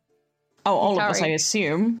 Oh, all of us, I Kari.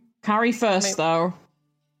 assume. Kari first, though.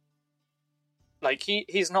 Like,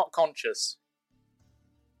 he's not conscious.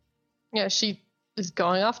 Yeah, she is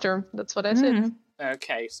going after him. That's what I said.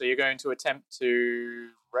 Okay, so you're going to attempt to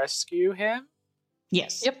rescue him?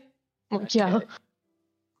 Yes. Yep. Well, yeah. Of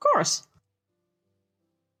course.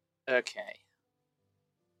 Okay.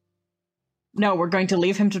 No, we're going to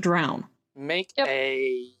leave him to drown. Make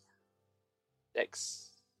a...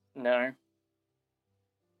 No.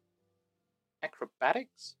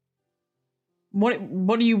 Acrobatics? What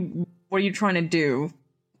are you trying to do?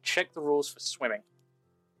 Check the rules for swimming.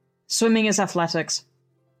 Swimming is athletics.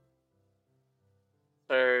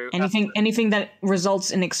 So Anything that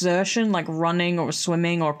results in exertion, like running or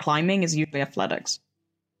swimming or climbing, is usually athletics.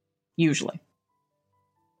 Usually.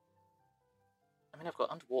 I mean, I've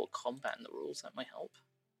got underwater combat in the rules. That might help.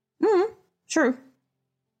 True.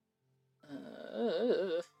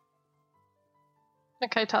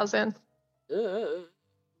 Okay, Tarzan.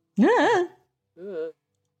 Yeah.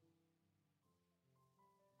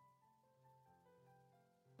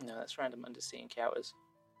 No, that's random undersea encounters.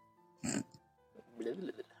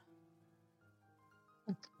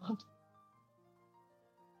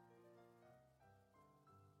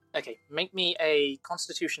 Okay, make me a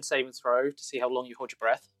Constitution saving throw to see how long you hold your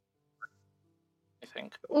breath. I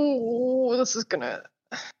think. Oh, this is gonna.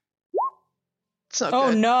 It's not Oh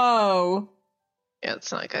good. no! Yeah,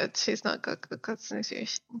 it's not good. She's not good with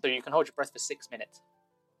Constitution. So you can hold your breath for 6 minutes.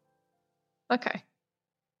 Okay.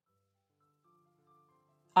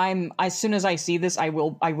 As soon as I see this, I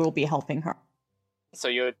will be helping her. So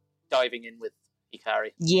you're diving in with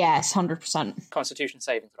Hikari. Yes, 100%. Constitution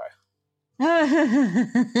saving throw.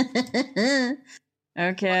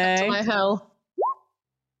 Okay. To my hell.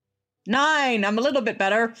 9! I'm a little bit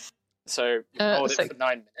better. So you can hold it six. for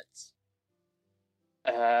 9 minutes.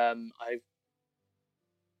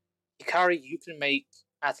 Hikari, you can make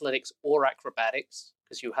athletics or acrobatics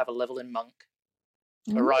because you have a level in monk.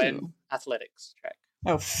 Orion, athletics check.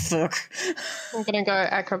 Oh, fuck. I'm gonna go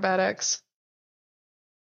acrobatics.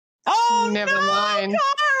 Oh, Never no, mind.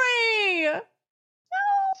 Kari!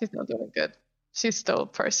 She's not doing good. She's still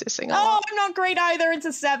processing a Oh, lot. I'm not great either. It's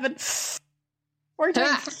a 7. We're doing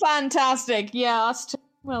fantastic. Yeah,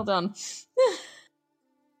 well done.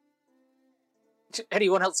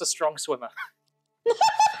 Anyone else a strong swimmer?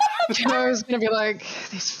 I was gonna be like,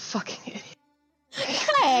 these fucking idiots.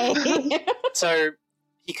 Hey! So,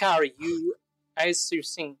 Hikari, as you're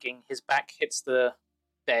sinking, his back hits the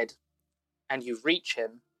bed, and you reach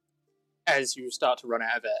him as you start to run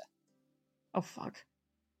out of air. Oh, fuck.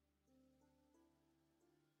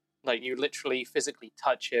 Like, you literally physically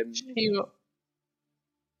touch him.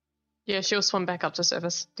 She'll swim back up to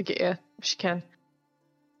surface to get air if she can.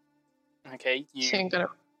 Okay, She you ain't gonna.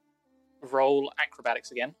 roll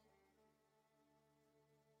acrobatics again,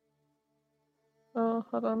 Oh,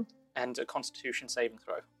 hold on. and a Constitution saving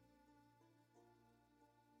throw.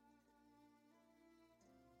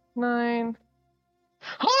 9.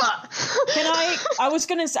 Hold on!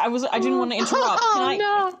 I didn't want to interrupt.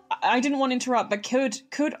 No. I didn't want to interrupt, but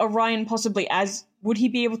could Orion possibly, would he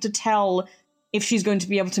be able to tell if she's going to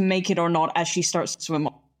be able to make it or not as she starts to swim?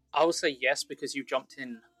 I will say yes because you jumped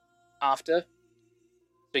in after,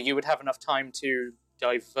 so you would have enough time to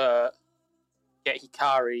divert, get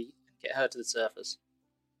Hikari, and get her to the surface.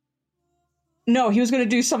 No, he was going to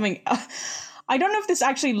do something. I don't know if this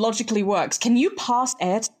actually logically works. Can you pass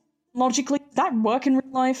air logically? Does that work in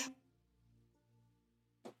real life?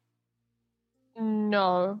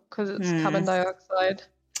 No, because it's carbon dioxide.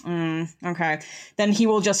 Okay. Then he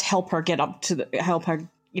will just help her get up to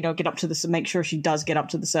the make sure she does get up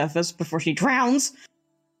to the surface before she drowns.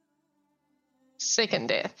 Second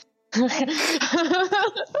death.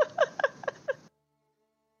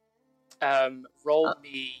 Roll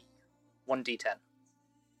me 1d10.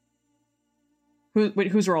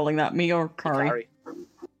 Who's rolling that? Me or Kari?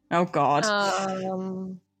 Oh god.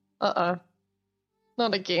 Uh-oh.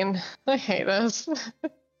 Not again. I hate this.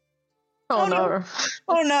 Oh no.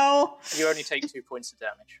 Oh no. You only take 2 points of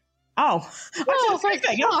damage. Oh. Oh, thank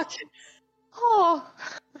God. Oh.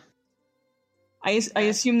 I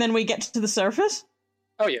assume then we get to the surface?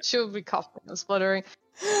 Oh yeah. She'll be coughing and spluttering.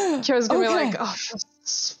 Kira's gonna be like, oh, for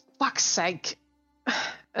fuck's sake.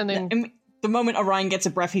 And then the moment Orion gets a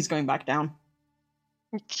breath, he's going back down.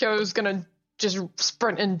 Kyo's gonna just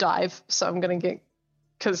sprint and dive, so I'm gonna get,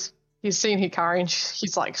 because he's seen Hikari and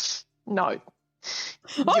he's like, no.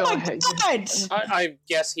 Oh my god! I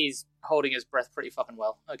guess he's holding his breath pretty fucking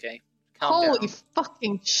well. Okay. Calm Holy down.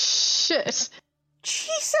 fucking shit.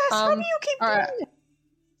 Jesus, how do you keep doing it?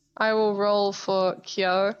 I will roll for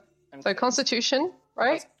Kyo. So Constitution,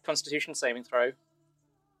 right? Constitution saving throw.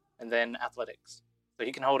 And then athletics. So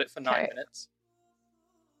he can hold it for 9 minutes.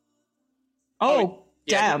 Oh,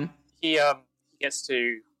 yeah, damn. He gets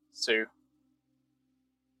to Sue.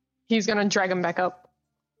 He's gonna drag him back up.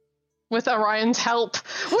 With Orion's help.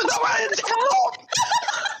 With Orion's help!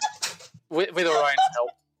 With Orion's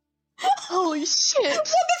help. Holy shit. What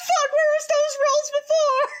the fuck? Where was those rolls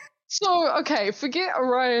before? So, okay, forget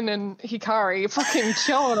Orion and Hikari. Fucking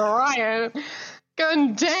Kyo and Orion.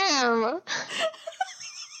 God damn.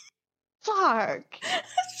 Fuck.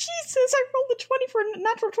 Jesus, I rolled the 20 for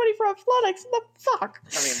natural 20 for athletics. The fuck?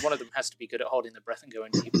 I mean, one of them has to be good at holding the breath and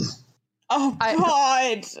going deep. Oh,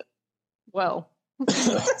 God. Well.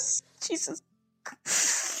 Jesus.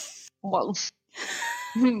 Well.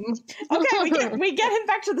 Okay, we get him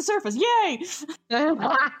back to the surface. Yay!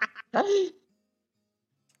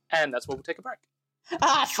 And that's where we'll take a break.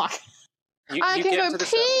 Ah, fuck. I can go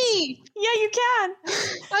pee! Yeah, you can!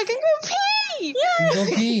 I can go pee! Yeah! Go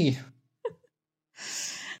pee!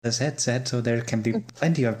 There's headset, so there can be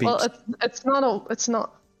plenty of beeps. Well, it's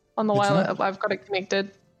not on the wireless. I've got it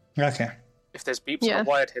connected. Okay. If there's beeps on a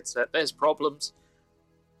wired headset, there's problems.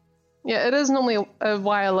 Yeah, it is normally a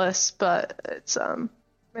wireless, but it's charging.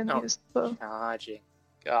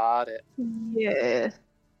 Got it. Yeah.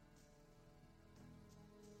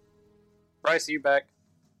 Bryce, are you back?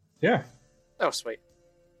 Yeah. Oh, sweet.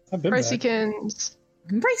 I've been Brycey back.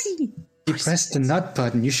 Bracey! He pressed the nut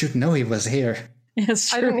button. You should know he was here.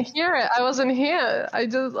 Yes, I didn't hear it. I wasn't here. I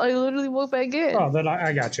literally woke back in. Oh, then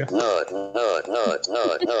I got you. Nut.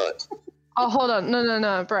 Oh, hold on.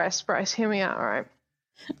 No. Bryce, hear me out, alright?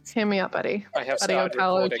 Hear me out, buddy. I have buddy, started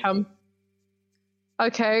recording. chum.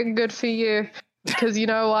 Okay, good for you. Because you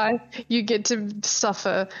know why? You get to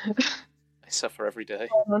suffer. I suffer every day.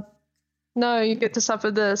 No, you get to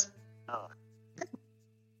suffer this.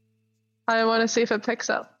 I want to see if it picks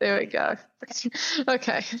up. There we go.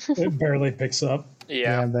 Okay. It barely picks up.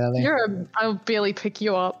 Yeah. barely. I'll barely pick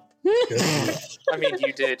you up. I mean,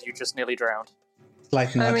 you did. You just nearly drowned.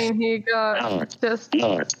 Like I mean, he got just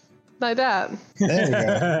like that. There you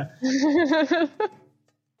go.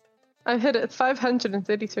 I hit it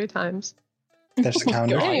 533 times. There's the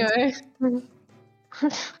counter. Anyway.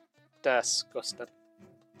 Disgusting.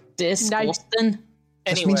 Disgusting. This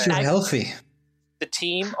Anyway, means you're healthy. the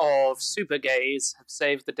team of super gays have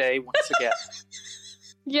saved the day once again.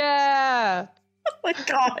 Yeah. Oh my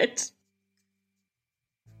god.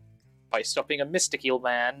 By stopping a mystic eel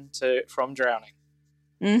man from drowning.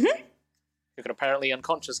 Mm-hmm. Who can apparently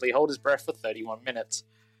unconsciously hold his breath for 31 minutes.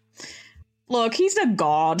 Look, he's a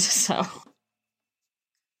god, so...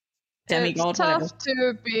 Demigod, It's tough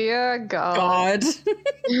to be a god.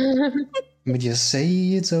 But you say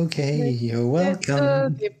it's okay, you're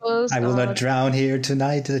welcome. I will not drown here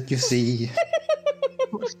tonight that you see.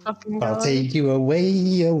 I'll take you away,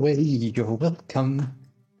 you're welcome.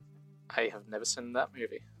 I have never seen that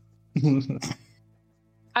movie.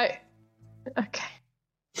 Okay.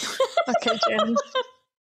 Okay, Janice.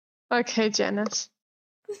 Okay, Janice.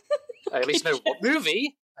 I at least know what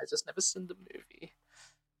movie. I just never seen the movie.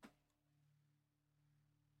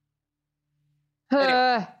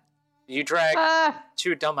 Anyway, you drag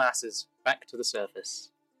two dumbasses back to the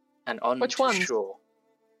surface and on Which to ones? shore.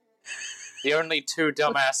 The only two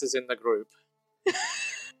dumbasses in the group.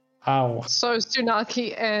 Ow. So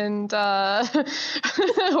Tsunaki and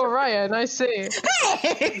Orion, I see.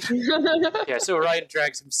 Yeah, so Orion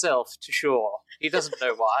drags himself to shore. He doesn't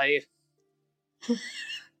know why.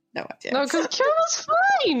 No idea. No, because Kira's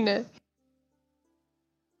fine.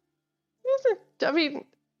 I mean,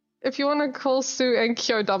 if you want to call Sue and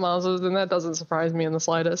Kyo dumbasses, then that doesn't surprise me in the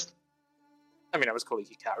slightest. I mean, I was calling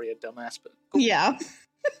Hikari a dumbass, but... Yeah.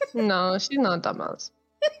 No, she's not a dumbass.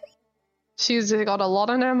 She's got a lot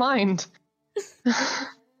on her mind.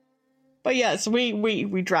 But yes,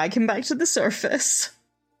 we drag him back to the surface.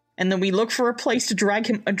 And then we look for a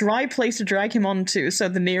dry place to drag him onto, so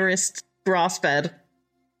the nearest grass bed.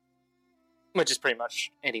 Which is pretty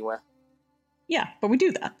much anywhere. Yeah, but we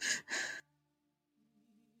do that.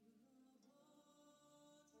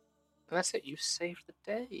 And that's it, you saved the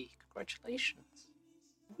day. Congratulations.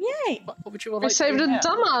 Yay! What would you all We like saved to a do now?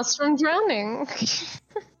 dumbass from drowning.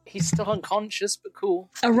 He's still unconscious, but cool.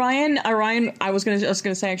 Orion, I was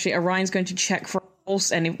gonna say actually, Orion's going to check for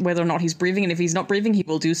pulse and whether or not he's breathing, and if he's not breathing, he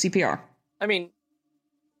will do CPR. I mean...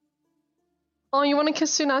 Oh, you want to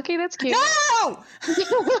kiss Tsunaki? That's cute. No!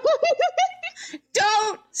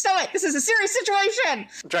 Don't! Stop it! This is a serious situation!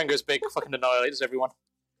 Drango's big fucking annihilates everyone.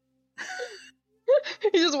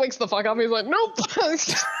 He just wakes the fuck up. He's like, nope. That's what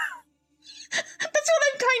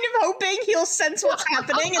I'm kind of hoping. He'll sense what's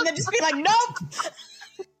happening and then just be like, nope!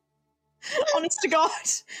 Honest to God.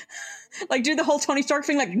 Like, do the whole Tony Stark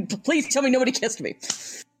thing, like, please tell me nobody kissed me.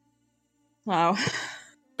 Wow.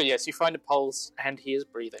 But yes, you find a pulse, and he is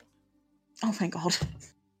breathing. Oh, thank God.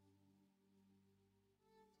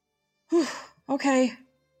 Whew. Okay.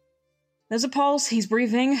 There's a pulse, he's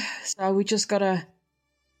breathing, so we just gotta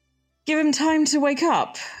give him time to wake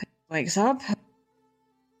up. He wakes up.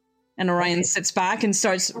 And Orion sits back and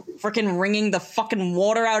starts freaking wringing the fucking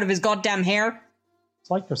water out of his goddamn hair. It's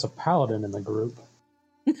like there's a paladin in the group.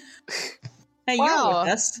 Hey, Wow. you're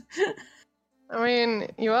with us. I mean,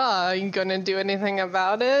 you are. Are you gonna do anything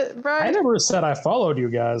about it, bro? I never said I followed you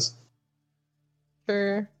guys.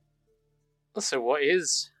 Sure. So what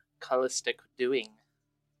is Callistick doing?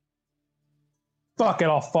 Fuck it,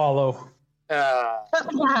 I'll follow. Keep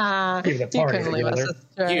the You party couldn't leave us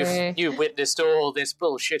together. astray. You've witnessed all this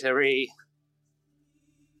bullshittery.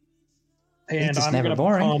 And just I'm never gonna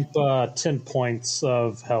boring. pump 10 points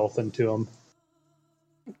of health into him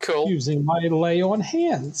Cool. using my lay on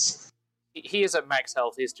hands. He is at max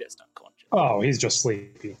health. He's just unconscious. Oh, he's just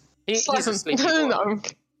sleepy. He's a sleepy boy. No,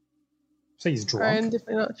 So he's drunk. I'm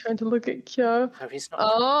definitely not trying to look at Kyo. No, he's not.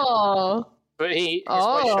 Oh. But his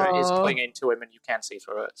white shirt is Oh. clinging to him, and you can see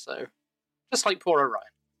through it. So, just like poor Orion.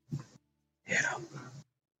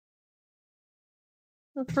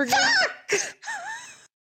 Forget.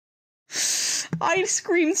 I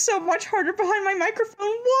screamed so much harder behind my microphone.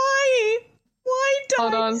 Why? Why,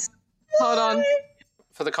 Hold on. Dice? Hold on. Why?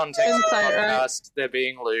 For the context of the Insight, right? podcast, they're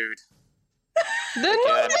being lewd. Then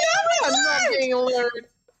I'm not being lewd.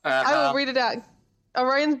 I will read it out.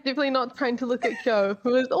 Orion's definitely not trying to look at Kyo,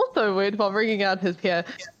 who is also weird while bringing out his hair.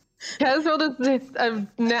 Kaz rolled a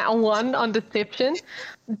nat 1 on deception.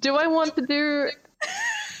 Do I want to do?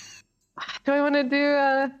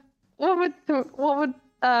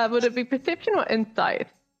 What would it be? Perception or insight?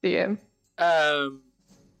 DM.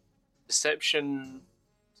 Deception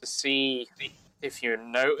to see if you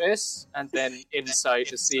notice, and then insight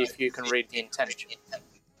to see if you can read the intention.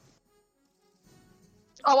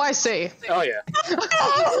 Oh, I see. Oh yeah.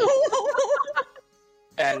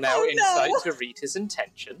 And now insight to read his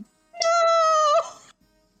intention.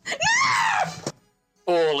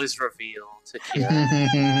 All is revealed to Kira.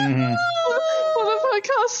 For the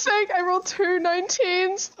podcast's sake, I rolled 2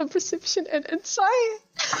 19s on perception and insight.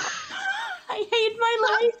 I hate my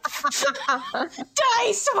life.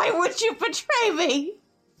 Dice, why would you betray me?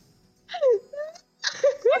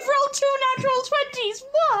 I've rolled 2 natural 20s.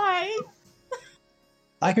 Why?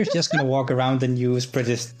 Iker's just gonna walk around and use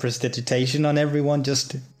prestidigitation on everyone,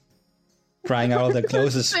 just crying out the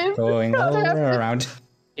closest, going all around.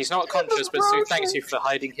 He's not conscious, but Sue thanks you for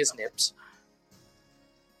hiding his nips.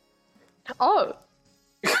 Oh.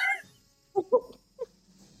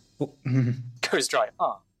 Goes dry.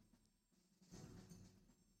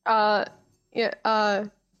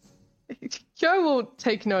 Joe will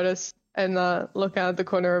take notice and look out the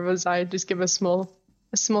corner of his eye, just give a small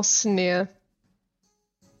sneer.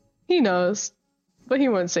 He knows, but he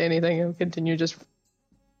won't say anything. He'll continue just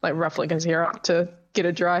like ruffling his hair up to get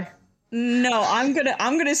it dry. No, I'm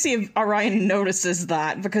gonna see if Orion notices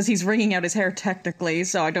that, because he's wringing out his hair technically,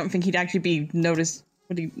 so I don't think he'd actually be noticed.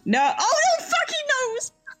 Would he? No! Oh no! Fuck! He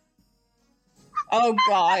knows. Oh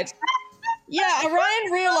god. Yeah,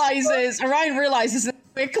 Orion realizes that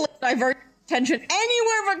quickly divert attention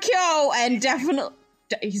anywhere but Kyo, and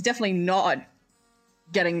he's definitely not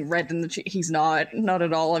getting red in the cheek. He's not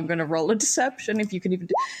at all. I'm gonna roll a deception if you can even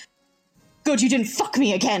do. Good, you didn't fuck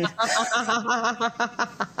me again.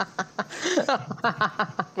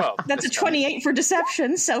 Well, that's a 28 for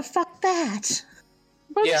deception, so fuck that.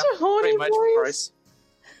 Bunch Yeah, of horny pretty much boys. price.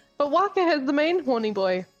 But Waka has the main horny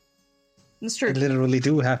boy. That's true. I literally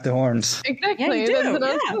do have the horns. Exactly. Yeah, you do, That's what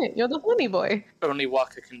I'm yeah. saying. You're the horny boy. Only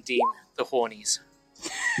Waka can deem the hornies.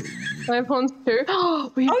 I have horns too.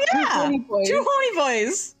 We have two horny boys. 2 horny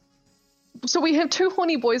boys. So we have 2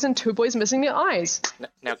 horny boys and 2 boys missing their eyes.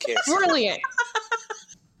 Now kiss. Brilliant.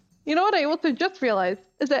 You know what I also just realized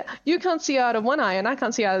is that you can't see out of one eye and I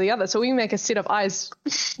can't see out of the other, so we make a set of eyes.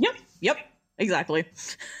 Yep, exactly.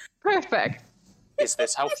 Perfect. Is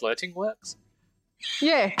this how flirting works?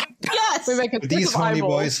 Yeah. Yes. We make a set These of horny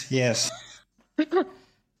eyeballs. boys, yes. It's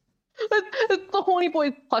the horny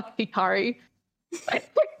boys plus Hikari.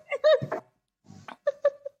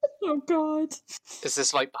 Oh god. Is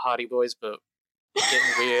this like the Hardy Boys, but getting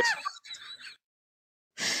weird?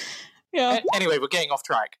 Yeah. Anyway, we're getting off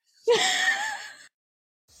track.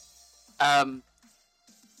 Oh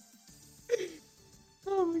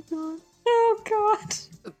my god. Oh god.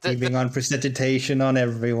 Keeping on prestidigitation on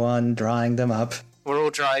everyone, drying them up. We're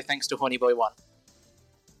all dry thanks to Horny Boy 1.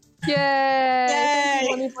 Yay! Thank you,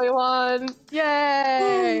 horny boy 1.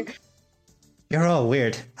 Yay! You're all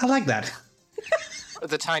weird. I like that.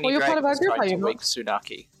 The tiny Well, you're part dragon of our was group, are trying to you not? wake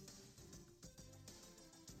Tsunaki.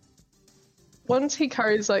 Once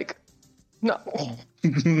Hikari's like, no.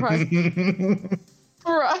 Right.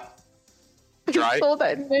 Right. Dry? I saw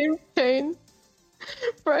that name change.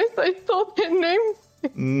 Bryce, I saw that name.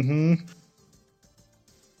 Mm-hmm.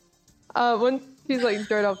 Once he's like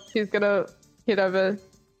straight up, he's gonna head over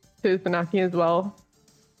to Tsunaki as well.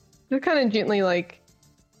 Just kind of gently like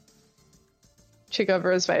check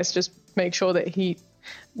over his face, just make sure that he,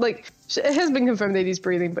 like, it has been confirmed that he's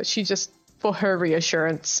breathing, but she just, for her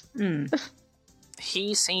reassurance.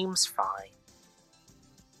 He seems fine.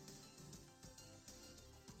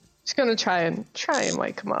 She's gonna try and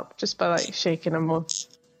wake him up just by like shaking him or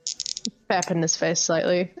tapping his face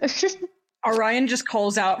slightly. Orion just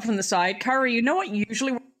calls out from the side, Curry, you know what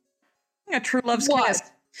usually a true love's kiss?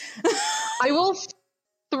 I will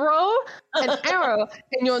throw an arrow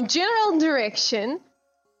in your general direction.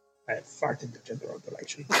 I farted in the general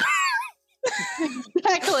direction.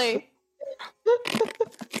 Exactly.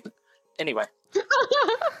 Anyway.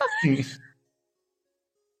 She's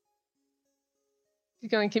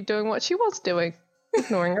gonna keep doing what she was doing,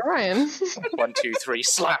 ignoring Orion. 1, 2, 3,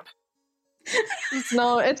 slap.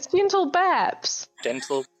 No, it's gentle Babs.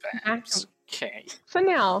 Gentle Babs. Okay. For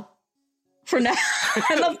now. For now.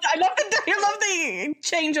 I love the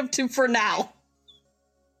change of to for now.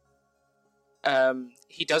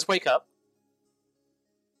 He does wake up.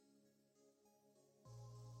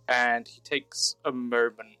 And he takes a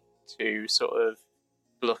moment to sort of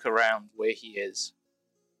look around where he is.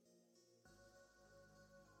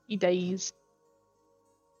 He dazed.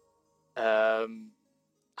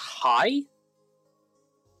 Hi?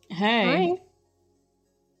 Hey. Hi.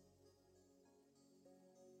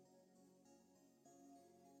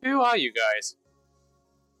 Who are you guys?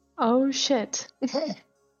 Oh shit.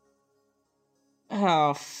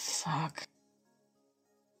 Oh, fuck.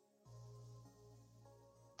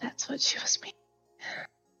 That's what she was meaning.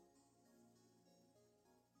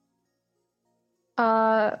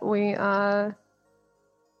 We are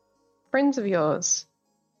friends of yours.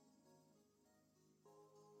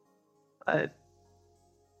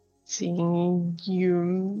 Seeing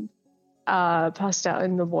you passed out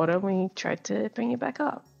in the water, we tried to bring you back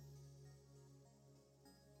up.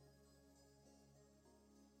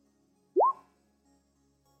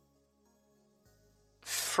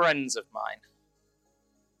 Friends of mine.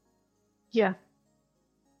 Yeah.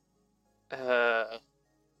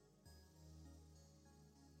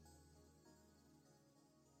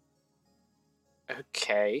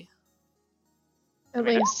 Okay. At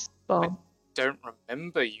least, well, Don't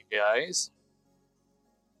remember you guys.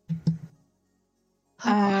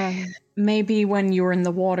 Maybe when you're in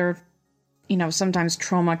the water, you know, sometimes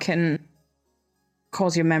trauma can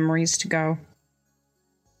cause your memories to go.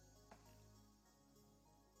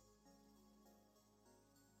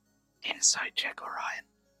 Inside check,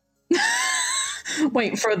 Orion.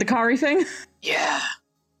 Wait, for the Kari thing? Yeah.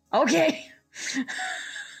 Okay.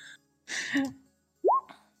 19!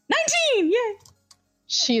 Yay!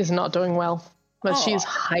 she is not doing well, but she's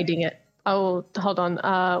hiding it. Oh, hold on.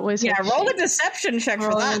 Where's her roll a sheet? deception check for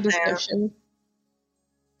Roll that. a deception.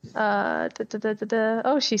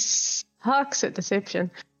 Oh, she sucks at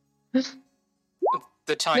deception.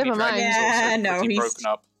 The tiny Never mind. dragon's Yeah, also no, pretty he's- broken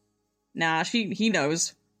up. Nah, he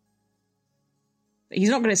knows. He's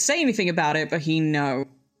not going to say anything about it, but he knows.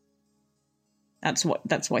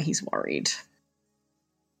 That's why he's worried.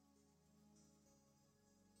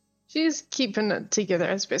 She's keeping it together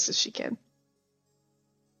as best as she can.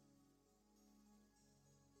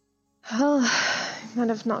 Well, I might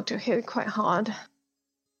have knocked her head quite hard.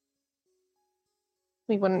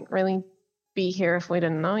 We wouldn't really be here if we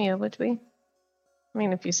didn't know you, would we? I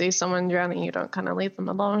mean, if you see someone drowning, you don't kind of leave them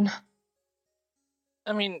alone.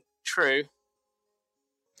 I mean, true.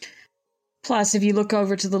 Plus, if you look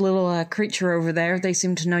over to the little creature over there, they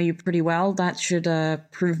seem to know you pretty well. That should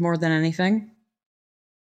prove more than anything.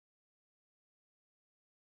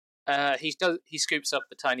 He scoops up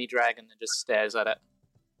the tiny dragon and just stares at it.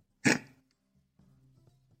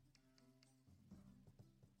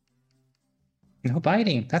 No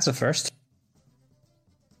biting. That's a first.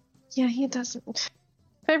 Yeah, he doesn't.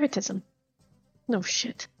 Favoritism. No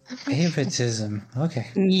shit. Favoritism. Okay.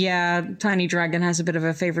 Yeah, Tiny Dragon has a bit of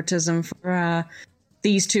a favoritism for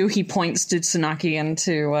these two. He points to Tsunaki and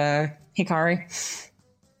to Hikari.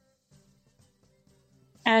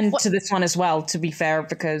 And to this one as well, to be fair,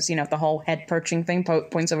 because, you know, the whole head perching thing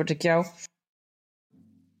points over to Kyo.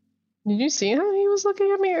 Did you see how he was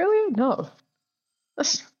looking at me earlier? No.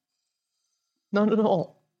 Not at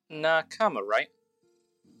all. Nah, Kama, right?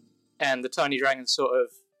 And the tiny dragon sort of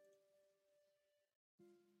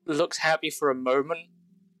looks happy for a moment,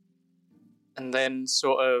 and then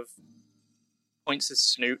sort of points his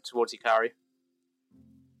snoot towards Hikari.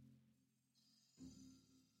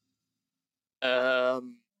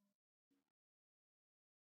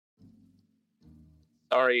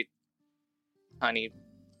 Sorry, tiny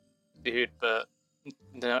dude, but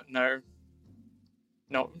no,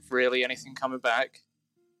 not really anything coming back.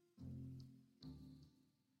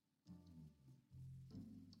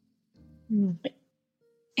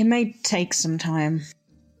 It may take some time.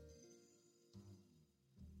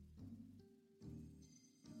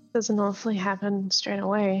 Doesn't awfully happen straight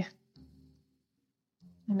away.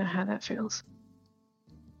 I know how that feels.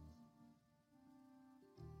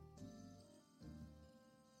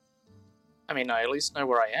 I mean, I at least know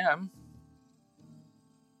where I am.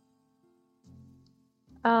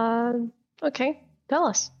 Okay. Tell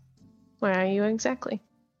us. Where are you exactly?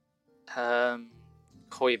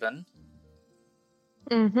 Koivan.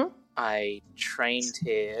 Mm-hmm. I trained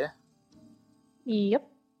here. Yep.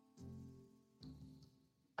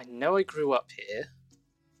 I know I grew up here.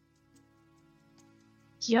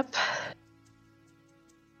 Yep.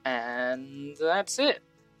 And that's it.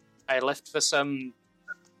 I left for some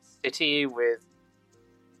city with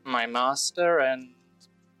my master, and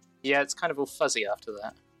yeah, it's kind of all fuzzy after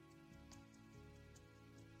that.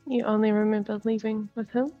 You only remember leaving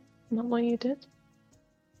with him? Not what you did?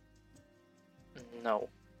 No.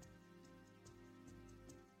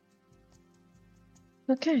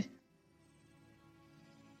 Okay.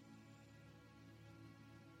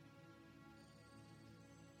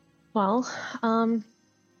 Well,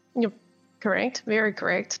 you're correct, very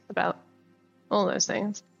correct about all those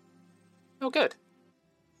things. Oh, good.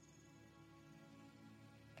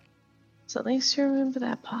 So at least you remember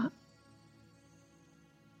that part.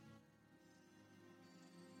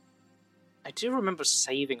 I do remember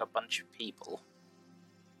saving a bunch of people.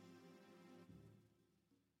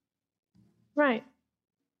 Right.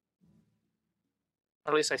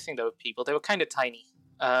 Or at least I think they were people. They were kind of tiny.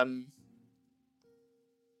 And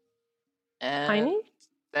Tiny?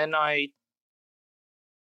 then I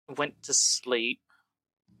went to sleep.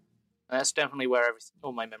 And that's definitely where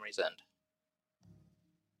all my memories end.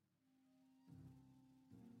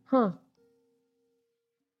 Huh.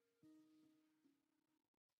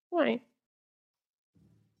 Right.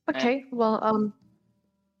 Okay, well,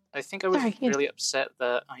 I think I was sorry, yes. really upset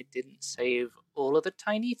that I didn't save all of the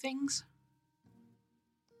tiny things.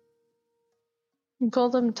 You call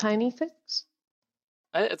them tiny things?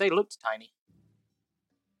 They looked tiny.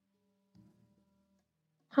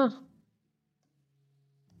 Huh.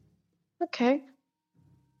 Okay.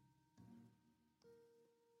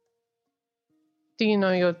 Do you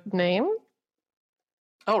know your name?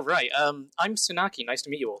 Oh, right. I'm Tsunaki. Nice to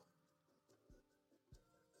meet you all.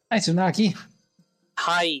 Hi, Tsunaki.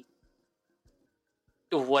 Hi.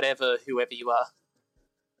 Whoever you are.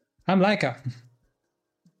 I'm Laika.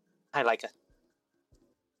 Hi, Laika.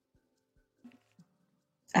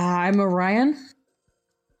 I'm Orion.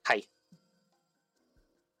 Hi.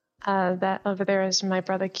 That over there is my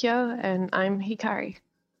brother Kyo, and I'm Hikari.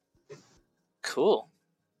 Cool.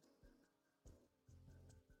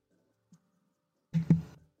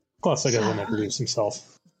 Classic doesn't introduce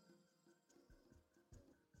himself.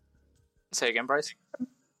 Say again, Bryce.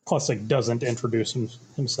 Classic doesn't introduce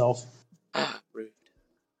himself. Rude.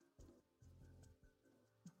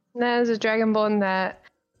 There's a Dragonborn that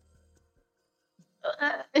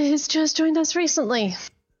has just joined us recently.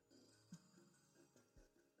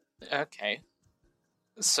 Okay.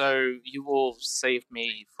 So you all saved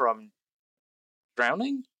me from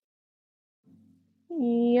drowning?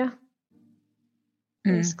 Yeah.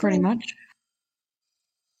 Pretty much.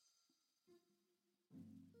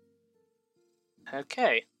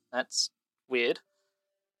 Okay, that's weird.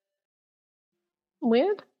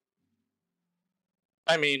 Weird?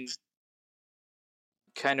 I mean,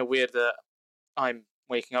 kind of weird that I'm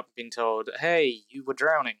waking up and being told, hey, you were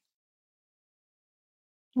drowning.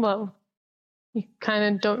 Well, you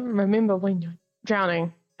kind of don't remember when you're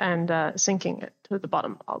drowning and sinking it to the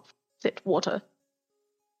bottom of that water.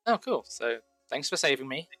 Oh, cool. So, thanks for saving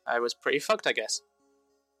me. I was pretty fucked, I guess.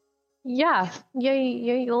 Yeah, a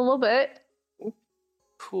little bit.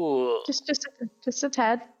 Cool. Just a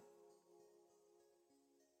tad.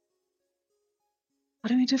 What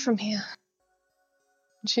do we do from here?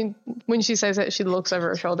 When she says that, she looks over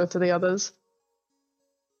her shoulder to the others.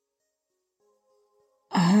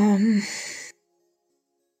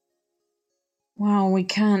 Well, we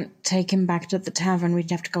can't take him back to the tavern.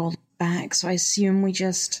 We'd have to go back, so I assume we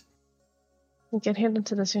just... We get him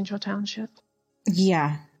into the central township.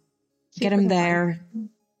 Yeah. Get him there.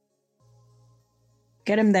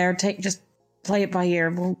 Get him there. Just play it by ear.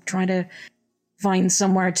 We'll try to find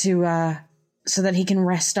somewhere to, so that he can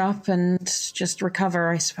rest up and just recover,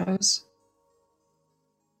 I suppose.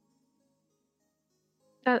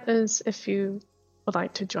 That is if you would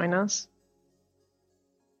like to join us.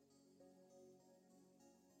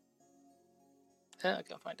 Yeah, I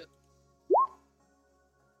can't find it.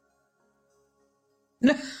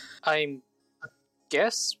 I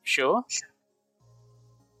guess, sure.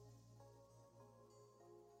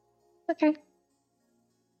 Okay.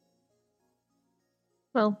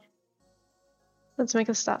 Well, let's make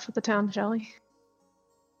a start for the town, shall we?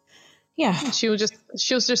 Yeah. She'll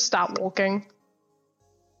just start walking.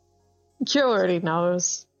 Kyo already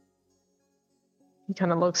knows. He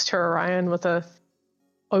kind of looks to Orion with a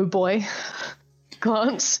oh boy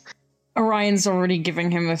glance. Orion's already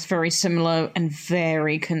giving him a very similar and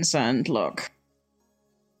very concerned look.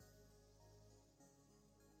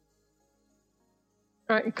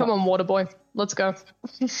 Alright, come on, water boy. Let's go.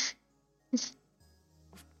 Who's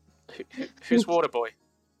Waterboy?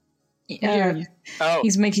 Yeah. Oh.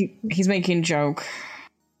 He's making joke.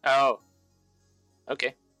 Oh.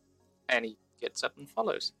 Okay. And he gets up and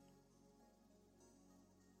follows.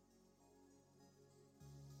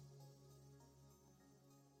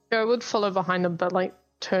 I would follow behind him, but like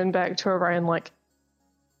turn back to Orion like,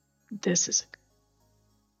 this is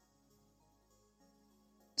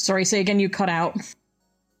Sorry, say again, you cut out.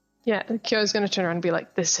 Yeah, Kyo's gonna turn around and be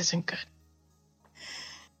like, this isn't good.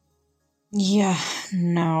 Yeah,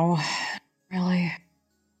 no. Really.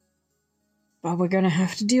 But we're gonna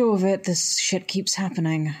have to deal with it. This shit keeps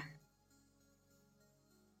happening. At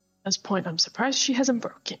this point, I'm surprised she hasn't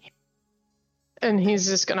broken you. And he's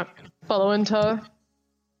just gonna follow into her.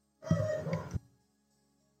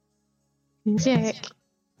 Jack.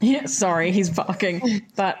 Yeah, sorry, he's barking.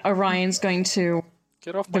 But Orion's going to...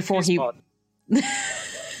 Get off my spot.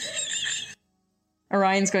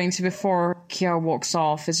 Orion's going to, before Kyo walks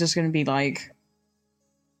off, is just going to be like...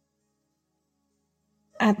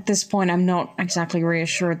 At this point, I'm not exactly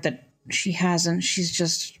reassured that she hasn't. She's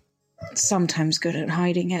just sometimes good at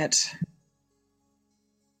hiding it.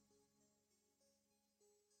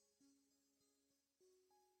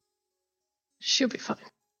 She'll be fine.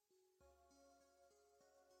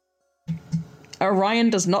 Orion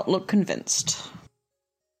does not look convinced.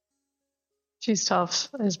 She's tough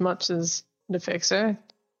as much as it affects her.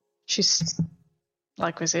 She's,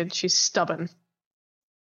 like we said, she's stubborn.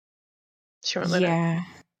 She won't let it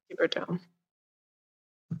keep her down.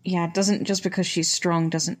 Yeah, it doesn't, just because she's strong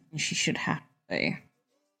doesn't mean she should have to be.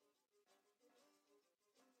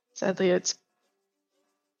 Sadly, it's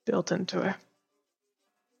built into her.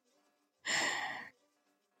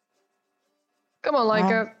 Come on,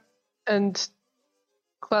 Leica. And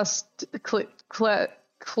cluster,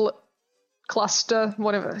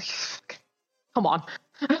 whatever. Come on.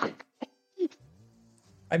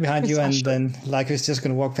 I'm behind you, and then Leica's just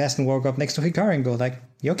gonna walk past and walk up next to Hikari and go like,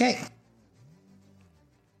 you okay?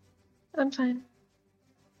 I'm fine.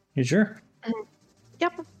 You sure?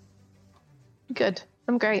 Yep. Good.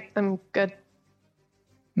 I'm great. I'm good.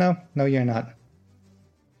 No, you're not.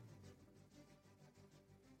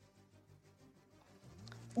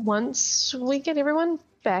 Once we get everyone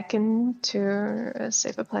back into a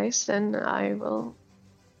safer place, then I will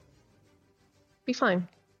be fine.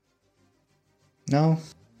 No,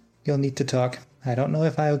 you'll need to talk. I don't know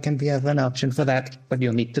if I can be an option for that, but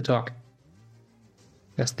you'll need to talk.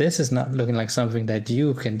 Because this is not looking like something that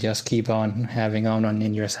you can just keep on having on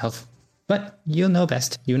in yourself. But you know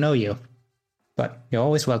best. You know you. But you're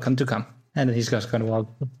always welcome to come. And then he's just going to walk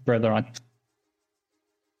further on.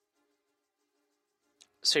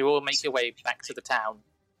 So you all make your way back to the town.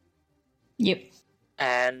 Yep.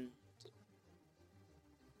 And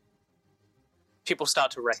people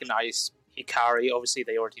start to recognize Hikari. Obviously,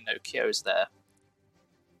 they already know Kyo's there.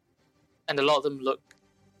 And a lot of them look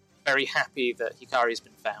very happy that Hikari's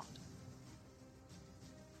been found.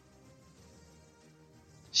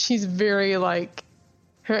 She's very, like,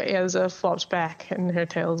 her ears are flopped back and her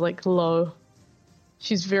tail's, like, low.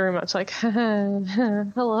 She's very much like,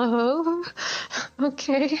 hello?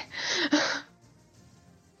 Okay.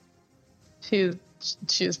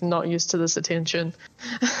 She's not used to this attention.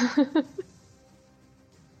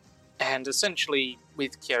 And essentially,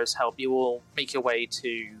 with Kyo's help, you all make your way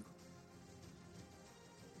to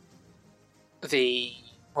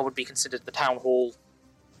what would be considered the town hall,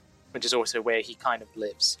 which is also where he kind of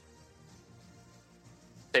lives.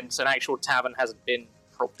 Since an actual tavern hasn't been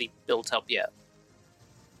properly built up yet.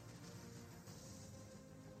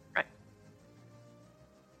 Right.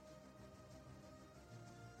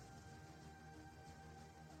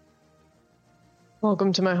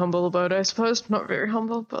 Welcome to my humble abode, I suppose. Not very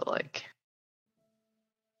humble, but like...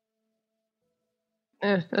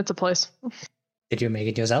 it's a place. Did you make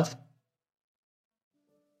it yourself?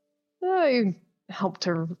 I helped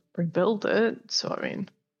her rebuild it, so I mean,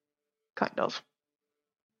 kind of.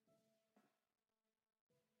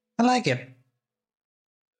 I like it. It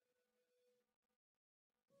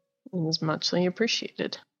was muchly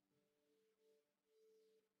appreciated.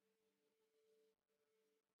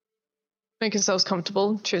 Make yourselves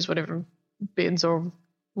comfortable. Choose whatever beds or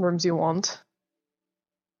rooms you want.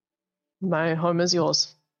 My home is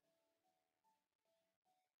yours.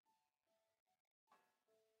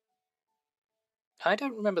 I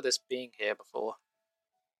don't remember this being here before.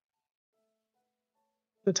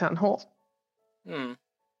 The town hall. Hmm.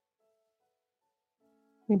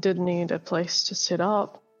 We did need a place to set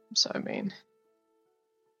up, so I mean,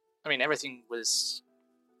 everything was,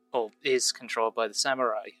 or is controlled by the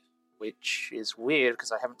samurai, which is weird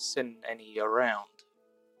because I haven't seen any around.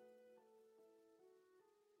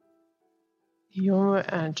 you're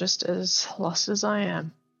just as lost as I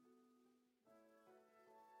am.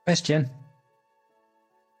 Question.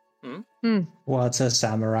 What's a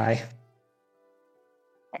samurai?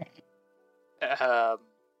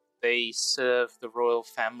 They serve the royal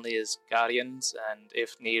family as guardians and,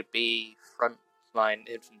 if need be, frontline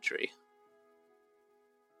infantry.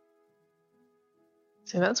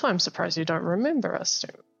 See, that's why I'm surprised you don't remember us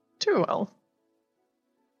too well.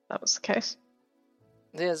 That was the case.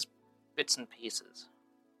 There's bits and pieces.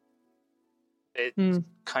 It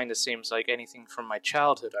kind of seems like anything from my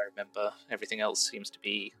childhood I remember. Everything else seems to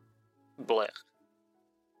be blech.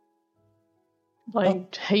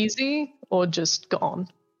 Like hazy or just gone?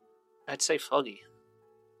 I'd say foggy.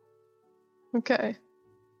 Okay.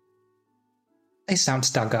 They sound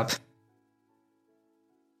stuck up.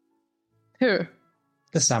 Who?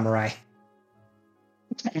 The samurai.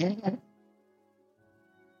 Yeah,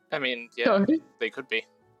 Sorry? they could be.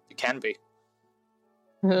 It can be.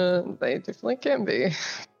 They definitely can be.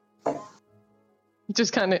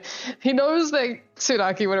 Just kind of, he knows that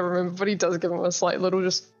Tsuraki would have remembered, but he does give him a slight little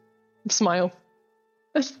just smile.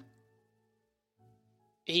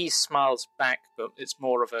 He smiles back, but it's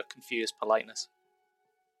more of a confused politeness.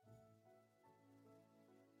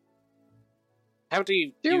 How do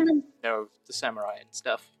you know the samurai and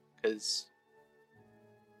stuff? Because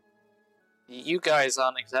you guys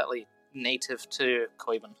aren't exactly native to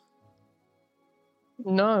Koiban.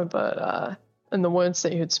 No, but in the words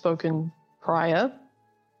that you had spoken prior,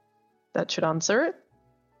 that should answer it.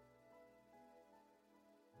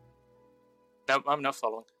 No, I'm not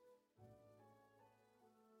following.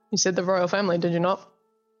 You said the royal family, did you not?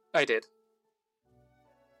 I did.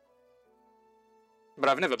 But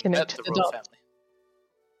I've never met Connected the the royal dots. family.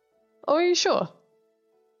 Oh, are you sure?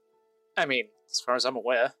 I mean, as far as I'm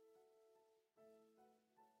aware.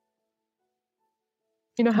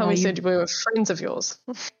 You know how Oh, we you- said we were friends of yours?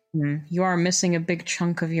 You are missing a big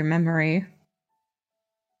chunk of your memory.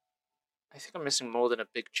 I think I'm missing more than a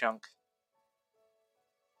big chunk.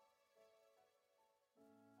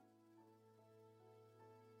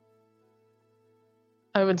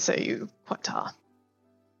 I would say you quite are.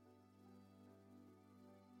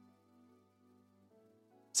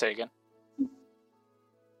 Say again.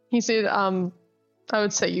 He said, I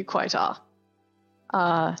would say you quite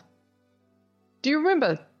are. Do you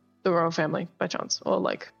remember the royal family by chance? Or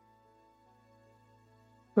like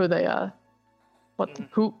who they are?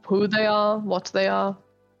 Who they are, what they are?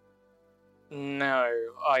 No,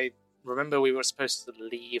 I remember we were supposed to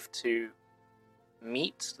leave to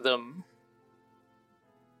meet them.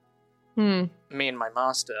 Me and my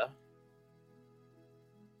master.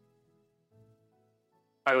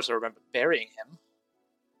 I also remember burying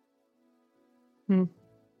him.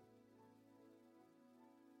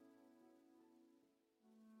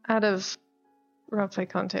 Out of roleplay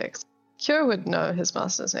context, Kyo would know his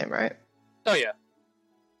master's name, right? Oh yeah.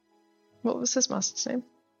 What was his master's name?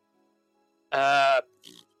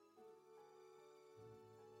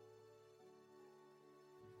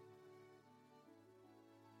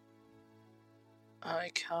 I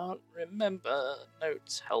can't remember.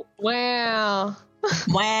 Notes help. Wow. I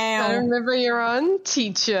Wow. remember your own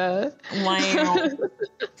teacher. Wow.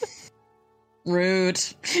 Rude.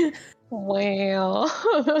 Wow.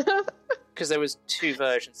 Because there was two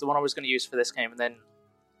versions. The one I was going to use for this game, and then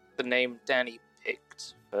the name Danny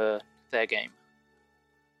picked for their game.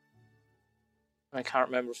 I can't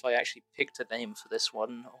remember if I actually picked a name for this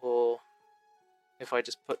one, or if I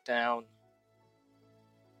just put down...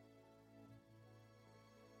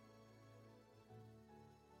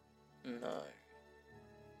 No.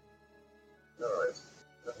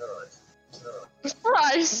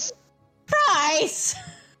 Price. Price!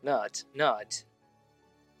 Nut.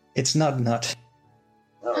 It's not nut.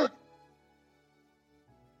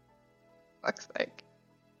 Fuck's sake.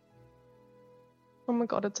 Oh my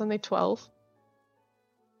god, it's only 12.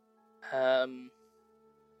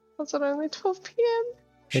 Was it only 12 p.m.?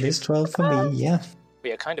 It is 12 for me, yeah.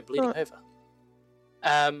 We are kind of bleeding over.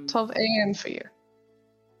 12 a.m. for you.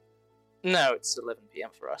 No, it's 11 p.m.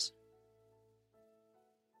 for us.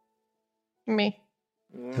 Me.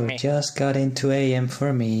 Who just got into AM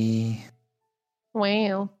for me.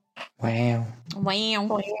 Wow. Wow.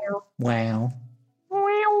 Wow. Wow. Wow.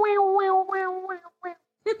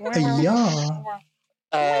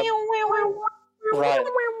 Yeah. Ryan.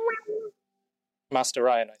 Master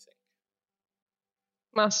Ryan, I think.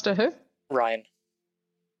 Master who? Ryan.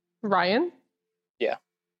 Ryan? Yeah.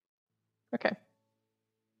 Okay.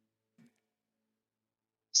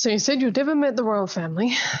 So you said you'd never met the royal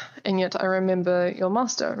family, and yet I remember your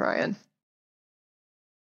master, Ryan.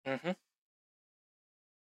 Mm-hmm.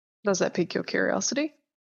 Does that pique your curiosity?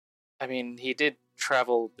 I mean, he did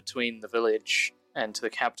travel between the village and to the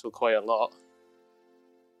capital quite a lot.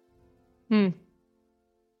 Hmm.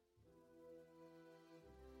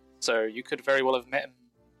 So you could very well have met him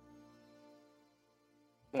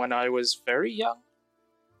when I was very young.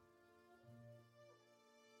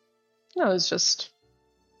 No, it's just...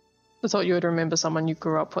 I thought you would remember someone you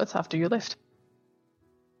grew up with after you left.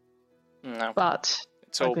 No. But,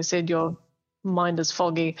 It's like all I said, your mind is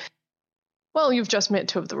foggy. Well, you've just met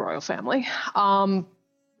two of the royal family.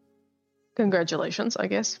 Congratulations, I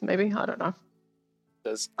guess. Maybe. I don't know.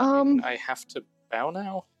 does that mean I have to bow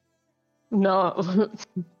now? No.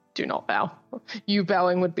 Do not bow. You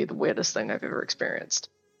bowing would be the weirdest thing I've ever experienced.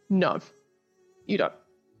 No. You don't.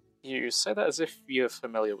 You say that as if you're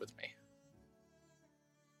familiar with me.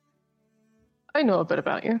 I know a bit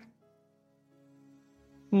about you.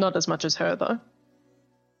 Not as much as her, though.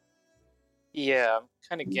 Yeah, I'm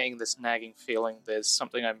kind of getting this nagging feeling there's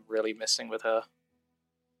something I'm really missing with her.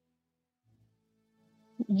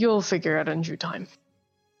 You'll figure it in due time.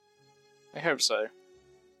 I hope so.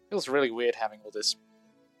 Feels really weird having all this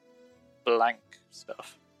blank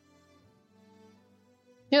stuff.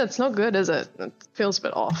 Yeah, it's not good, is it? It feels a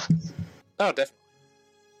bit off. Oh, definitely.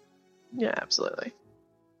 Yeah, absolutely.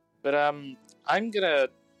 But I'm gonna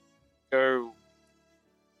go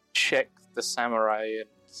check the samurai and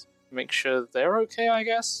make sure they're okay, I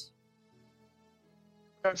guess.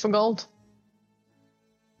 Go for gold.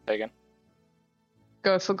 Say again.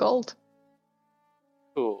 Go for gold.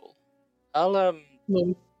 Cool. I'll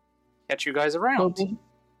catch you guys around.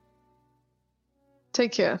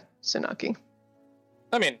 Take care, Tsunaki.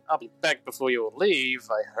 I mean, I'll be back before you all leave,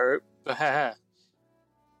 I hope.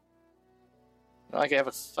 Like I have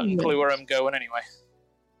a fucking clue where I'm going anyway.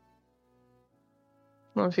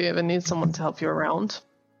 Well, if you ever need someone to help you around,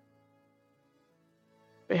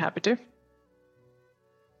 be happy to.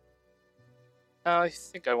 I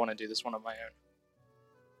think I want to do this one on my own.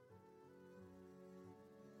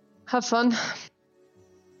 Have fun.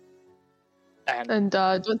 And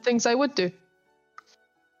do things I would do.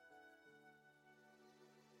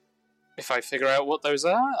 If I figure out what those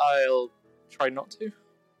are, I'll try not to.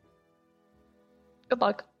 Good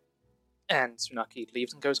luck. And Tsunaki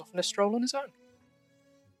leaves and goes off on a stroll on his own.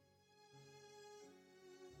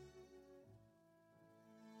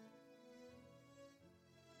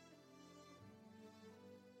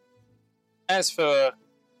 As for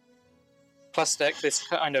Plustek, this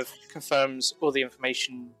kind of confirms all the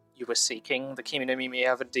information you were seeking. The Kimi no Mimi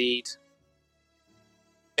have indeed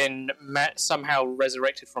been somehow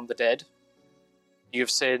resurrected from the dead. You've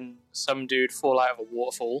seen some dude fall out of a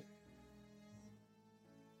waterfall.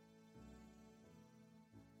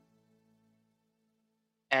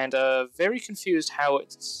 And very confused how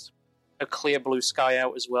it's a clear blue sky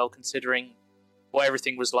out as well, considering what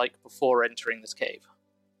everything was like before entering this cave.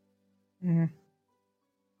 Mm-hmm.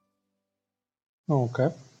 Okay.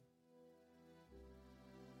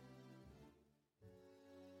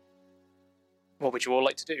 What would you all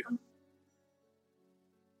like to do?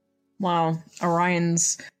 Well,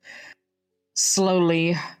 Orion's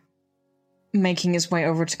slowly making his way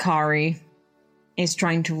over to Kari, is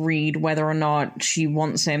trying to read whether or not she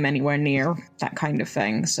wants him anywhere near, that kind of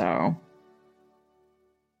thing, so...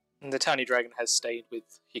 And the tiny dragon has stayed with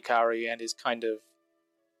Hikari and is kind of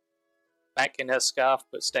back in her scarf,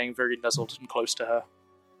 but staying very nuzzled and close to her.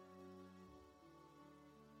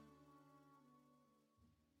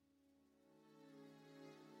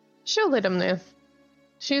 She'll let him there.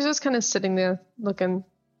 She's just kind of sitting there looking,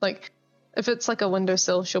 like, if it's like a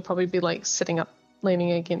windowsill, she'll probably be like sitting up,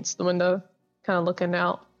 leaning against the window, kind of looking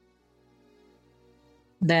out.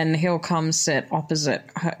 Then he'll come sit opposite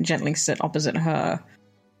her, gently sit opposite her,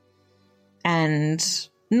 and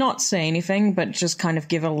not say anything, but just kind of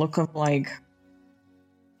give a look of like,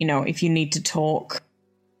 you know, if you need to talk,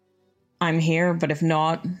 I'm here, but if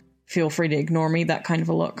not, feel free to ignore me, that kind of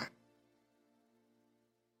a look.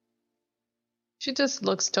 She just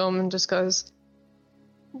looks to him and just goes,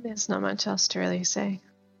 there's not much else to really say.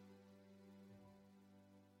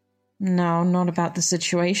 No, not about the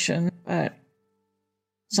situation, but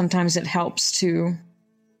sometimes it helps to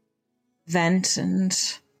vent and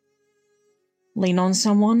lean on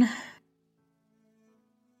someone.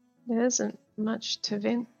 There isn't much to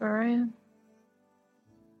vent, Orion.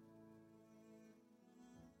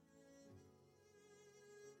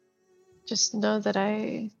 Just know that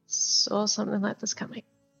I saw something like this coming.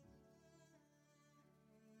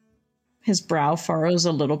 His brow furrows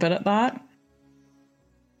a little bit at that.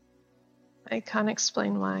 I can't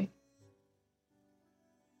explain why.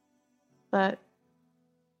 But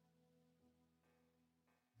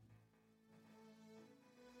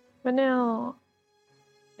for now,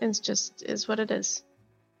 it just is what it is.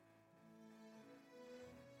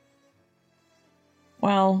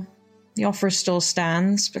 Well, the offer still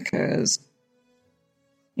stands because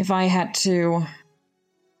if I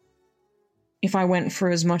went for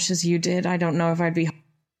as much as you did, I don't know if I'd be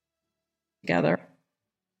together.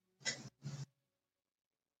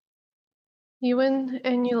 You win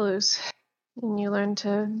and you lose. And you learn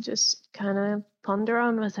to just kind of ponder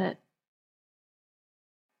on with it.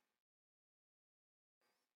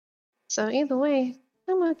 So either way,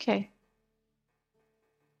 I'm okay.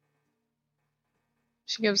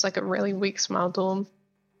 She gives like a really weak smile to him.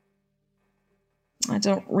 I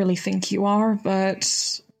don't really think you are, but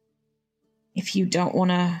if you don't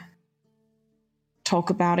want to talk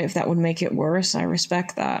about it, if that would make it worse, I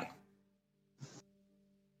respect that.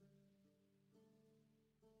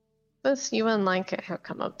 Both you and Lanka have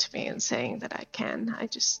come up to me and saying that I can. I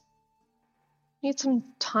just need some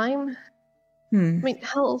time. I mean,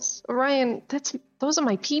 hell, Orion, those are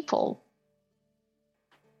my people.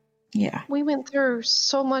 Yeah. We went through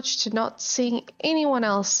so much to not seeing anyone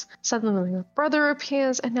else. Suddenly my brother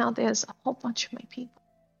appears, and now there's a whole bunch of my people.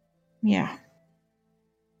 Yeah.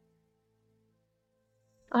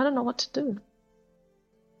 I don't know what to do.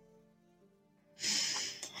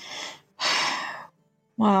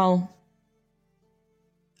 Well,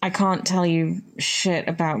 I can't tell you shit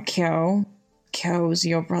about Kyo. Kyo's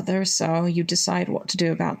your brother, so you decide what to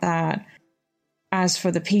do about that. As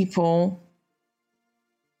for the people,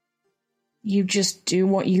 you just do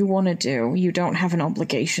what you want to do. You don't have an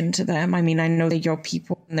obligation to them. I mean, I know they're your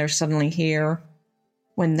people and they're suddenly here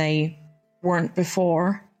when they weren't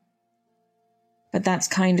before. But that's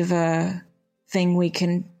kind of a thing we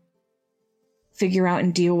can figure out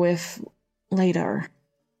and deal with later.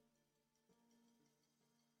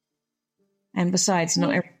 And besides, not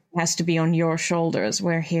everything has to be on your shoulders.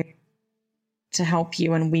 We're here to help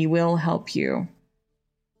you, and we will help you,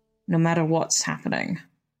 no matter what's happening.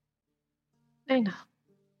 I know.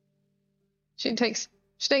 She takes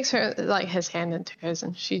her, like, his hand into hers,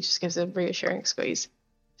 and she just gives a reassuring squeeze.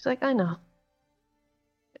 She's like, I know.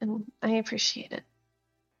 And I appreciate it.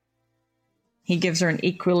 He gives her an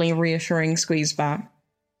equally reassuring squeeze back.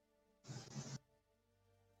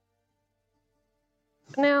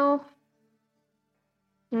 Now,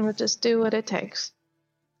 we'll just do what it takes.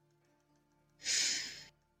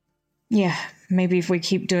 Yeah, maybe if we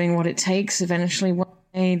keep doing what it takes, eventually one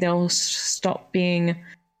day they'll stop being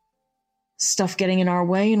stuff getting in our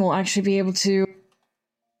way and we'll actually be able to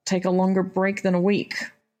take a longer break than a week.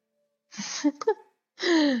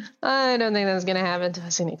 I don't think that's going to happen to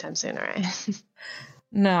us anytime soon, right?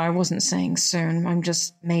 No, I wasn't saying soon. I'm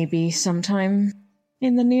just maybe sometime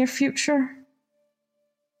in the near future.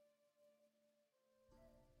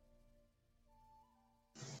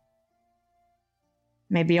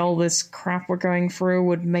 Maybe all this crap we're going through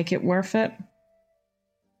would make it worth it.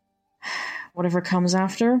 Whatever comes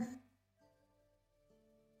after.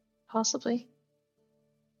 Possibly.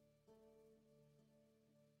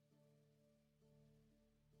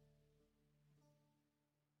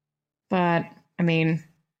 But, I mean,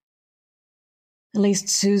 at least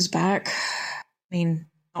Sue's back. I mean,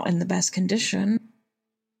 not in the best condition,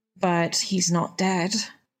 but he's not dead.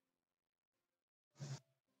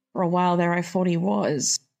 For a while there, I thought he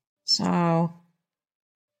was. So,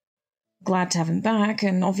 glad to have him back,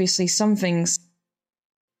 and obviously some things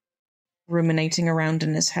ruminating around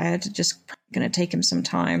in his head, just gonna take him some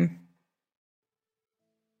time.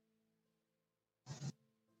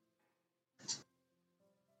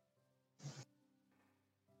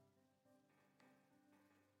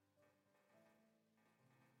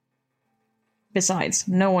 Besides,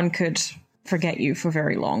 no one could forget you for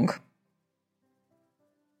very long.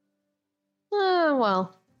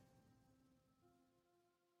 Well.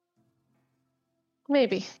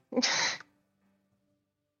 Maybe.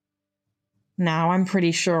 Now, I'm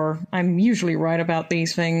pretty sure, I'm usually right about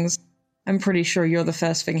these things. I'm pretty sure you're the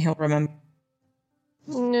first thing he'll remember.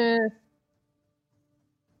 Nah.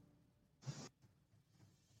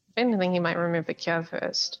 If anything, he might remember Kyo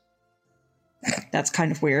first. That's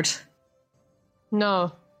kind of weird.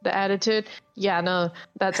 No, the attitude. Yeah, no,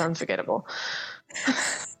 that's unforgettable.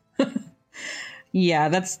 Yeah,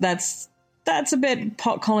 that's a bit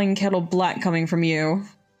pot calling kettle black coming from you.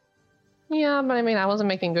 Yeah, but I mean, I wasn't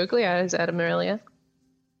making googly eyes at him earlier.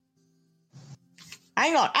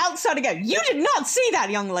 Hang on, outside again. You did not see that,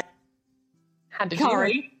 young lady. How did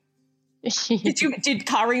Kari? you? Did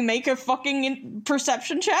Kari make a fucking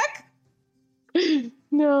perception check?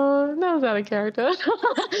 No, that was out of character.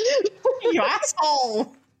 You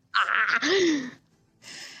asshole!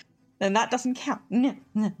 Then that doesn't count.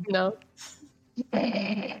 No.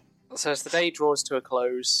 So as the day draws to a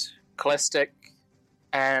close, Callistic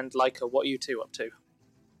and Leica, what are you two up to?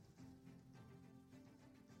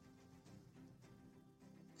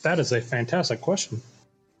 That is a fantastic question.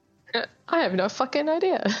 I have no fucking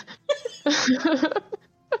idea.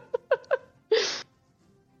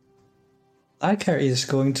 Icar is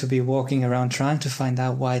going to be walking around trying to find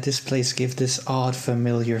out why this place gives this odd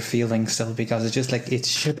familiar feeling still, because it's just like, it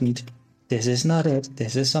shouldn't. This is not it.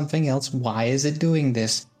 This is something else. Why is it doing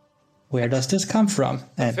this? Where does this come from?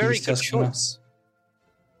 A very good choice.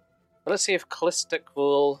 But let's see if Callistic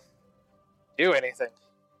will do anything.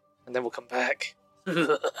 And then we'll come back.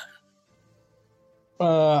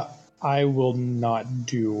 I will not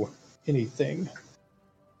do anything.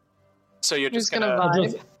 So you're just gonna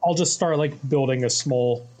gonna... I'll just start like building a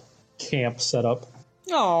small camp setup.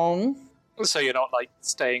 Oh. So you're not like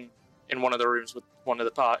staying in one of the rooms with one of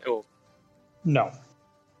the party? Oh. No.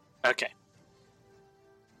 Okay.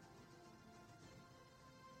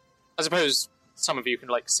 I suppose some of you can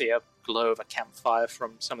like see a glow of a campfire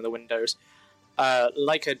from some of the windows.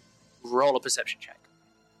 Like a roll a perception check.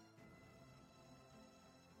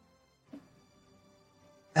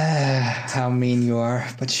 How mean you are,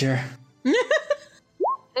 but sure.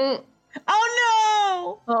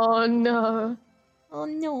 Oh no! Oh no. Oh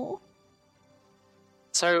no.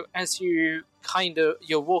 So as you're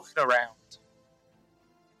walking around,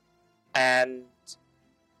 and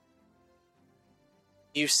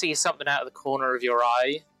you see something out of the corner of your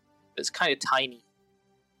eye that's kind of tiny.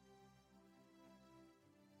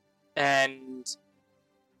 And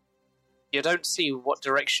you don't see what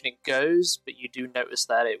direction it goes, but you do notice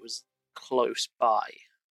that it was close by.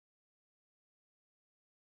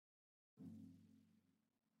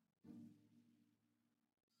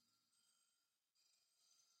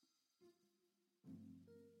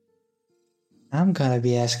 I'm gonna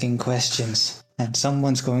be asking questions, and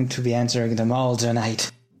someone's going to be answering them all tonight.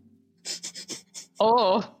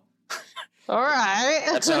 Oh. Alright.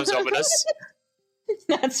 That sounds ominous.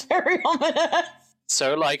 That's very ominous.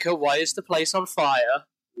 So, Leica, why is the place on fire?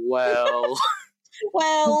 Well...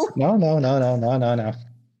 Well... No.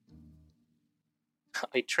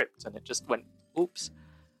 I tripped and it just went, oops.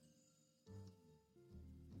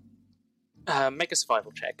 Make a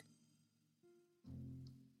survival check.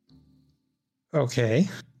 Okay.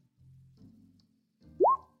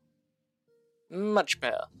 Much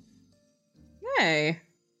better. Hey.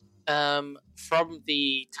 From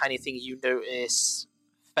the tiny thing you notice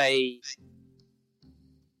Fae-esque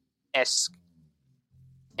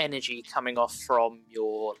energy coming off from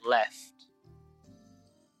your left.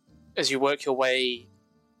 As you work your way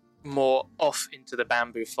more off into the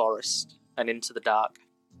bamboo forest and into the dark.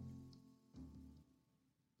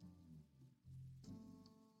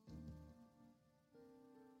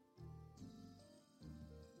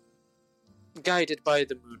 Guided by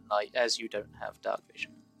the moonlight, as you don't have dark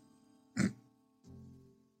vision.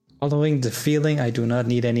 Following the feeling, I do not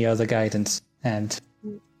need any other guidance. And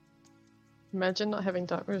Imagine not having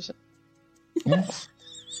dark vision. yeah.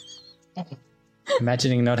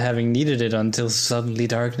 Imagining not having needed it until suddenly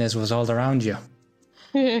darkness was all around you.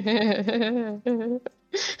 But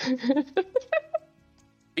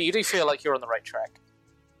you do feel like you're on the right track.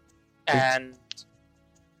 And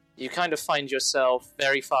you kind of find yourself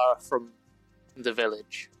very far from the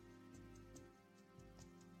village.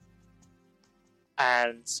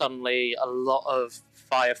 And suddenly a lot of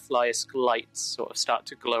firefly-esque lights sort of start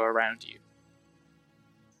to glow around you.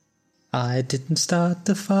 I didn't start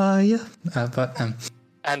the fire, but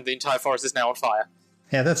And the entire forest is now on fire.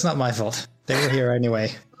 yeah, that's not my fault. They were here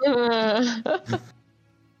anyway.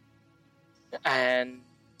 And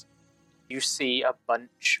you see a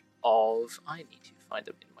bunch of... I need to find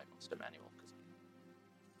them in my monster manual.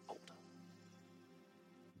 Hold on.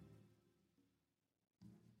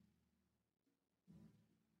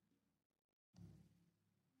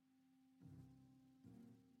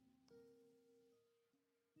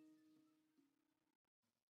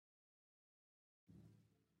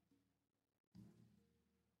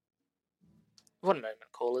 One moment,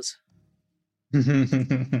 callers.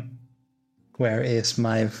 Where is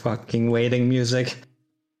my fucking waiting music?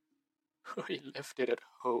 We left it at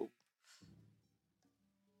home.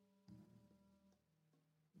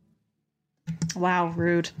 Wow,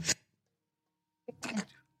 rude.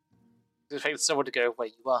 Expect someone to go,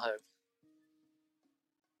 wait, you are home.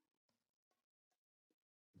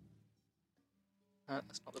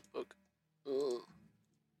 That's not the book. Ugh.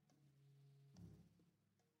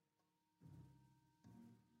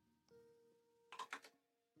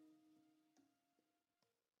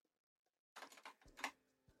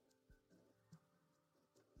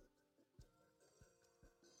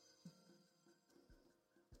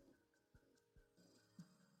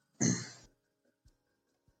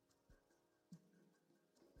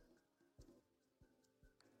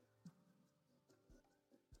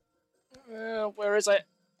 Where is it?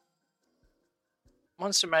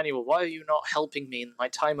 Monster Manual, why are you not helping me in my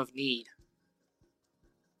time of need?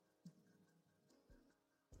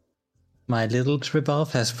 My little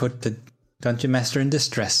trip-off has put the Dungeon Master in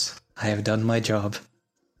distress. I have done my job.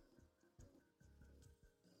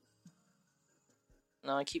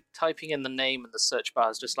 No, I keep typing in the name and the search bar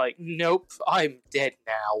is just like, nope, I'm dead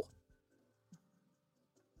now.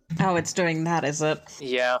 Oh, it's doing that, is it?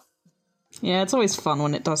 Yeah. Yeah, it's always fun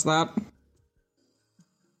when it does that.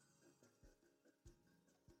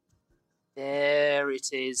 There it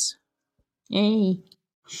is. Yay.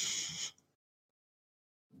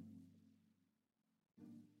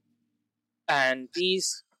 And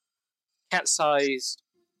these cat-sized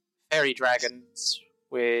fairy dragons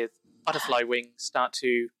with butterfly wings start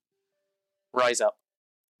to rise up.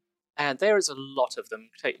 And there is a lot of them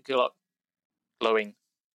glowing.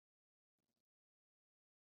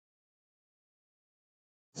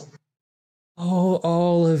 Oh,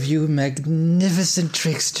 all of you magnificent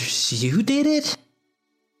tricksters, you did it?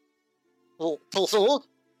 They're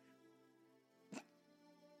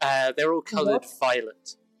all coloured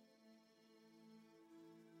violet.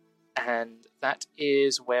 And that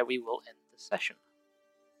is where we will end the session.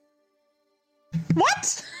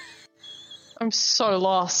 What? I'm so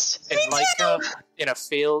lost. In a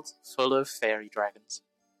field full of fairy dragons.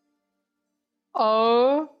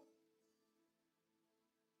 Oh.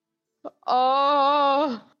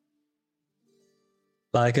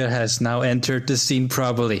 Leica has now entered the scene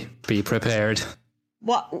properly. Be prepared.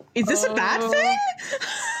 What? Is this a bad thing?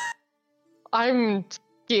 I'm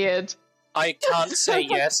scared. I can't say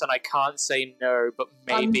yes and I can't say no, but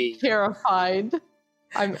maybe. I'm terrified.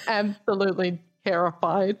 I'm absolutely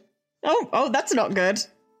terrified. Oh, that's not good.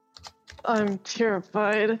 I'm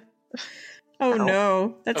terrified. Oh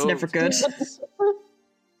no, that's never good.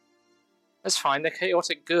 That's fine, they're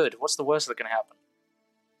chaotic good. What's the worst that can happen?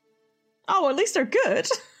 Oh, at least they're good.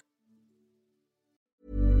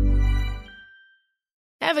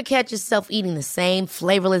 Ever catch yourself eating the same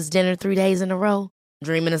flavorless dinner 3 days in a row?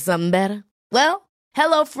 Dreaming of something better? Well,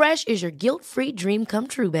 HelloFresh is your guilt-free dream come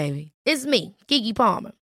true, baby. It's me, Keke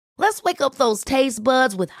Palmer. Let's wake up those taste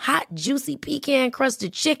buds with hot, juicy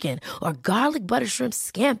pecan-crusted chicken or garlic butter shrimp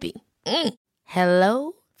scampi.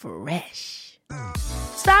 Hello Fresh.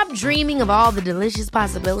 Stop dreaming of all the delicious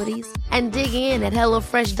possibilities and dig in at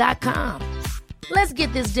HelloFresh.com. Let's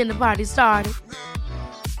get this dinner party started.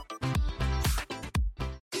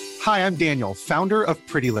 Hi, I'm Daniel, founder of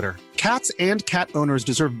Pretty Litter. Cats and cat owners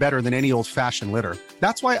deserve better than any old-fashioned litter.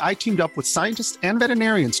 That's why I teamed up with scientists and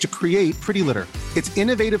veterinarians to create Pretty Litter. Its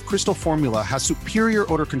innovative crystal formula has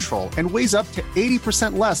superior odor control and weighs up to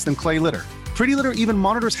 80% less than clay litter. Pretty Litter even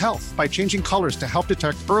monitors health by changing colors to help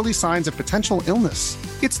detect early signs of potential illness.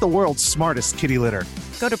 It's the world's smartest kitty litter.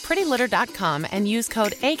 Go to prettylitter.com and use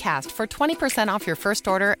code ACAST for 20% off your first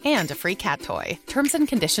order and a free cat toy. Terms and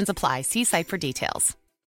conditions apply. See site for details.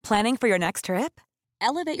 Planning for your next trip?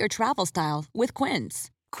 Elevate your travel style with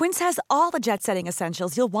Quince. Quince has all the jet-setting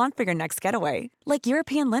essentials you'll want for your next getaway, like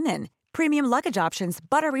European linen, premium luggage options,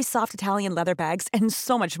 buttery soft Italian leather bags, and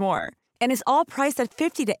so much more. And is all priced at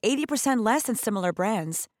 50 to 80% less than similar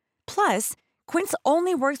brands. Plus, Quince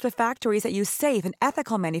only works with factories that use safe and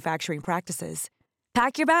ethical manufacturing practices.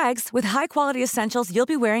 Pack your bags with high-quality essentials you'll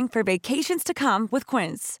be wearing for vacations to come with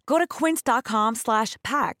Quince. Go to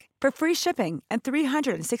quince.com/pack for free shipping and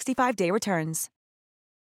 365-day returns.